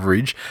fucking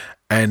average.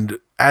 And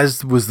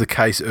as was the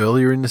case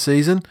earlier in the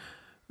season,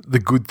 the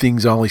good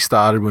things only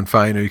started when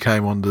Fainu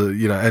came on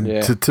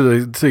to,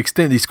 to the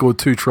extent he scored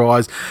 2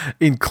 tries,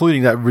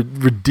 including that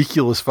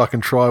ridiculous fucking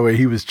try where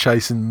he was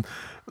chasing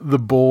the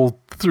ball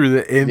through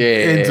the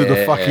ends of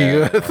the fucking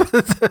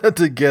earth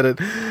to get it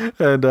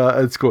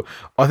and score.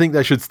 I think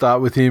they should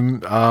start with him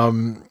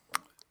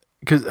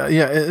because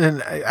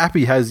and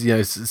Appy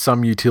has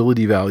some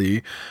utility value,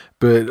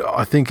 but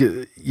I think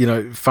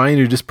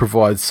Fainu just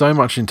provides so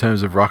much in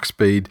terms of ruck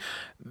speed.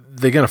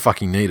 They're going to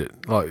fucking need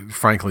it. Like,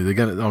 frankly, they're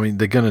going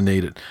to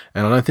need it.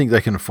 And I don't think they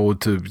can afford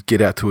to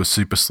get out to a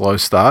super slow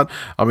start.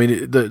 I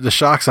mean, the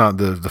Sharks aren't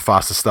the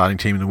fastest starting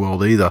team in the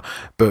world either,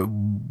 but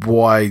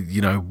why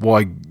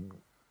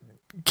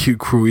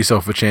crew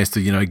yourself a chance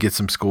to, get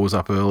some scores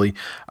up early?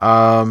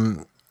 I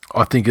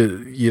think,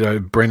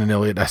 Brendan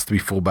Elliott has to be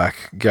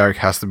fullback. Garrick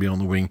has to be on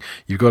the wing.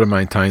 You've got to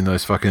maintain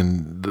those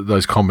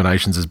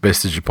combinations as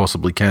best as you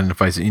possibly can in the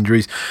face of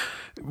injuries.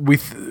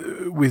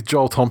 With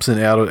Joel Thompson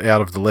out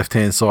of the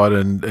left-hand side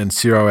and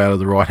Ciro out of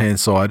the right-hand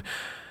side,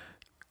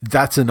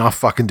 that's enough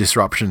fucking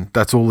disruption.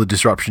 That's all the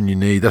disruption you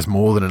need. That's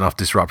more than enough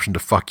disruption to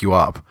fuck you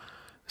up.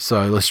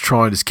 So let's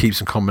try and just keep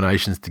some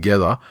combinations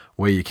together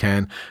where you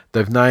can.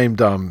 They've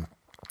named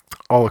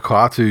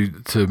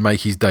Olakau'atu to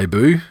make his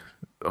debut.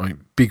 I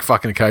mean, big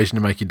fucking occasion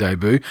to make your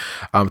debut.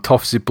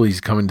 Toph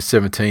Zipley's coming to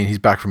 17. He's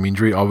back from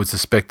injury. I would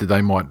suspect that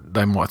they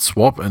might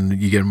swap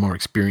and you get a more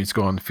experienced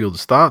guy on the field to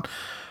start.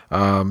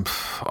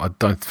 I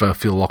don't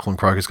feel Lachlan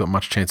Croker's got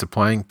much chance of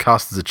playing.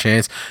 Cust is a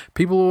chance.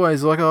 People are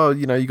always like,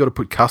 you got to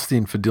put Cust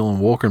in for Dylan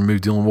Walker and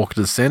move Dylan Walker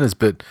to the centres.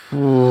 But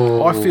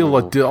I feel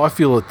like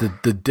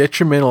the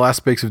detrimental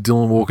aspects of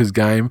Dylan Walker's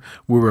game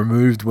were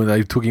removed when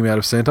they took him out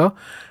of centre,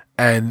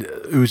 and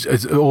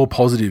it's all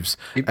positives.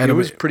 It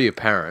was pretty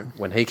apparent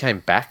when he came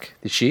back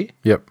this year.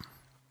 Yep.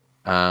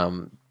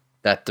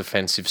 That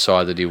defensive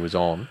side that he was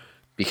on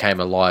became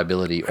a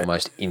liability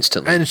almost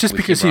instantly. And it's just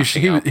because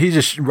he's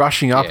just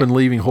rushing up and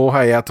leaving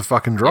Jorge out to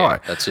fucking dry. Yeah,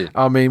 that's it.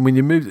 I mean, when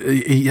you move,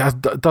 he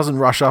doesn't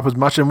rush up as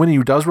much. And when he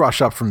does rush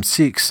up from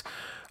 6,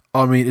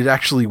 I mean, it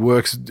actually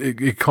works.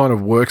 It kind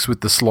of works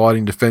with the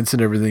sliding defense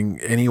and everything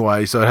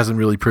anyway, so it hasn't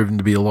really proven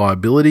to be a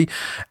liability.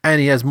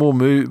 And he has more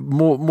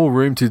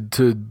room to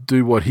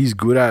do what he's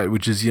good at,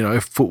 which is,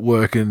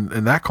 footwork and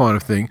that kind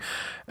of thing.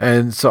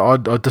 And so I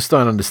just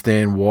don't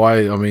understand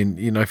why. I mean,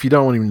 if you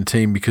don't want him in the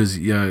team because,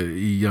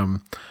 he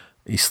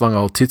slung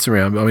old tits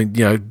around, I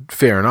mean,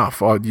 fair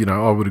enough. I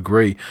would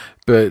agree.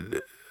 But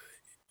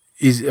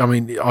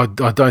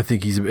I don't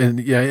think he's,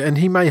 and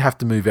he may have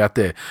to move out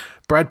there.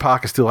 Brad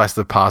Parker still has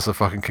to pass a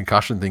fucking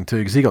concussion thing too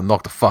because he got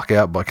knocked the fuck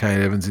out by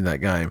Kane Evans in that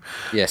game.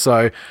 Yeah.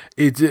 So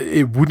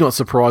it would not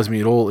surprise me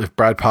at all if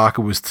Brad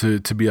Parker was to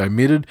be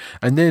omitted,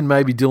 and then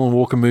maybe Dylan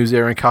Walker moves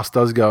there and Cuss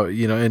does go,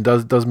 and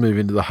does move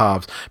into the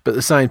halves. But at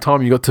the same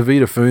time, you got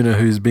Tavita Funa,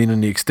 who's been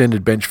on the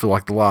extended bench for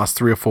like the last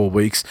 3 or 4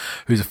 weeks,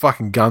 who's a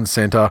fucking gun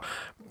centre.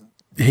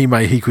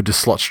 He could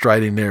just slot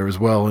straight in there as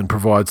well and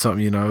provide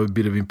something, a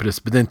bit of impetus.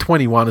 But then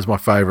 21 is my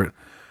favourite.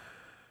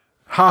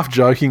 Half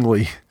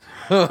jokingly,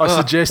 I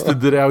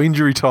suggested that our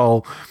injury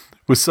toll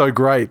was so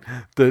great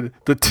that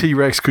the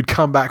T-Rex could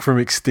come back from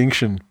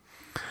extinction.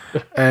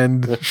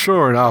 And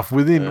sure enough,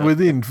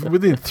 within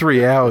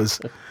 3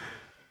 hours,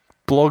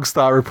 blogs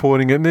start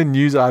reporting it and then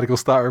news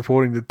articles start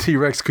reporting that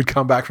T-Rex could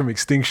come back from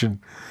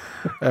extinction.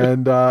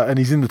 And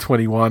he's in the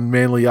 21.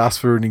 Manly asked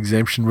for an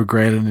exemption. We're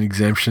granted an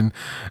exemption.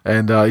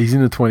 And he's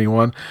in the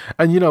 21.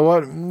 And you know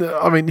what?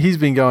 I mean, he's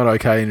been going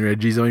okay in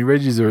Reggie's. I mean,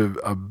 Reggie's are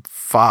a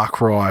far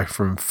cry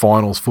from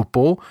finals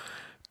football.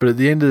 But at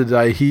the end of the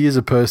day, he is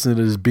a person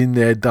that has been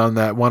there, done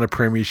that, won a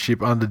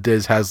premiership under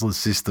Des Hasler's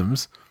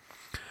systems.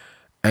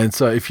 And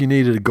so if you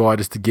needed a guy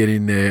just to get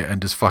in there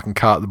and just fucking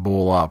cart the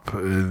ball up, for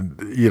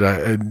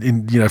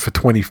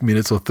 20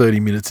 minutes or 30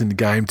 minutes in the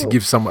game to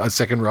give a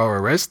second row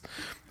a rest,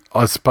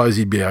 I suppose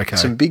he'd be okay.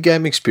 Some big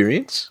game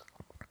experience.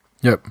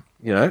 Yep.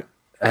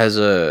 Has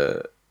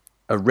a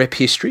rep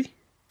history.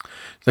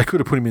 They could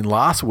have put him in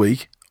last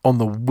week on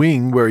the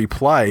wing where he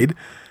played,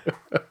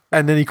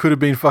 and then he could have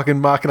been fucking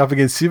marking up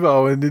against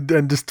Sivo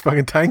and just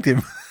fucking tanked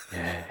him.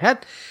 Yeah.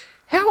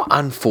 How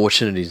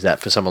unfortunate is that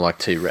for someone like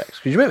T-Rex?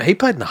 Because you remember, he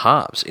played in the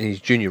halves in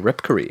his junior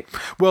rep career.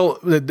 Well,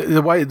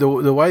 the way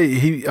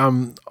he,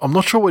 I'm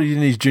not sure what he did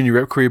in his junior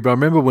rep career, but I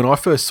remember when I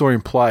first saw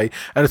him play,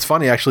 and it's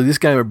funny actually, this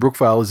game at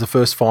Brookvale is the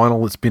first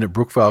final that's been at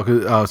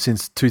Brookvale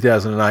since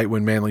 2008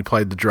 when Manly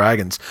played the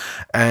Dragons,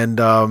 and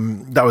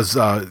that was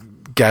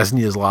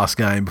Gaznier's last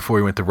game before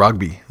he went to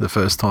rugby the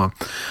first time.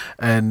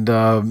 And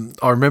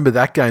I remember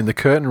that game, the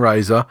curtain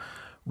raiser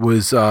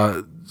was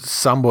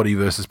somebody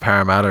versus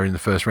Parramatta in the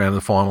first round of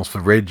the finals for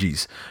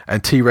Reggie's,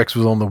 and T-Rex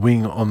was on the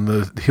wing on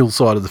the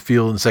hillside of the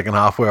field in the second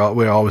half where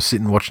I was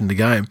sitting watching the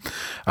game,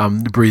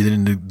 breathing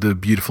in the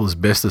beautiful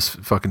asbestos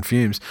fucking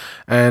fumes.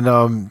 And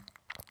I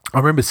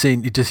remember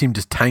seeing him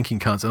just tanking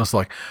cunts, and I was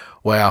like,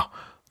 wow.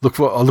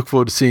 I look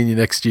forward to seeing you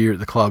next year at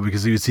the club,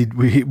 because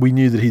we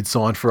knew that he'd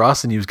signed for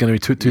us, and he was going to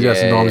be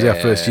 2009 was our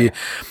first year.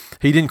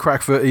 He didn't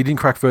crack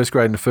first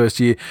grade in the first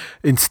year.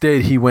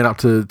 Instead, he went up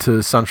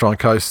to Sunshine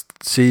Coast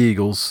Sea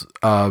Eagles,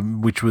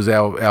 which was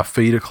our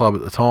feeder club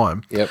at the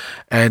time,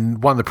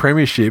 and won the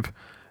premiership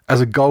as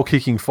a goal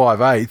kicking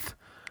 5'8".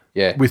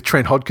 Yeah, with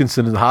Trent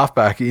Hodkinson as the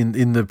halfback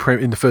in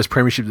the first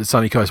premiership that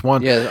Sunny Coast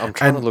won. Yeah, I'm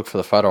trying to look for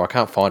the photo. I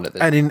can't find it.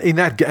 And in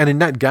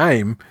that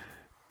game,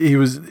 he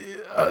was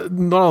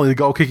not only the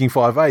goal kicking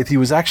 5'8", he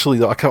was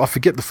actually, I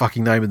forget the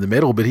fucking name of the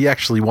medal, but he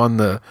actually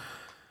won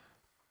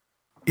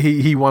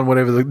he won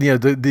whatever the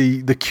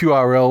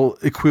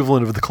QRL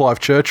equivalent of the Clive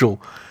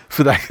Churchill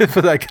for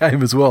that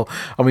game as well.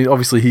 I mean,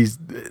 obviously he's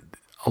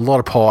a lot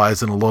of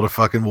pies and a lot of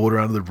fucking water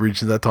under the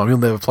bridge at that time. He'll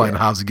never play in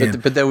halves again.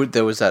 But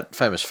there was that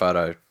famous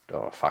photo.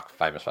 Oh fuck,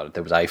 famous photo.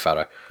 There was a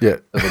photo. Yeah,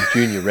 of a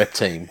junior rep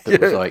team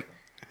that was like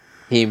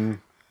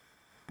him,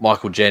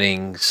 Michael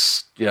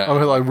Jennings,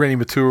 like Rennie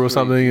Mature or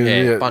something.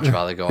 A bunch of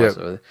other guys.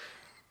 Yeah.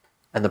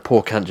 And the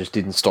poor cunt just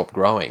didn't stop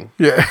growing.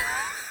 Yeah.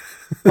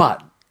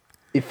 But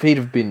if he'd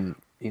have been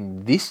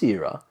in this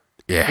era,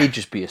 yeah, he'd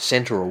just be a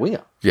centre or a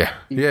winger. Yeah.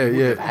 He would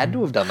have had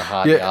to have done the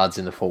hard yards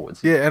in the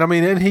forwards. Yeah, and I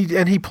mean,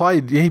 he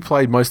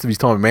played most of his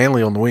time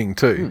Manly on the wing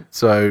too.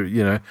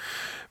 So,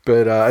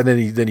 but and then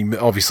he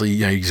obviously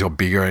he's got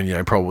bigger,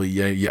 and probably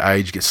your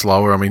age gets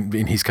slower. I mean,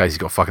 in his case, he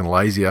got fucking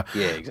lazier.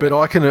 Yeah, exactly.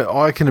 But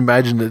I can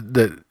imagine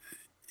that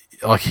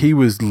like he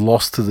was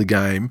lost to the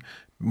game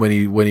when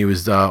he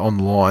was on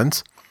the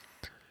lines,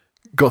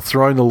 got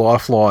thrown the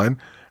lifeline,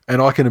 and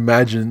I can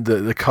imagine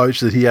that the coach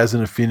that he has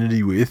an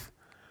affinity with,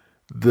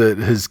 that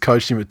has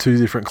coached him at two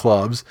different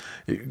clubs,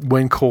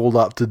 when called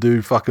up to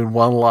do fucking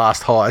one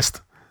last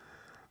heist,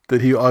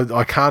 that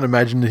I can't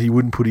imagine that he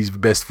wouldn't put his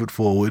best foot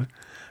forward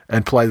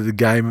and play the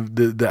game,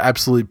 the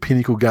absolute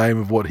pinnacle game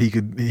of what he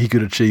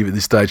could achieve at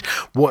this stage.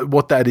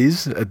 What that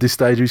is at this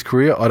stage of his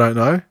career, I don't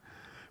know.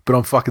 But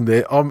I'm fucking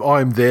there.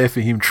 I'm there for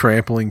him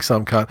trampling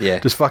some cunt. Yeah.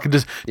 Just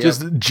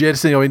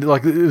jettisoning. I mean,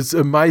 like, it was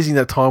amazing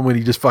that time when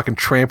he just fucking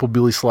trampled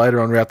Billy Slater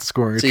on route to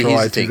scoring a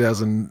try in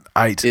 2008,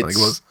 I think it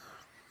was.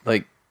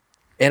 Like,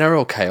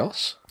 NRL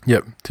chaos.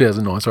 Yep,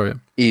 2009, sorry.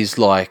 Is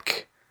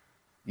like,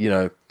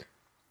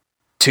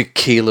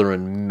 tequila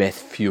and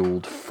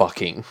meth-fueled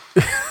fucking.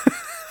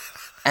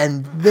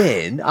 And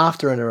then,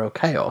 after NRL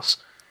chaos,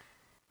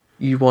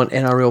 you want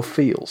NRL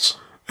feels.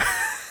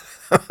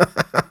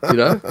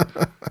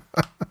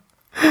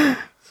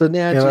 So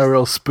now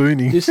NRL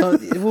spooning.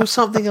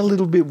 Something a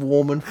little bit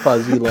warm and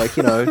fuzzy, like,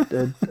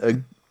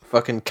 a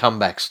fucking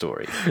comeback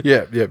story.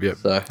 Yep.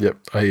 So. Yep,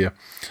 I hear.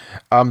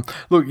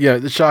 Look,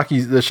 the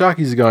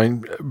Sharkies are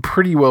going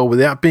pretty well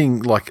without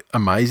being like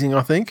amazing,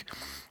 I think.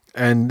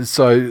 And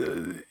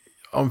so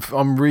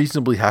I'm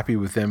reasonably happy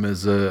with them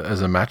as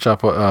a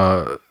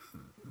matchup.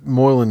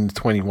 Moylan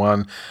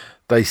 21.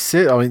 They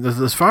said, I mean,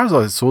 as far as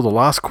I saw, the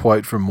last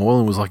quote from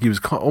Moylan was like he was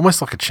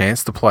almost like a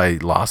chance to play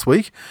last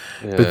week,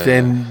 but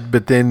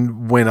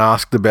then when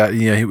asked about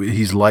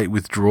his late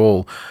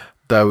withdrawal,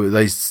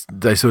 they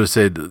sort of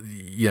said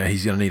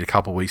he's going to need a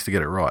couple of weeks to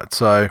get it right.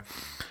 So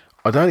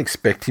I don't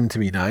expect him to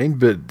be named,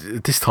 but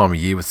at this time of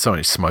year with so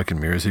many smoke and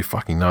mirrors, who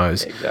fucking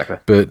knows? Yeah, exactly.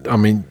 But I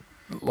mean,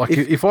 like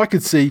if I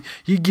could see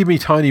you give me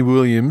Tony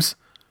Williams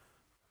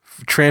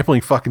trampling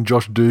fucking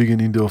Josh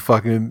Dugan into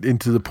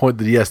the point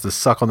that he has to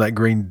suck on that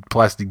green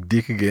plastic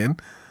dick again,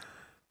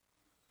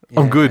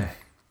 I'm good.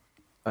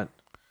 But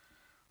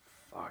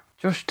fuck,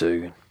 Josh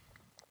Dugan.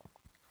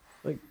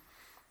 Like,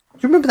 do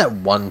you remember that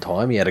one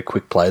time he had a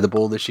quick play the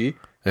ball this year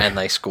and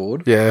they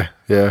scored? Yeah.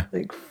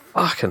 Like,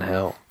 fucking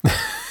hell.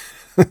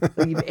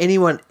 Like, if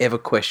anyone ever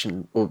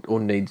questioned or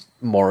needs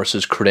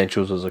Morris's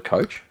credentials as a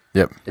coach,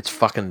 it's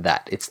fucking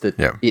that. It's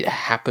that it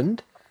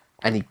happened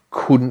and he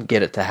couldn't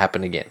get it to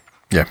happen again.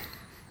 Yeah.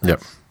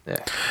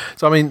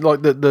 So I mean,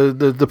 like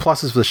the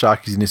pluses for the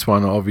Sharkies in this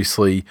one are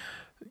obviously,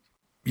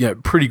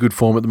 pretty good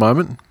form at the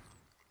moment.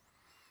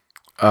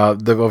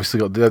 They've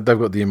obviously got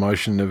the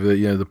emotion of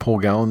the Paul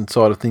Gallen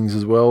side of things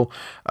as well,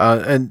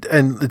 and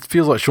it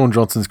feels like Sean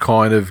Johnson's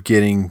kind of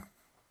getting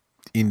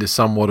into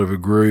somewhat of a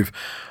groove.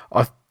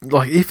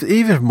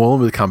 Even if Moylan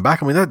were to come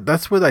back, I mean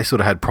that's where they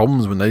sort of had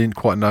problems when they didn't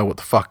quite know what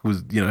the fuck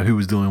was who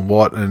was doing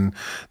what, and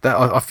that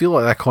I feel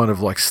like that kind of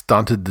like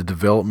stunted the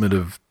development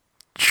of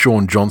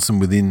Sean Johnson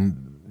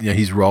within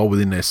his role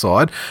within their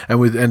side,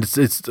 and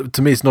it's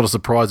to me it's not a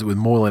surprise that with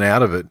Moylan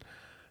out of it,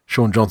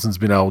 Sean Johnson's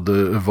been able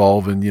to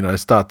evolve and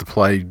start to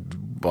play,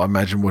 I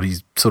imagine, what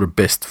his sort of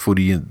best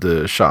footy in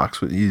the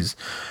Sharks is.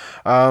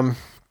 For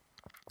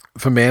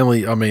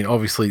Manly, I mean,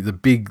 obviously the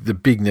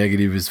big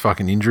negative is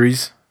fucking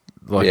injuries.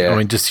 I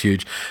mean, just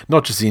huge.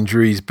 Not just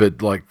injuries,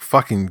 but like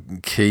fucking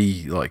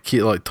key like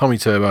Tommy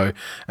Turbo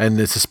and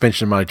the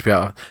suspension of Money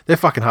Power. They're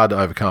fucking hard to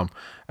overcome.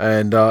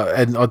 And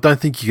I don't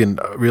think you can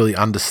really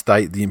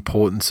understate the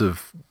importance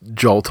of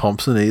Joel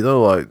Thompson either.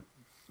 Like,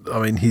 I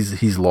mean,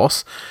 his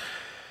loss.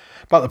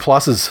 But the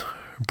pluses,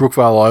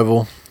 Brookvale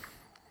Oval,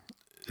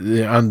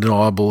 the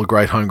undeniable, a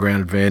great home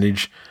ground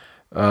advantage.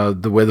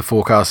 The weather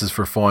forecast is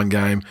for a fine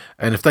game,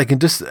 and if they can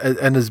just,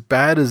 and as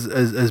bad as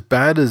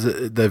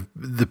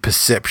the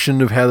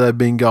perception of how they've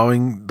been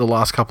going the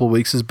last couple of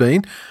weeks has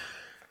been,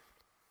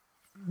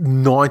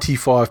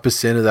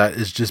 95% of that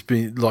is just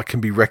being like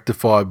can be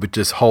rectified with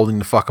just holding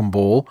the fucking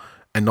ball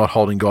and not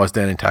holding guys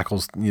down in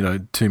tackles,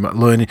 too much.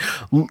 Learning,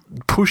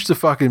 push the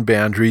fucking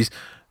boundaries,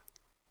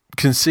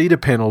 concede a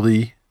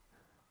penalty,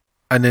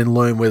 and then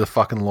learn where the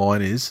fucking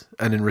line is,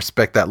 and then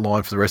respect that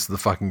line for the rest of the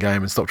fucking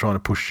game and stop trying to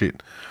push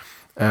shit.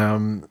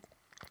 And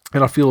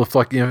I feel if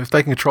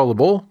they can control the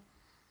ball,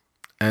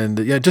 and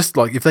just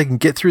like if they can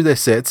get through their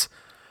sets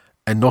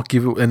and not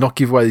give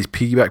away these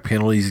piggyback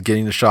penalties,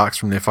 getting the Sharks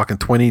from their fucking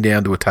 20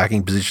 down to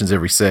attacking positions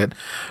every set,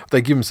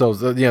 they give themselves,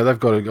 they've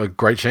got a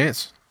great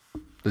chance.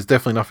 There's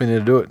definitely nothing there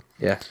to do it.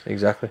 Yeah,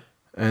 exactly.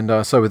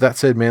 And so with that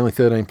said, Manly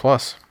 13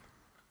 plus,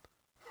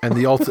 and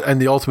the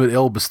ultimate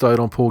L bestowed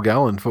on Paul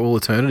Gallen for all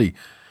eternity,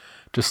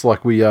 just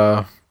like we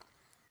are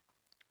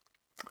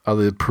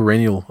the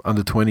perennial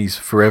under-20s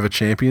forever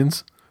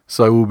champions.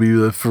 So we'll be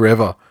the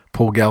forever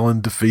Paul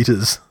Gallen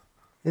defeaters.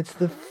 It's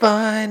the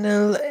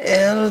final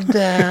L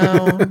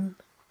down.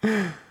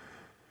 And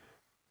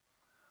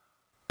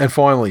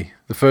finally,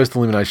 the first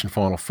elimination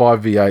final,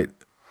 5v8.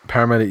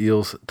 Parramatta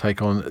Eels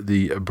take on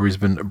the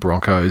Brisbane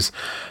Broncos.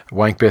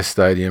 Wankbest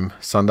Stadium,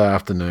 Sunday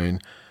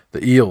afternoon.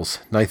 The Eels,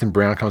 Nathan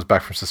Brown comes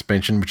back from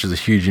suspension, which is a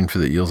huge in for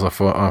the Eels, I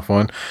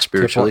find.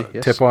 Spiritually,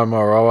 yes. Tepai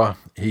Moroa,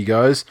 he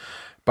goes.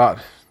 But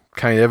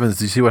Kane Evans,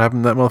 do you see what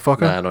happened to that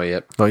motherfucker? No, not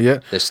yet. Not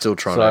yet? They're still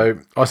trying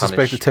to I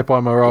suspect that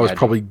Tepai Moroa is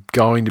probably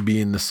going to be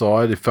in the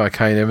side. If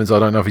Kane Evans, I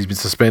don't know if he's been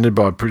suspended,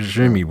 but I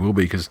presume he will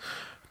be because,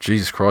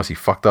 Jesus Christ, he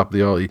fucked up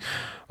the early.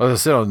 As I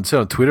said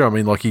on Twitter, I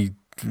mean, like, he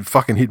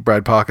fucking hit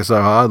Brad Parker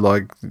so hard,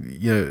 like,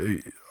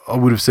 I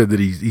would have said that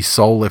his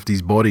soul left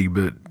his body,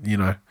 but,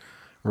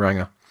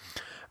 ranger.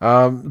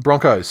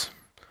 Broncos.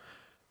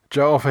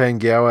 Joe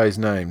Offahang-Gower is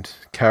named.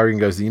 Carrigan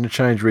goes the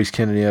interchange. Reece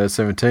Kennedy out of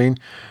 17.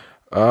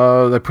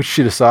 They put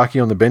Shitasaki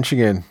on the bench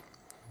again.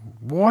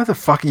 Why the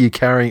fuck are you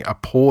carrying a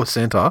poor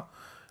centre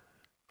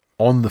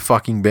on the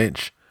fucking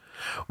bench?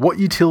 What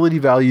utility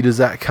value does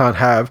that cunt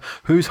have?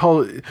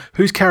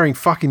 Who's carrying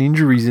fucking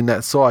injuries in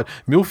that side?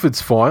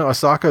 Milford's fine.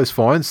 Isako's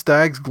fine.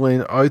 Staggs,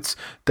 Glenn, Oates,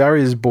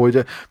 Darius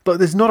Boyd. But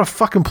there's not a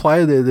fucking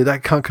player there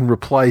that cunt can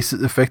replace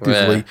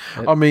effectively.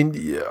 Yeah. I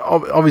mean,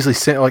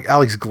 obviously, like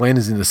Alex Glenn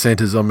is in the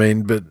centres. I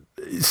mean, but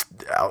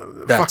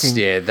that's what it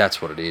is.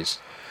 That's what it is.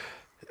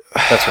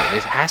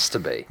 It has to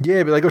be.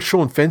 Yeah, but they got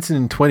Sean Fenson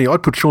in 20.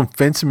 I'd put Sean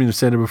Fenson in the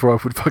centre before I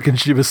put fucking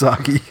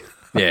Shibasaki.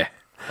 Yeah.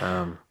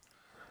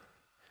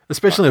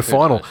 Especially in a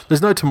final.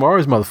 There's no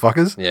tomorrows,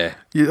 motherfuckers. Yeah.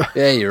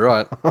 Yeah, you're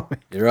right.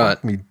 You're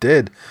right. Me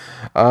dead.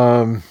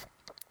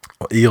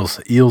 Eels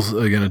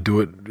are going to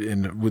do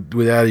it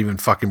without even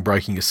fucking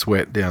breaking a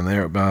sweat down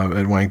there at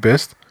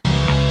Wankbest.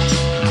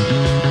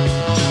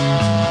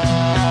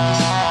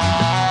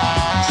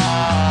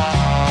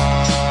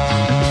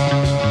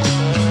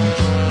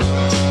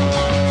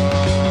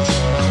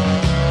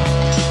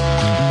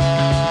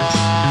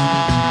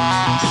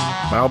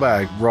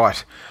 Mailbag,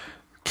 right.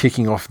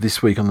 Kicking off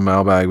this week on the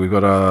mailbag, we've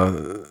got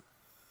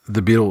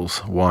the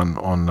Biddles one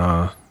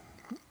on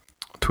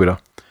Twitter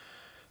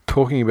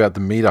talking about the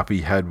meetup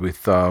he had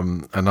with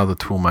another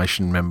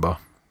TWiLmation member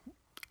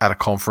at a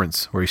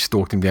conference where he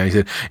stalked him down. He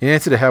said, in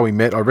answer to how we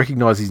met, I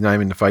recognised his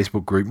name in the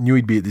Facebook group, knew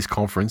he'd be at this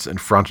conference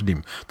and fronted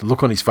him. The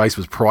look on his face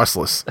was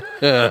priceless.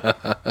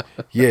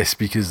 Yes,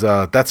 because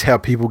that's how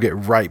people get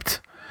raped.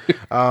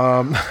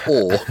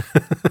 Or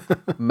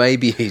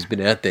maybe he's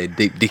been out there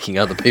deep dicking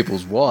other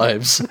people's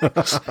wives,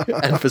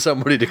 and for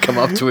somebody to come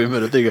up to him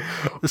and think,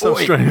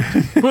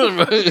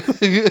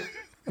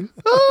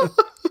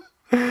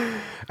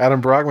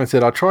 Adam Brackman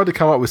said, I tried to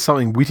come up with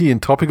something witty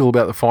and topical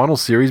about the final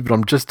series, but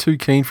I'm just too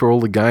keen for all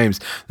the games.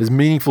 There's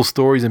meaningful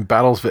stories and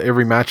battles for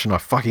every match, and I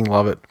fucking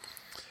love it.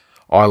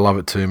 I love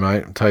it too,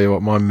 mate. I'll tell you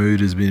what, my mood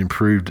has been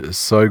improved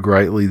so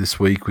greatly this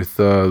week with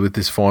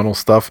this final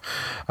stuff.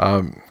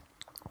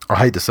 I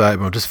hate to say it,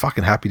 but I'm just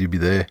fucking happy to be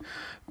there.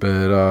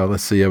 But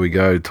let's see how we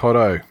go.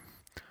 Toto,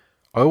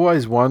 I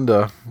always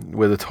wonder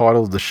where the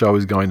title of the show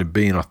is going to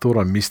be, and I thought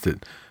I missed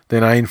it.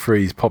 Then Ain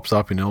Freeze pops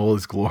up in all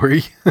his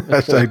glory.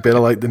 Hashtag better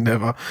late than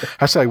never.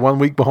 Hashtag 1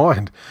 week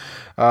behind.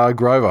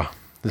 Grover,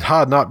 there's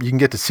harden up. You can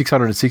get to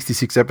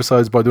 666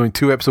 episodes by doing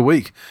 2 eps a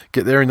week.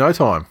 Get there in no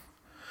time.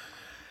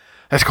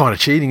 That's kind of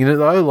cheating, isn't it,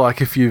 though?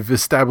 Like if you've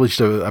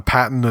established a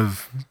pattern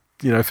of,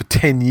 for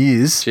 10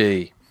 years.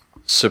 Gee,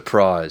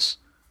 surprise.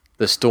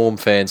 The Storm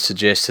fans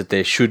suggest that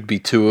there should be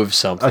 2 of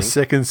something. A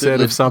second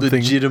set of something.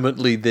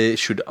 Legitimately, there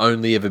should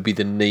only ever be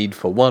the need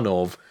for 1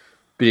 of,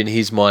 but in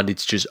his mind,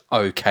 it's just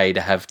okay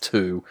to have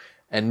 2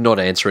 and not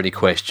answer any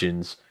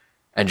questions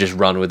and just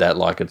run with that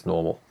like it's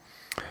normal.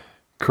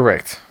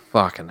 Correct.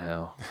 Fucking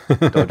hell.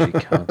 Dodgy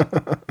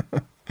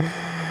cunt.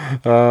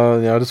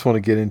 Now I just want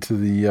to get into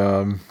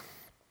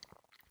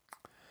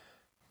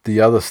the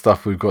other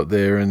stuff we've got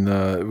there,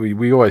 and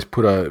we always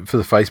put for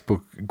the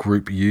Facebook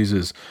group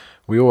users,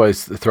 we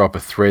always throw up a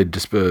thread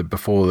just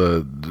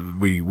before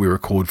we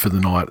record for the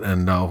night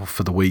and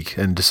for the week,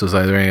 and just to say,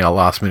 are there any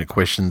last minute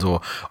questions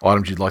or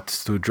items you'd like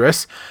us to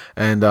address?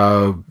 And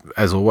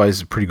as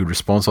always, a pretty good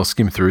response. I'll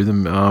skim through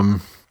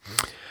them.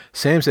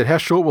 Sam said, how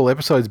short will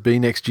episodes be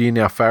next year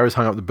now Farah's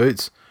hung up the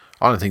boots?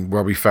 I don't think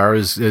Robbie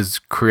Farah has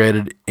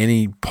created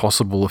any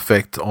possible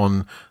effect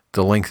on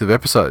the length of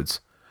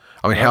episodes.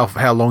 I mean,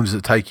 how long does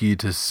it take you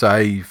to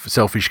say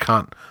selfish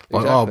cunt?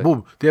 Like, exactly.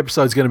 Well, the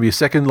episode's going to be a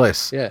second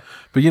less. Yeah.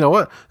 But you know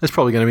what? There's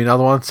probably going to be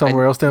another one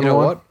somewhere else down the line.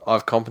 You know what?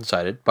 I've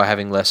compensated by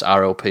having less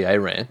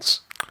RLPA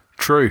rants.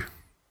 True.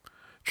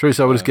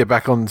 So we'll just get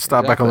back on,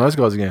 back on those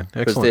guys again.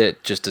 Excellent. Because they're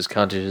just as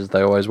cuntish as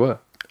they always were.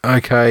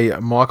 Okay,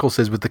 Michael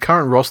says, with the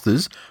current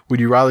rosters,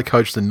 would you rather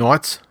coach the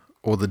Knights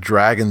or the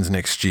Dragons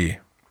next year?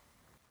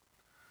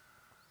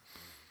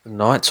 The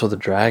Knights or the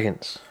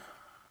Dragons?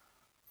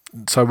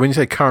 So when you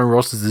say current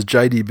rosters, does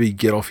JDB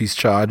get off his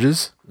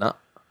charges? No.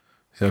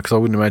 Because I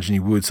wouldn't imagine he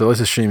would. So let's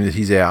assume that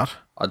he's out.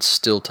 I'd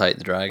still take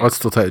the Dragons. I'd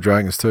still take the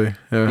Dragons too.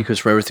 Yeah. Because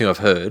from everything I've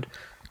heard,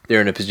 they're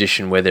in a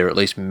position where they're at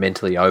least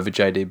mentally over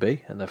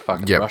JDB and they've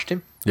fucking rushed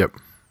him. Yep.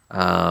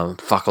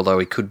 Although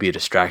he could be a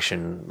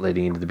distraction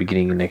leading into the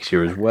beginning of next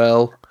year as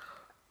well.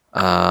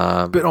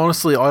 But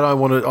honestly, I don't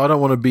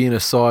want to be in a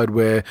side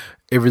where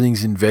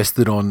everything's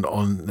invested on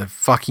the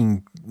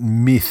fucking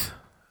myth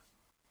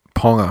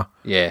Ponga.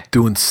 Yeah.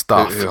 Doing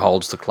stuff. Who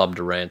holds the club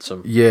to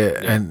ransom. Yeah,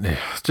 and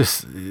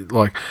just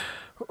like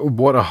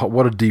what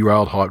a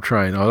derailed hype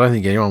train. I don't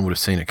think anyone would have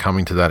seen it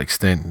coming to that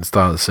extent at the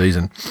start of the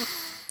season.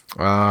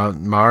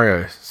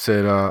 Mario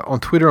said, on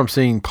Twitter, I'm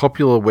seeing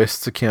popular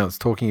Wests accounts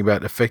talking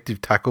about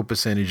effective tackle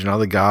percentage and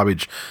other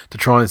garbage to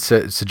try and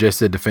suggest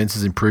their defence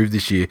has improved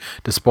this year,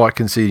 despite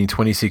conceding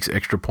 26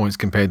 extra points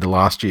compared to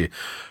last year.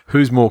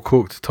 Who's more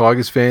cooked,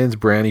 Tigers fans,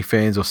 Brownie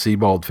fans, or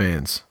Seabold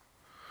fans?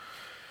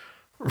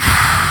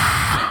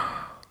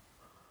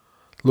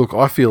 Look,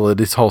 I feel that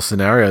this whole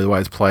scenario, the way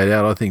it's played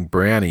out, I think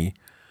Brownie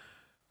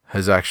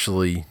has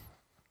actually...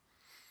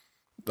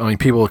 I mean,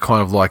 people are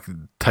kind of like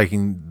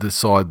taking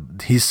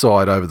his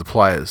side over the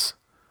players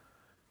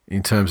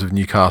in terms of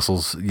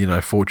Newcastle's,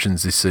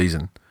 fortunes this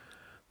season.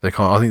 I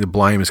think the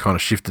blame has kind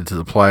of shifted to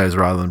the players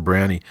rather than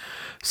Brownie.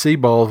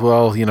 Seabold,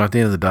 well, at the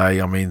end of the day,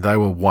 I mean, they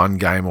were one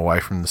game away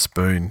from the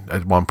spoon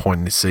at one point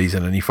in this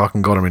season, and he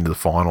fucking got them into the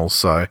finals.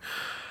 So,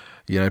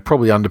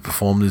 probably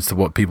underperformed as to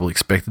what people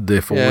expected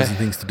their forwards and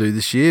things to do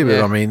this year.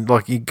 But I mean,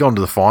 like, he'd gone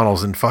to the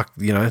finals, and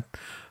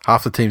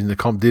half the teams in the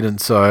comp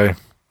didn't. So.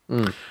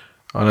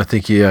 I don't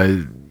think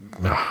I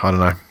don't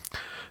know.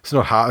 It's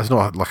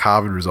not like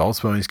Harvard results,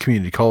 but it's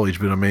community college.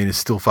 But I mean, it's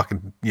still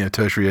fucking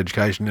tertiary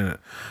education, isn't it?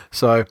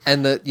 So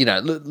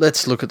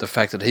let's look at the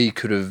fact that he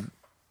could have.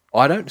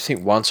 I don't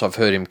think once I've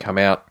heard him come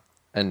out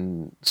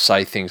and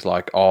say things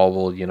like, "Oh,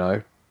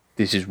 well,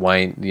 this is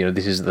Wayne.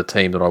 This is the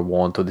team that I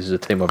want, or this is a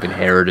team I've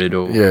inherited."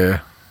 Or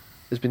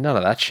there's been none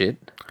of that shit.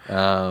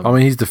 I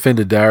mean, he's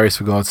defended Darius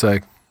for God's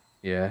sake.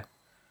 Yeah,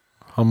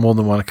 on more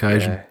than one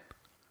occasion. Yeah.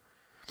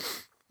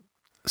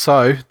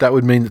 So that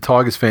would mean that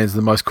Tigers fans are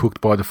the most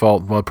cooked by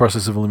default by the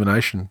process of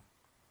elimination.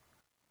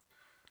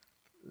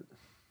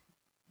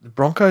 The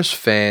Broncos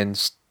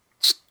fans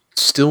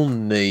still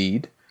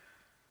need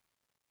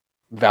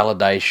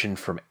validation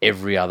from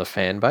every other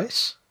fan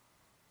base.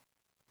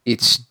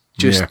 It's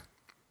just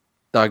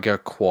they go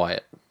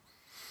quiet.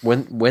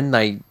 When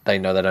they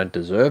know they don't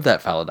deserve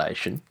that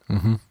validation,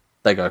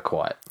 they go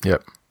quiet.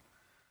 Yep.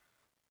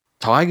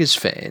 Tigers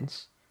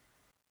fans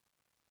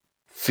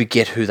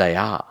forget who they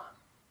are.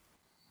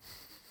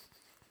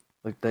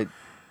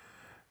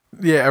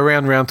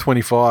 Around round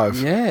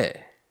 25. Yeah.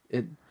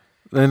 Then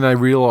they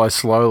realise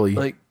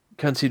slowly.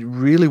 It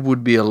really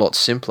would be a lot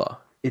simpler.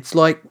 It's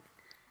like,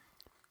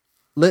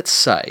 let's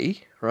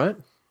say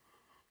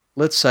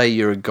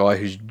you're a guy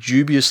who's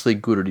dubiously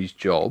good at his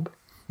job.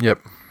 Yep.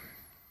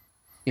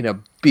 In a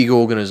big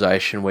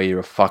organisation where you're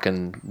a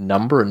fucking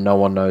number and no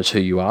one knows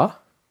who you are.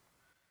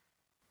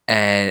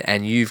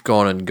 And you've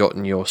gone and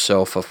gotten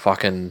yourself a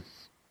fucking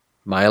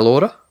mail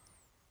order.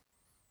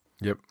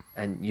 Yep.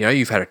 And,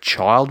 you've had a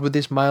child with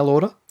this mail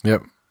order.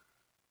 Yep.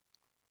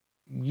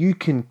 You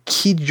can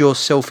kid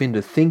yourself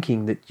into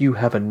thinking that you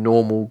have a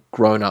normal,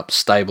 grown-up,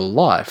 stable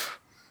life.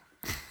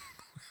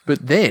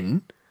 But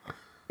then,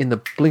 in the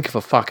blink of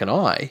a fucking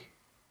eye,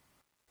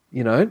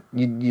 you're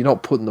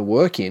not putting the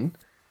work in.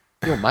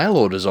 Your mail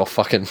order's off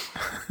fucking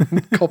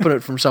copping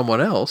it from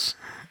someone else.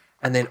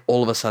 And then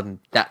all of a sudden,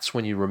 that's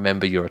when you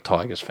remember you're a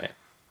Tigers fan.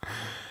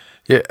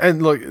 Yeah,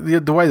 and look,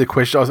 the way the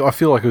question, I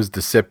feel like it was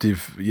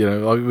deceptive.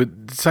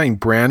 Saying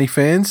Brownie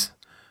fans.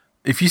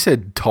 If you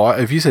said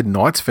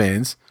Knights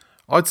fans,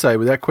 I'd say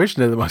without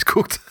question they're the most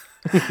cooked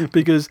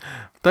because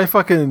they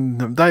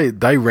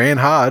ran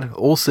hard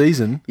all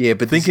season. Yeah,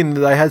 but thinking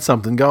that they had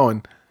something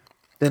going.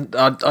 Then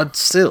I'd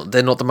still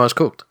they're not the most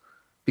cooked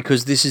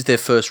because this is their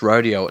first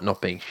rodeo at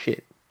not being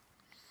shit.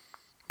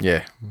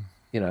 Yeah,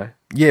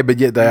 Yeah, but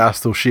yet they are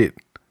still shit.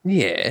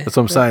 Yeah. That's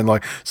what I'm saying.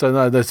 Like, so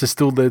no, they're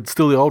still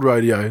the old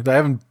rodeo. They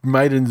haven't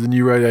made it into the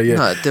new rodeo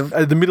yet. No,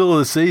 At the middle of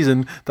the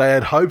season, they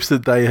had hopes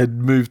that they had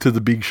moved to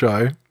the big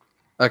show.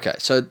 Okay,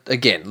 so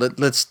again,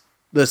 let's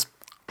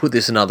put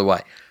this another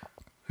way.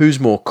 Who's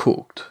more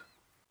cooked?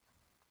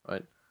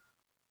 Right?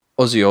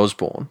 Ozzy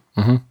Osbourne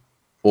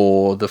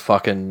or the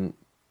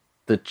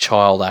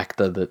child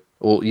actor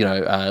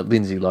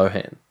Lindsay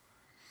Lohan.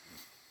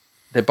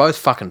 They're both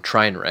fucking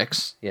train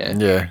wrecks, yeah.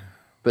 Yeah.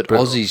 But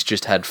Ozzy's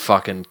just had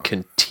fucking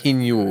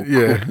continual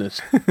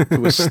cookness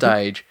to a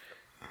stage.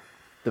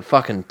 The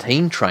fucking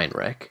teen train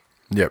wreck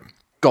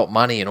got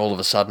money and all of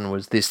a sudden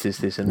was this,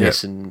 and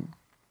this and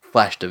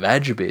flashed a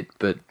vag a bit,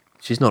 but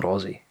she's not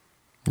Aussie.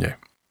 Yeah.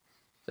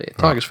 So yeah,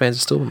 Tigers fans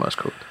are still the most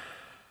cooked.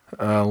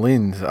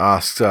 Lynn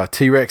asks,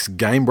 T-Rex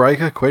game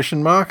breaker, ?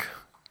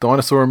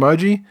 Dinosaur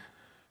emoji?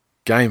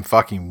 Game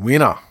fucking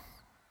winner.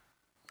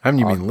 Haven't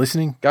you been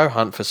listening? Go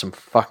hunt for some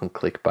fucking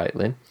clickbait,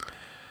 Lynn.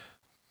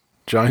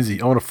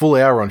 Jonesy, I want a full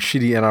hour on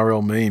shitty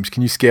NRL memes.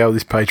 Can you scour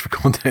this page for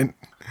content?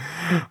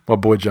 My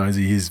boy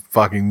Jonesy, he's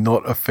fucking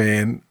not a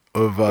fan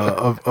of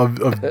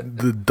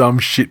the dumb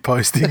shit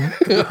posting.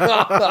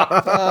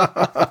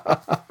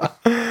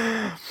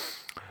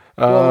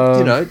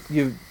 Well,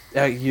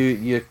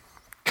 you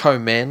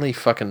co-manly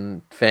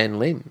fucking fan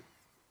Lynn.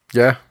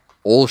 Yeah.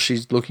 All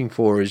she's looking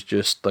for is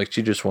just like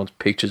she just wants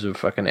pictures of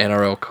fucking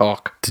NRL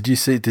cock. Did you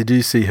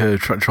see her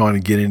trying to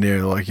get in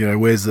there? Like,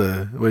 where's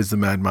the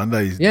Mad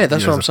Mondays? Yeah,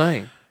 that's what I'm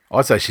saying.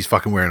 I'd say she's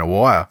fucking wearing a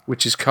wire,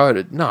 which is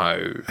coded.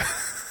 No,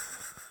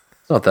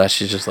 it's not that.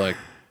 She's just like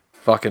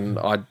fucking.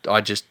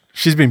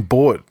 She's been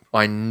bought.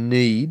 I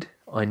need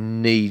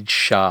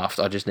shaft.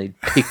 I just need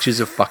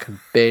pictures of fucking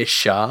bare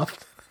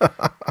shaft.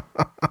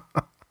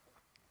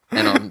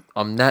 And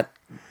I'm that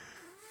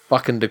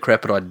fucking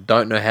decrepit. I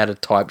don't know how to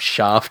type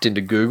shaft into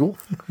Google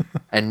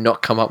and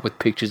not come up with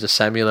pictures of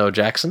Samuel L.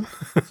 Jackson.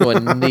 So I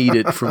need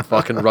it from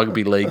fucking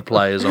rugby league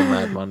players on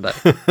Mad Monday.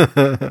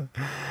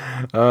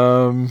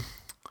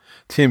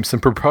 Tim,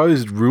 some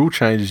proposed rule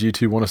changes you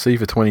two want to see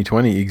for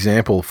 2020.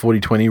 Example,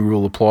 40-20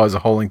 rule applies a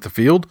whole length of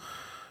field.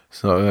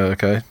 So,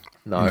 okay.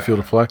 No. Field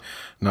of play.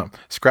 No.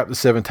 Scrap the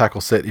 7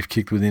 tackle set if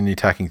kicked within the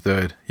attacking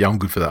third. Yeah, I'm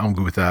good for that. I'm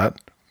good with that.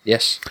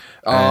 Yes.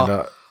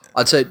 And,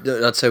 I'd say,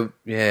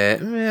 yeah.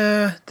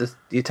 The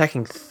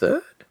attacking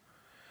third.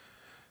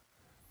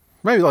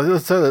 Maybe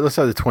let's say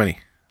the 20.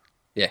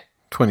 Yeah,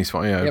 20's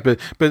fine. Yeah, yep.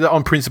 but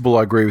on principle,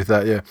 I agree with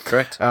that. Yeah,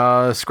 correct.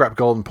 Scrap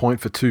golden point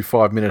for 2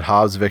 5-minute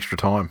halves of extra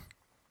time,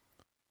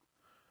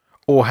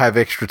 or have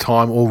extra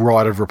time or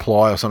right of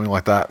reply or something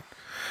like that.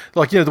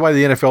 Like, the way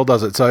the NFL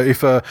does it. So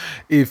if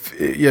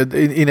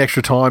in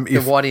extra time,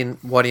 then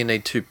why do you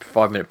need 2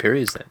 5-minute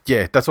periods then?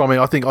 Yeah, that's what I mean.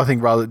 I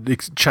think rather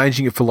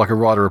changing it for like a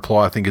right of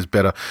reply, I think is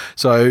better.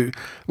 So,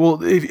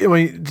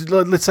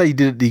 let's say you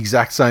did it the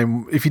exact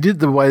same. If you did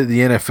the way that the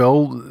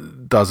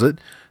NFL does it,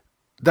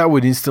 that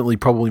would instantly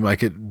probably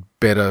make it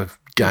better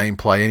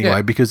gameplay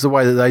anyway. Because the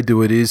way that they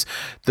do it is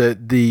that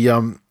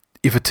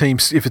if a team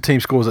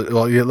scores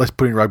let's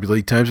put it in rugby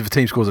league terms, if a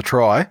team scores a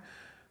try,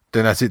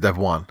 then that's it. They've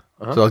won.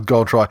 So a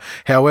goal try.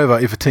 However,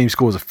 if a team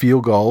scores a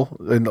field goal,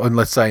 and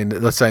let's say in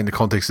the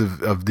context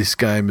of this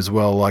game as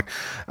well, like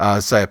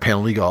say a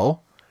penalty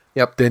goal,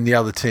 then the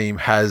other team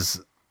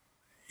has,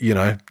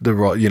 the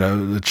right,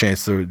 the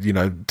chance to,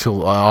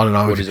 till I don't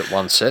know. What is it?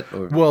 One set?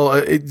 Or? Well,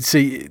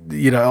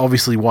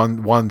 obviously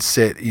one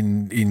set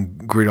in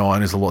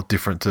gridiron is a lot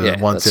different to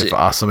one set for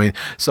us. I mean,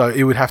 so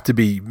it would have to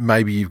be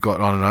maybe you've got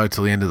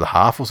till the end of the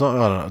half or something.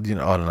 I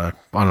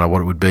don't know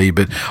what it would be,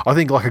 but I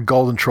think like a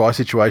golden try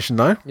situation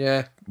though.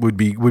 Yeah. Would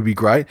be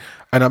great,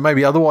 and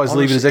maybe otherwise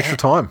honestly, leave it as extra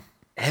time.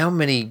 How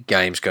many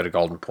games go to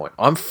golden point?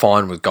 I'm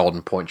fine with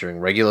golden point during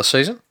regular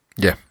season.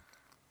 Yeah,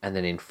 and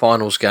then in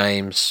finals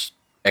games,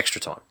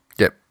 extra time.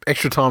 Yep,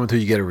 extra time until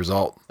you get a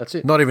result. That's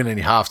it. Not even any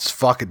halves. Just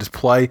fuck it. Just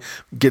play.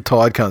 Get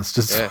tired, cunts.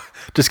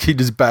 Just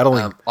keep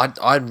battling.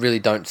 I really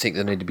don't think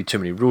there need to be too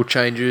many rule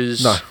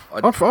changes. No,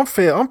 I'm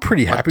fair. I'm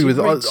pretty happy with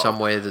it.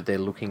 Somewhere that they're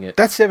looking at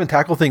that 7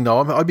 tackle thing though.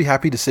 I'd be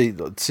happy to see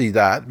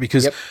that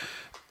because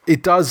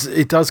it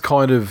does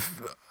kind of.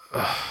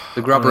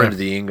 The grubber into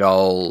the in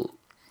goal.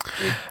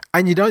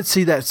 And you don't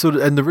see that sort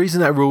of... And the reason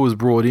that rule was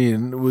brought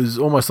in was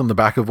almost on the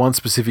back of one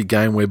specific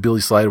game where Billy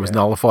Slater was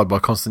nullified by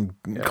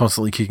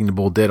constantly kicking the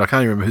ball dead. I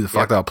can't even remember who the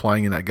fuck they were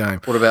playing in that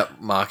game. What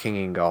about marking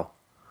in goal?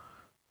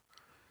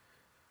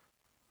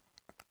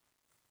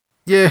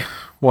 Yeah,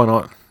 why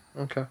not?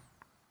 Okay.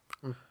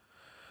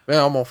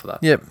 Yeah, I'm all for that.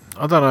 Yep,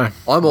 I don't know.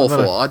 I'm all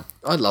for...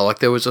 I like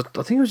there was I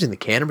think it was in the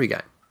Canterbury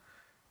game.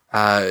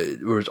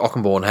 Whereas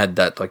Ockenborn had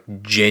that like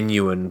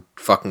genuine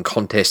fucking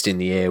contest in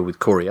the air with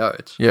Corey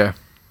Oates. Yeah.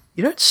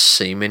 You don't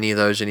see many of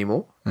those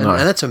anymore. And, no.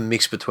 And that's a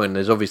mix between,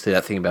 there's obviously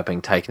that thing about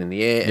being taken in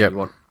the air and you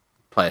want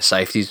player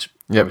safeties,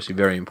 obviously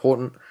very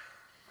important.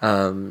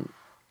 But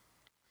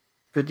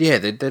yeah,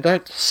 there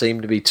don't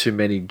seem to be too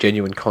many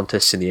genuine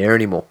contests in the air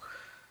anymore.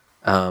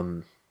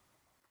 The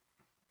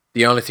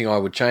only thing I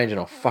would change, and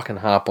I'll fucking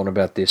harp on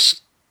about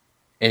this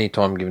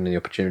anytime given the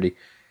opportunity,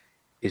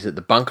 is that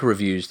the bunker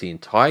reviews the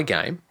entire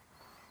game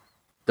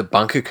the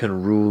bunker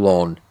can rule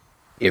on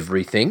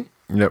everything.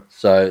 Yep.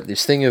 So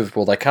this thing of,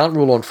 well, they can't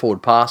rule on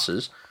forward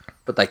passes,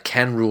 but they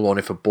can rule on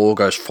if a ball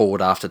goes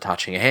forward after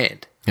touching a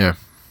hand. Yeah.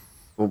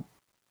 Well,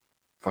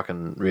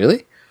 fucking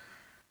really?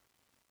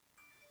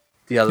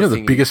 The other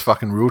thing the biggest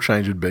fucking rule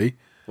change would be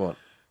what?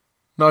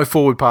 No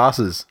forward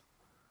passes.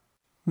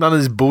 None of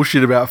this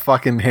bullshit about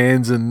fucking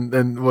hands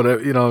and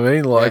whatever, you know what I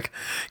mean? Like,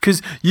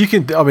 because you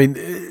can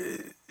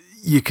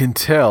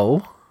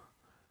tell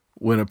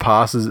when a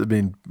pass has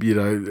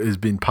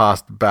been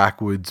passed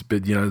backwards,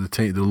 but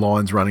the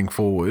line's running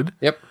forward.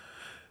 Yep.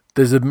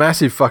 There's a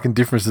massive fucking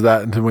difference to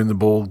that and to when the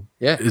ball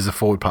is a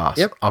forward pass.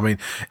 Yep. I mean,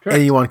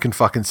 anyone can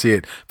fucking see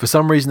it. For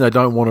some reason, they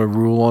don't want to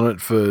rule on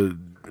it for.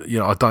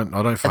 I don't fucking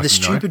know. And the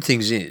stupid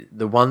things is,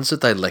 the ones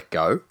that they let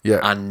go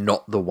are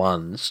not the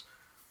ones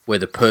where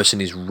the person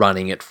is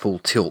running at full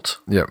tilt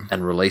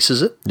and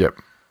releases it. Yep.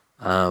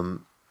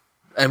 And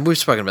we've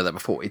spoken about that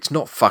before. It's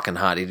not fucking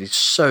hard. It is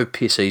so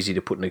piss easy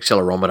to put an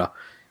accelerometer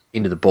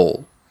into the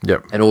ball.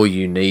 Yep. And all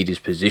you need is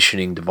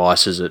positioning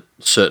devices at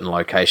certain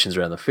locations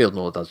around the field,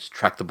 and all it does is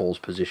track the ball's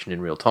position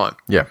in real time.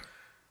 Yeah.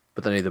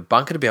 But they need the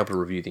bunker to be able to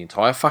review the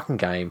entire fucking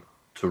game,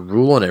 to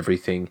rule on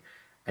everything,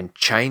 and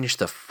change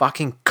the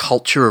fucking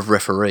culture of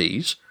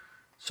referees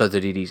so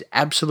that it is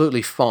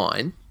absolutely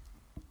fine,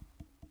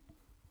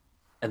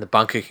 and the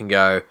bunker can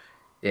go,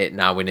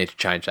 we need to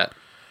change that.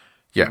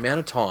 Yeah. The amount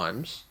of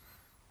times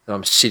that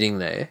I'm sitting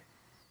there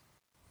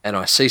and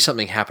I see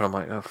something happen, I'm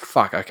like, oh,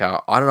 fuck, okay,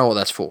 I don't know what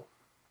that's for.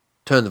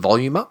 Turn the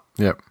volume up.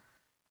 Yep.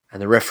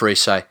 And the referees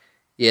say,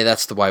 yeah,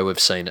 that's the way we've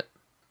seen it.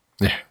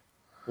 Yeah.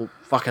 Well,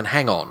 fucking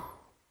hang on.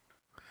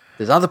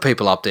 There's other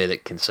people up there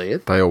that can see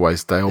it. They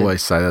always say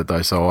that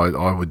though. So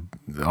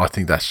I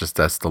think that's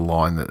the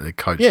line that the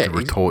coach to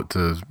retort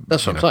to.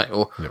 That's what I'm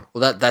saying.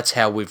 Well, that's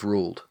how we've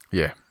ruled.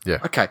 Yeah, yeah.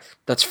 Okay,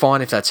 that's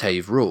fine if that's how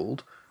you've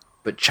ruled,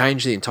 but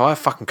change the entire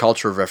fucking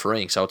culture of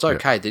refereeing. So it's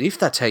okay that if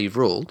that's how you've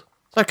ruled,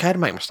 it's okay to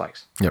make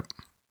mistakes. Yep.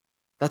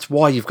 That's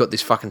why you've got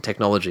this fucking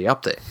technology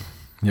up there.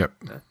 Yep.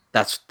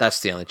 That's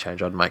the only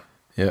change I'd make.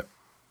 Yep.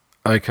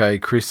 Okay,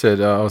 Chris said,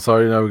 we'll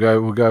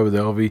go with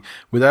Elvie.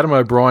 With Adam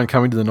O'Brien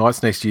coming to the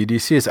Knights next year, do you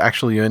see us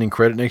actually earning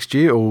credit next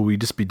year, or will we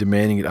just be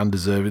demanding it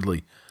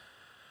undeservedly?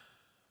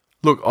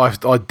 Look, I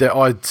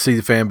see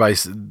the fan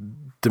base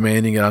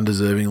demanding it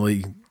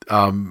undeservingly,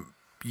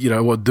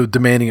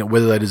 demanding it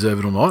whether they deserve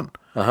it or not.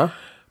 Uh-huh.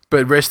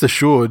 But rest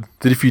assured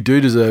that if you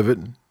do deserve it,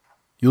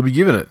 you'll be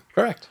given it.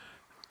 Correct.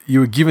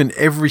 You were given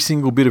every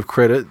single bit of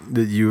credit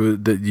that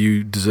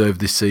you deserve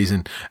this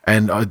season,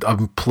 and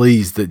I'm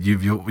pleased that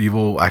you've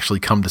all actually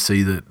come to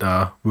see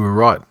that we were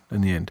right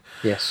in the end.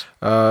 Yes.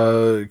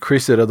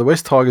 Chris said, "Are the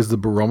West Tigers the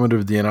barometer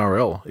of the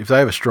NRL? If they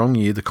have a strong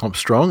year, the comp's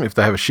strong. If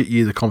they have a shit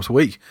year, the comp's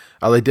weak.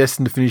 Are they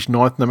destined to finish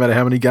ninth no matter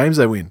how many games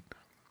they win?"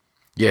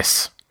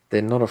 Yes.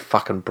 They're not a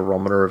fucking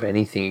barometer of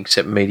anything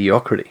except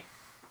mediocrity.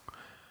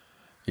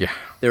 Yeah.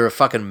 They're a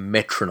fucking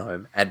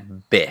metronome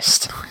at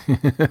best.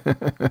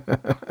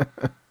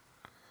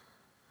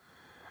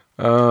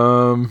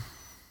 Where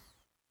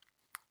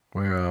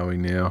are we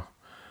now?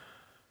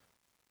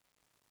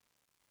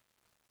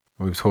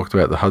 We've talked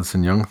about the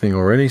Hudson Young thing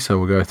already, so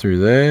we'll go through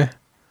there.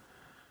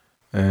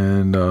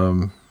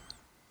 And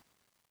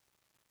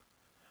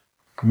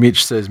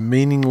Mitch says,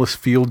 meaningless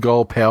field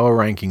goal power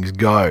rankings,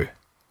 go.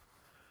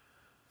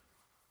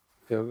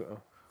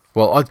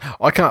 Well,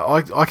 I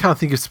can't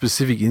think of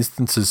specific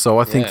instances, so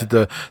I think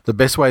that the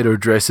best way to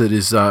address it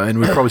is, and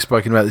we've probably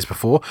spoken about this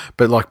before,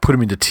 but like put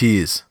them into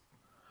tiers.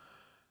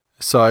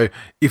 So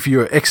if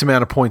you're X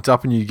amount of points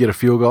up and you get a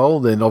field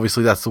goal, then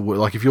obviously that's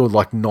like if you're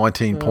like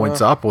 19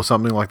 points up or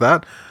something like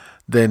that,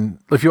 then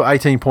if you're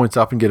 18 points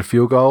up and get a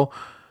field goal,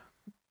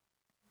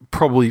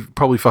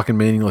 probably fucking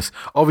meaningless.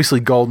 Obviously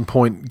golden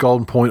point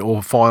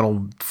or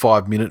final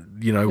 5 minute,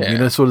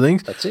 winner sort of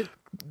things. That's it.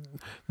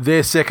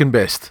 They're second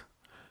best.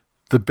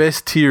 The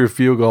best tier of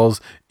field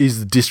goals is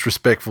the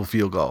disrespectful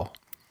field goal,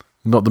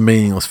 not the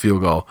meaningless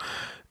field goal.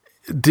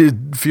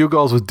 Field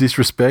goals with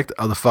disrespect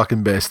are the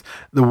fucking best.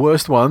 The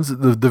worst ones,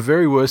 the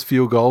very worst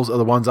field goals are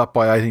the ones up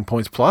by 18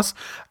 points plus.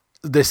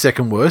 They're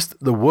second worst.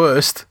 The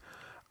worst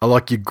are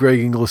like your Greg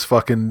Inglis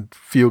fucking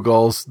field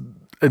goals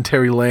and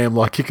Terry Lamb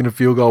like kicking a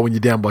field goal when you're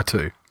down by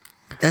 2.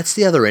 That's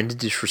the other end of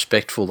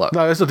disrespectful, though.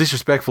 No, that's not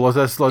disrespectful. I'm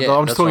just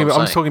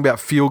talking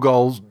about field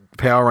goals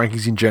power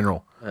rankings in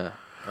general.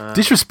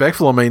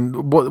 Disrespectful, I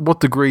mean, what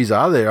degrees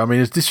are there? I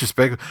mean, it's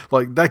disrespectful.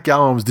 Like, that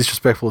Gallen was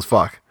disrespectful as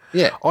fuck.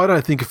 Yeah. I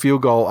don't think a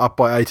field goal up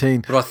by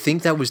 18... But I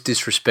think that was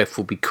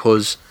disrespectful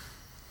because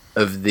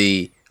of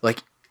the...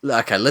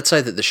 okay, let's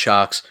say that the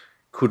Sharks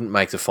couldn't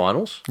make the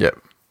finals. Yep.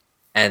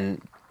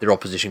 And their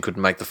opposition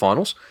couldn't make the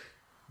finals.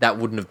 That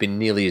wouldn't have been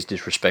nearly as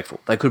disrespectful.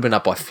 They could have been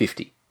up by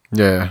 50.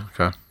 Yeah,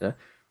 okay. Yeah?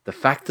 The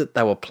fact that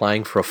they were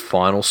playing for a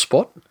final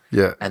spot...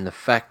 Yeah. And the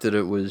fact that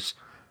it was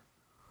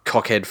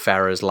Cockhead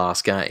Farah's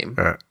last game...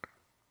 Right.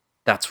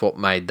 That's what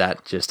made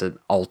that just an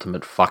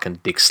ultimate fucking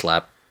dick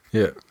slap.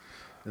 Yeah.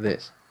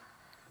 This.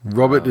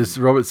 Robert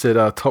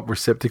said top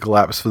receptacle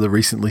apps for the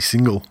recently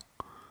single.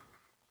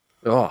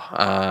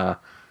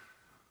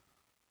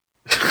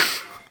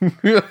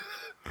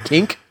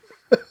 Kink.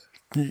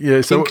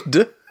 Yeah, so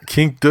Kinked.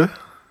 kinked.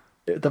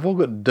 They've all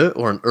got d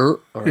or an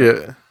or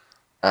Yeah.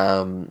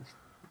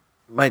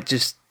 mate,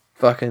 just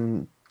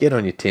fucking get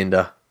on your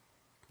Tinder,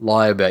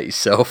 lie about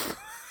yourself.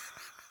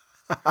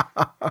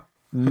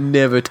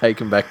 Never take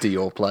them back to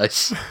your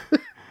place.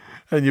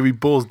 And you'll be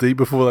balls deep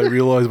before they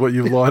realise what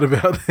you've lied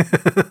about.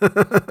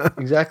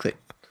 Exactly.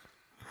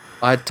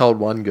 I had told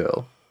one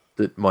girl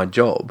that my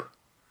job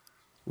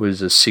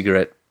was a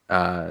cigarette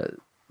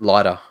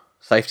lighter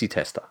safety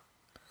tester.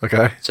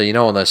 Okay. So you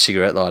know on those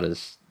cigarette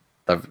lighters,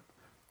 they've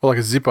Or like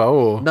a Zippo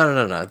or...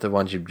 no, the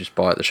ones you just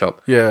buy at the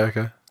shop. Yeah,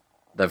 okay.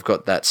 They've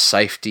got that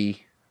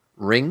safety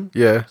ring.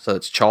 Yeah. So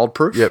it's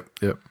childproof. Yep.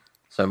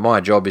 So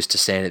my job is to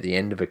stand at the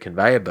end of a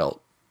conveyor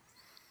belt,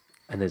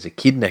 and there's a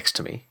kid next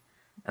to me,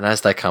 and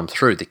as they come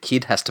through, the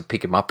kid has to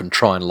pick them up and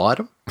try and light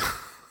them.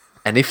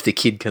 And if the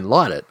kid can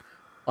light it,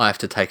 I have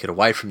to take it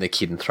away from the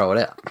kid and throw it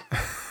out.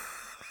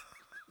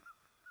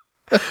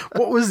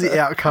 What was the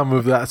outcome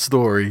of that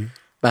story?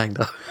 Banged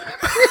up.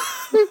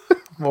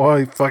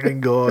 My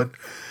fucking God.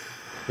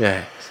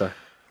 Yeah, so.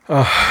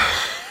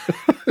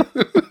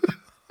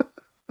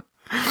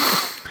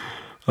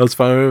 That's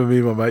funny. I remember me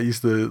and my mate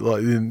used to,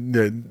 like,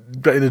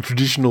 in a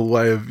traditional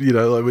way of,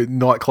 like with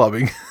night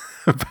clubbing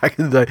back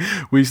in the day,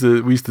 we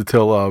used to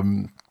tell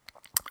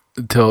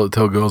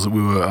girls that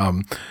we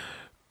were,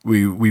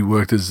 we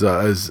worked as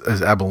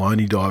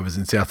abalone divers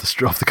in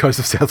off the coast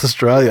of South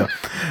Australia,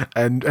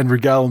 and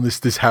regale them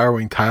this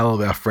harrowing tale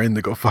of our friend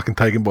that got fucking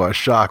taken by a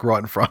shark right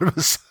in front of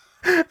us.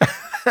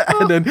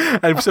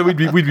 and so we'd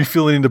be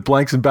filling in the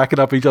blanks and backing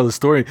up each other's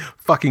story.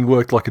 Fucking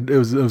worked like it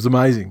was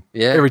amazing.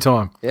 Yeah, every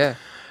time. Yeah.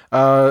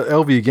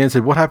 LV again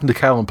said, "What happened to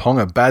Kalen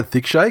Ponga? Bad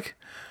thick shake."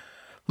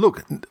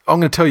 Look, I'm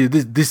going to tell you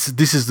this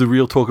is the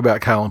real talk about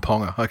Kalen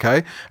Ponga,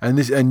 okay?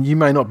 And you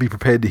may not be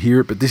prepared to hear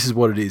it, but this is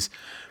what it is.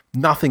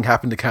 Nothing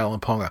happened to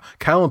Kalen Ponga.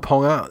 Kalen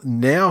Ponga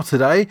now,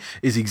 today,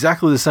 is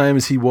exactly the same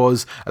as he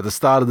was at the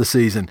start of the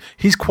season.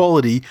 His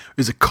quality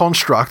is a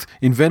construct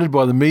invented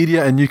by the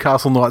media and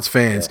Newcastle Knights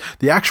fans. Yeah.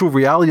 The actual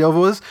reality of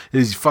it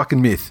is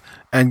fucking myth.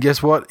 And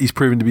guess what? He's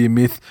proven to be a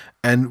myth.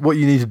 And what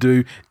you need to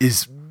do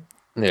is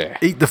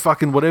eat the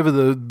fucking whatever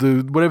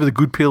the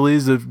good pill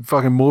is that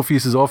fucking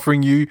Morpheus is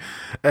offering you,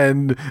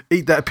 and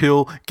eat that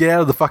pill. Get out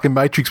of the fucking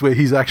matrix where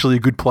he's actually a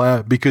good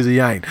player, because he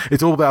ain't.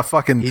 It's all about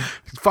fucking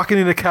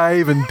in a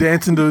cave and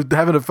dancing to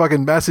having a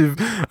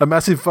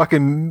massive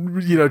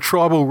fucking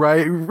tribal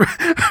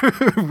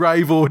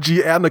rave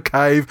orgy out in a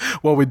cave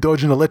while we're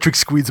dodging electric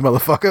squids,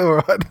 motherfucker.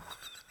 All right,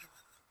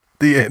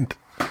 the end.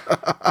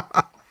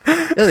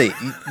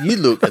 You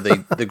look at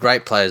the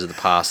great players of the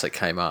past that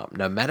came up,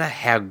 no matter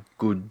how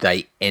good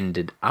they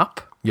ended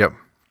up, yep,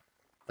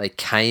 they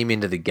came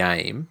into the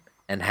game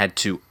and had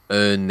to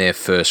earn their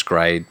first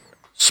grade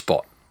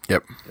spot.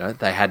 Yep.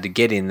 They had to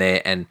get in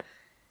there and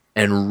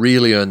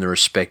really earn the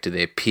respect of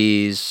their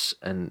peers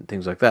and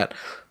things like that.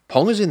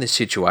 Ponga's in this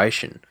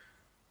situation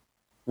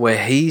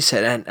where he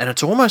said, and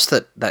it's almost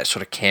that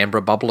sort of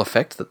Canberra bubble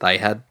effect that they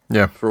had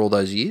for all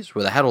those years,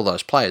 where they had all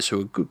those players who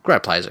were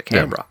great players at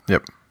Canberra.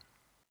 Yep.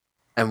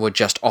 And were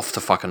just off the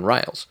fucking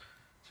rails.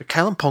 So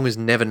Kalen Ponga's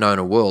never known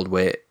a world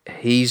where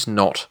he's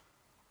not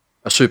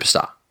a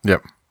superstar.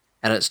 Yep.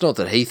 And it's not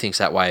that he thinks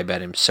that way about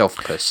himself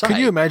per se. Can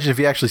you imagine if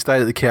he actually stayed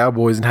at the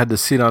Cowboys and had to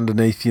sit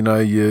underneath, your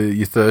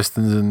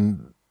Thurstons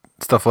and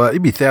stuff like that?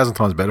 He'd be 1,000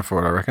 times better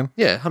for it, I reckon.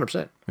 Yeah,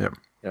 100%. Yep.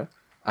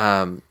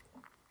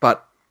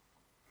 But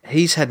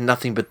he's had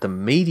nothing but the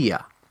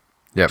media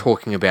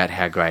talking about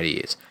how great he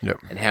is. Yep.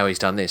 And how he's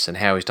done this and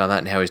how he's done that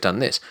and how he's done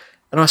this.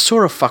 And I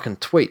saw a fucking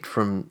tweet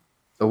from...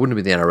 It wouldn't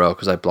be the NRL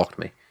because they blocked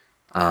me.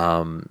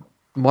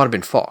 Might have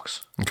been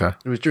Fox. Okay.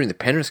 It was during the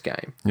Penrith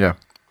game. Yeah.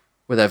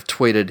 Where they've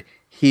tweeted,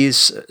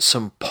 "Here's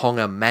some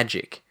Ponga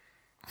magic,"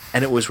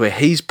 and it was where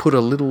he's put a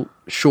little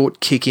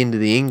short kick into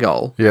the in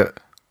goal. Yeah.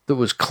 That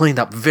was cleaned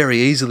up very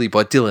easily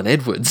by Dylan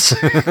Edwards.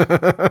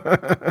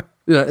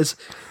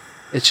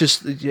 It's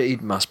just,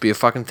 it must be a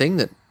fucking thing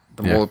that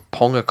the more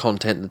Ponga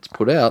content that's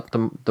put out,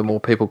 the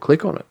more people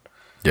click on it.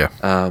 Yeah.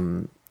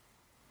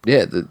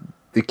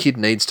 The kid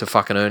needs to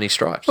fucking earn his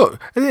stripes. Look,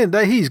 at the end of the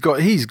day, he's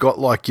got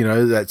like,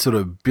 that sort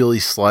of Billy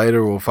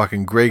Slater or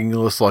fucking Greg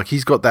Inglis, like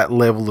he's got that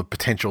level of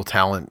potential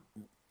talent,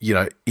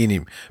 in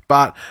him.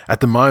 But at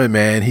the moment,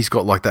 man, he's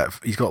got like a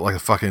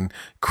fucking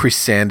Chris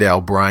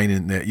Sandow brain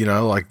in there,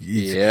 like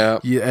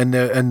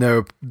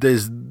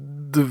there's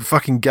the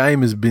fucking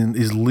game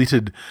is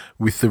littered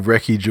with the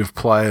wreckage of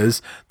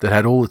players that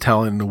had all the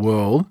talent in the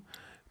world,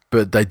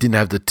 but they didn't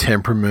have the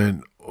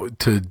temperament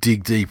to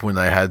dig deep when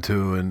they had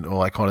to and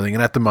all that kind of thing.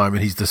 And at the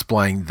moment, he's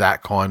displaying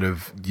that kind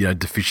of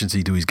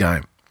deficiency to his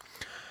game.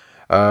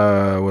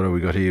 What have we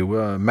got here?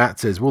 Matt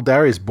says, will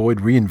Darius Boyd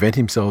reinvent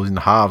himself in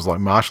the halves like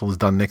Marshall has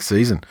done next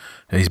season?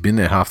 And he's been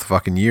there half the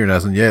fucking year and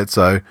hasn't yet,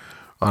 so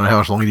I don't know how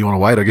much longer you want to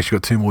wait. I guess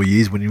you've got 2 more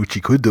years which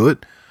you could do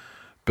it.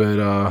 But,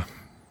 I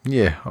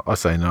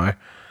say no.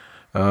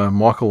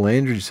 Michael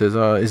Landry says,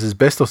 is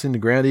asbestos in the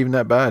ground even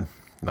that bad?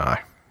 No.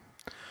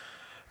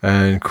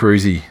 And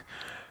Cruzy,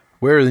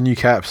 Where are the new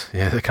caps?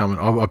 Yeah, they're coming.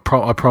 I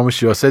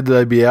promise you. I said that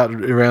they'd be out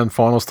around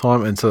finals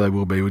time, and so they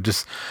will be.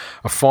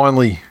 I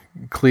finally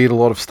cleared a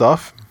lot of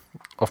stuff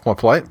off my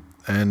plate,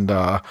 and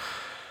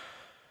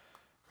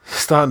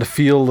starting to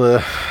feel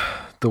the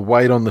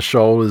weight on the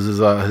shoulders is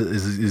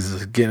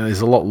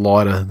a lot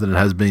lighter than it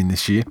has been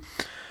this year.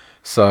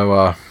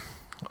 So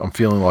I'm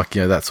feeling like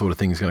that sort of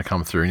thing is going to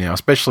come through now,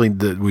 especially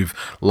that we've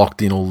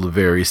locked in all the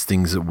various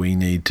things that we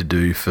need to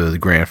do for the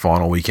grand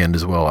final weekend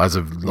as well. As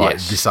of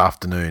this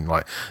afternoon,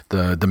 like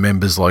the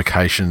members'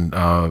 location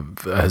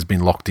has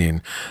been locked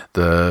in.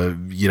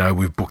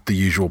 We've booked the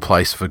usual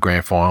place for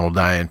grand final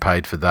day and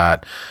paid for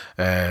that,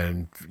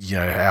 and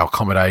our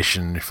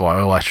accommodation,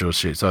 flight, all that sort of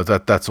shit. So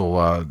that's all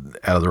out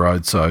of the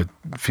road. So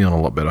feeling a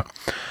lot better.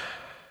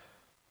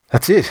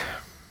 That's it.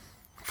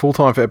 Full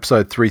time for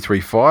episode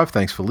 335.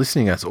 Thanks for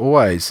listening. As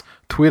always,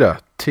 Twitter,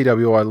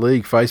 TWI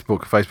League,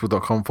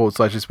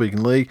 facebook.com/This Week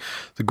in League,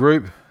 the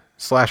group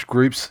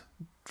 /groups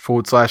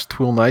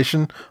 /TWiL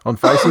Nation on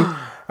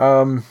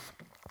Facebook.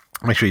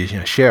 Make sure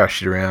you share our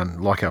shit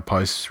around, like our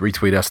posts,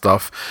 retweet our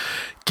stuff.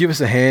 Give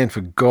us a hand, for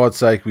God's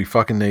sake. We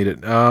fucking need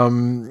it.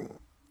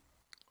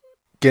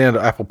 Get out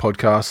to Apple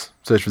Podcasts,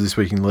 search for This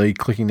Week in League,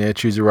 clicking there,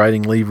 choose a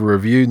rating, leave a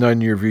review. No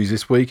new reviews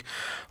this week.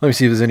 Let me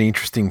see if there's any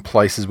interesting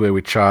places where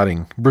we're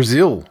charting.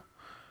 Brazil,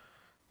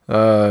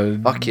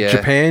 Fuck yeah.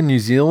 Japan, New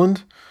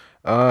Zealand,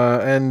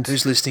 and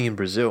who's listening in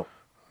Brazil?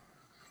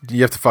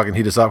 You have to fucking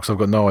hit us up because I've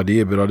got no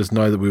idea, but I just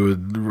know that we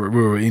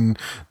were in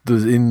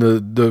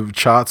the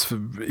charts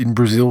in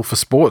Brazil for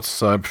sports.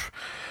 So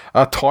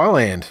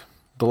Thailand,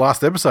 the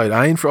last episode,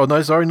 not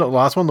the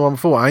last one, the one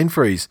before,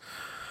 Ainfreeze.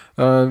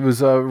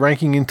 Was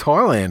ranking in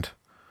Thailand,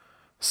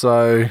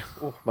 so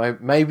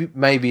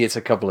maybe it's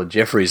a couple of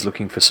Jeffreys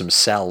looking for some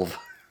salve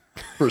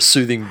for a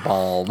soothing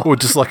balm, or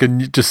just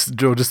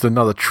just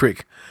another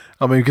trick.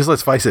 I mean, because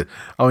let's face it,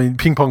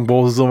 ping pong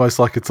balls is almost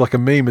like it's like a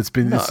meme.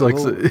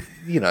 The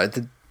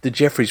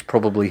Jeffreys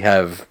probably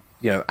have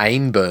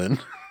ain burn.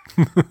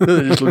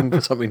 They're just looking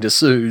for something to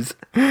soothe.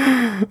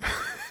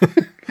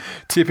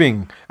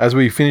 Tipping, as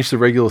we finish the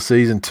regular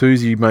season,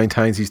 Tuesday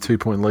maintains his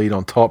 2-point lead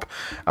on top.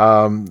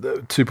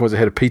 2 points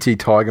ahead of PT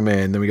Tiger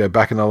Man. Then we go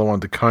back another one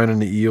to Conan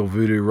the Eel,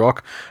 Voodoo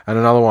Rock, and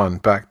another one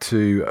back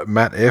to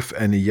Matt F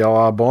and the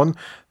Yellow Bon.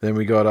 Then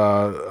we got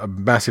a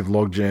massive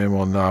logjam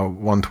on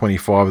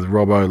 125 with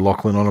Robbo,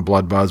 Lachlan on a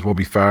Blood Buzz,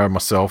 Wobby Farah,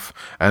 myself,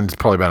 and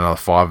probably about another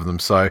 5 of them.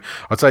 So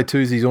I'd say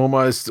Tuesday's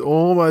almost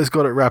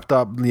got it wrapped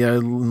up,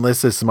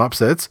 unless there's some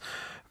upsets.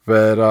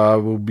 But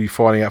we'll be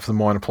fighting out for the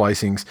minor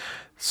placings.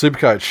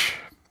 Supercoach,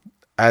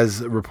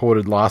 as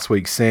reported last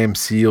week, Sam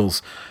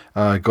Seals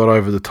got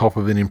over the top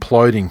of an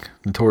imploding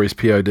Notorious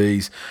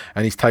PODs,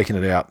 and he's taken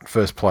it out.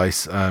 First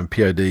place,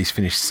 PODs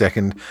finished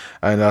second,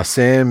 and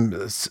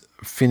Sam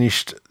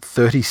finished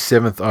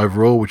 37th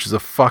overall, which is a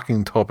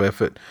fucking top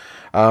effort.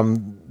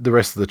 The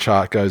rest of the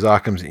chart goes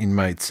Arkham's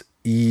Inmates,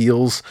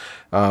 Eels,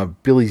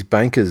 Billy's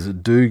Bankers,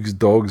 Doogs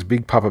Dogs,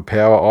 Big Papa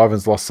Power,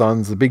 Ivan's Lost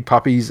Sons, the Big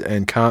Puppies,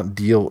 and Can't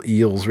Deal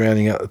Eels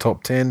rounding out the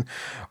top 10.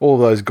 All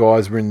of those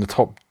guys were in the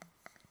top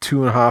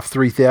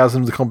 2,500-3,000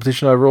 of the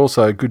competition overall,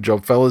 so good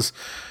job, fellas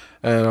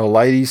and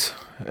ladies,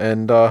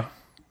 and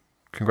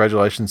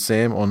congratulations,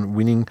 Sam, on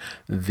winning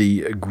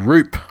the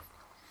group.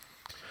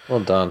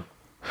 Well done.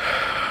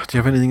 Do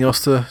you have anything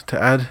else to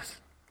add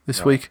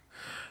this week?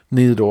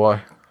 Neither do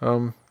I.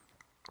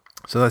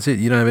 So that's it.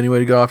 You don't have anywhere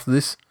to go after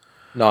this?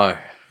 No.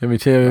 Let me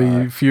tell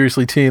you, you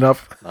furiously teeing up.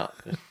 No.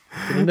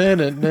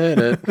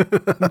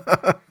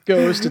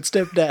 Ghosted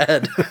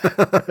stepdad.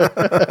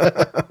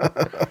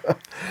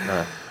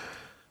 No.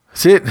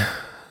 That's it.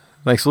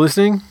 Thanks for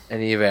listening.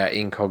 Any of our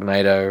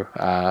incognito,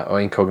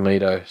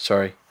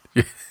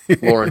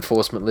 law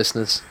enforcement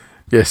listeners?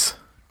 Yes.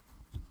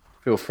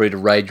 Feel free to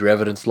raid your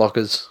evidence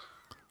lockers.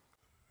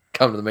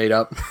 Come to the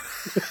meetup.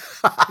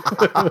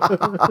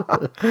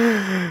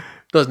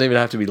 Doesn't even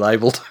have to be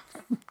labelled.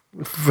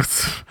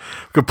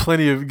 Got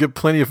plenty of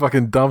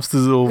fucking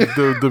dumpsters.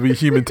 There'll be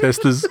human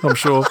testers, I'm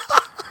sure.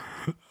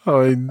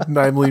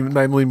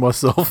 Namely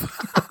myself,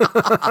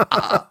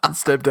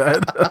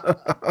 stepdad.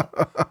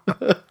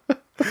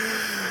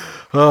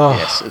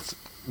 Yes, it's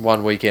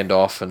one weekend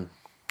off, and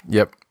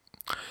yep,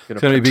 gonna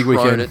be a big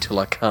weekend it till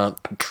I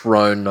can't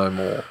Patron no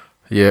more.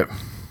 Yep.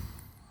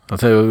 I'll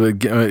tell you,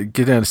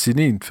 get down to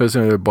Sydney. First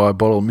thing I'm going to buy a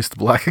bottle of Mr.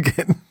 Black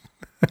again.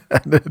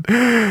 And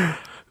then,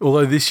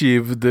 although this year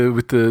with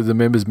the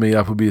members meet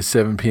up will be at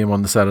 7 p.m.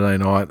 on the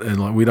Saturday night,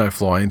 and we don't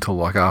fly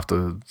until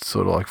after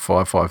sort of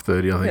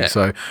 5:30, I think. Yeah.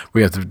 So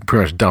we have to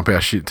pretty much dump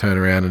our shit, turn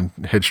around, and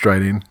head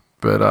straight in.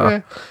 But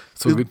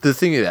the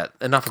thing is that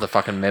enough of the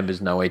fucking members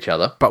know each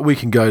other. But we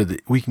can go to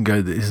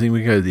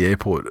the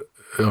airport.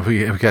 If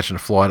we're catching a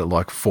flight at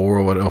 4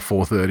 or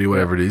 4:30 or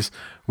whatever it is,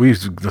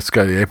 let's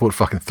go to the airport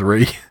at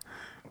 3.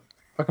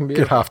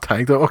 Get half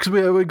tanked because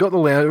we got the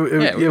lounge.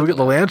 We got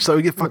the lounge, so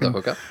we get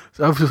fucking.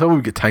 So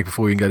we get tanked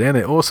before we can go down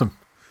there. Awesome,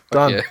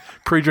 done.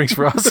 Pre-drinks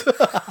for us.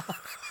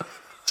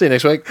 See you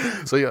next week.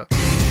 See ya.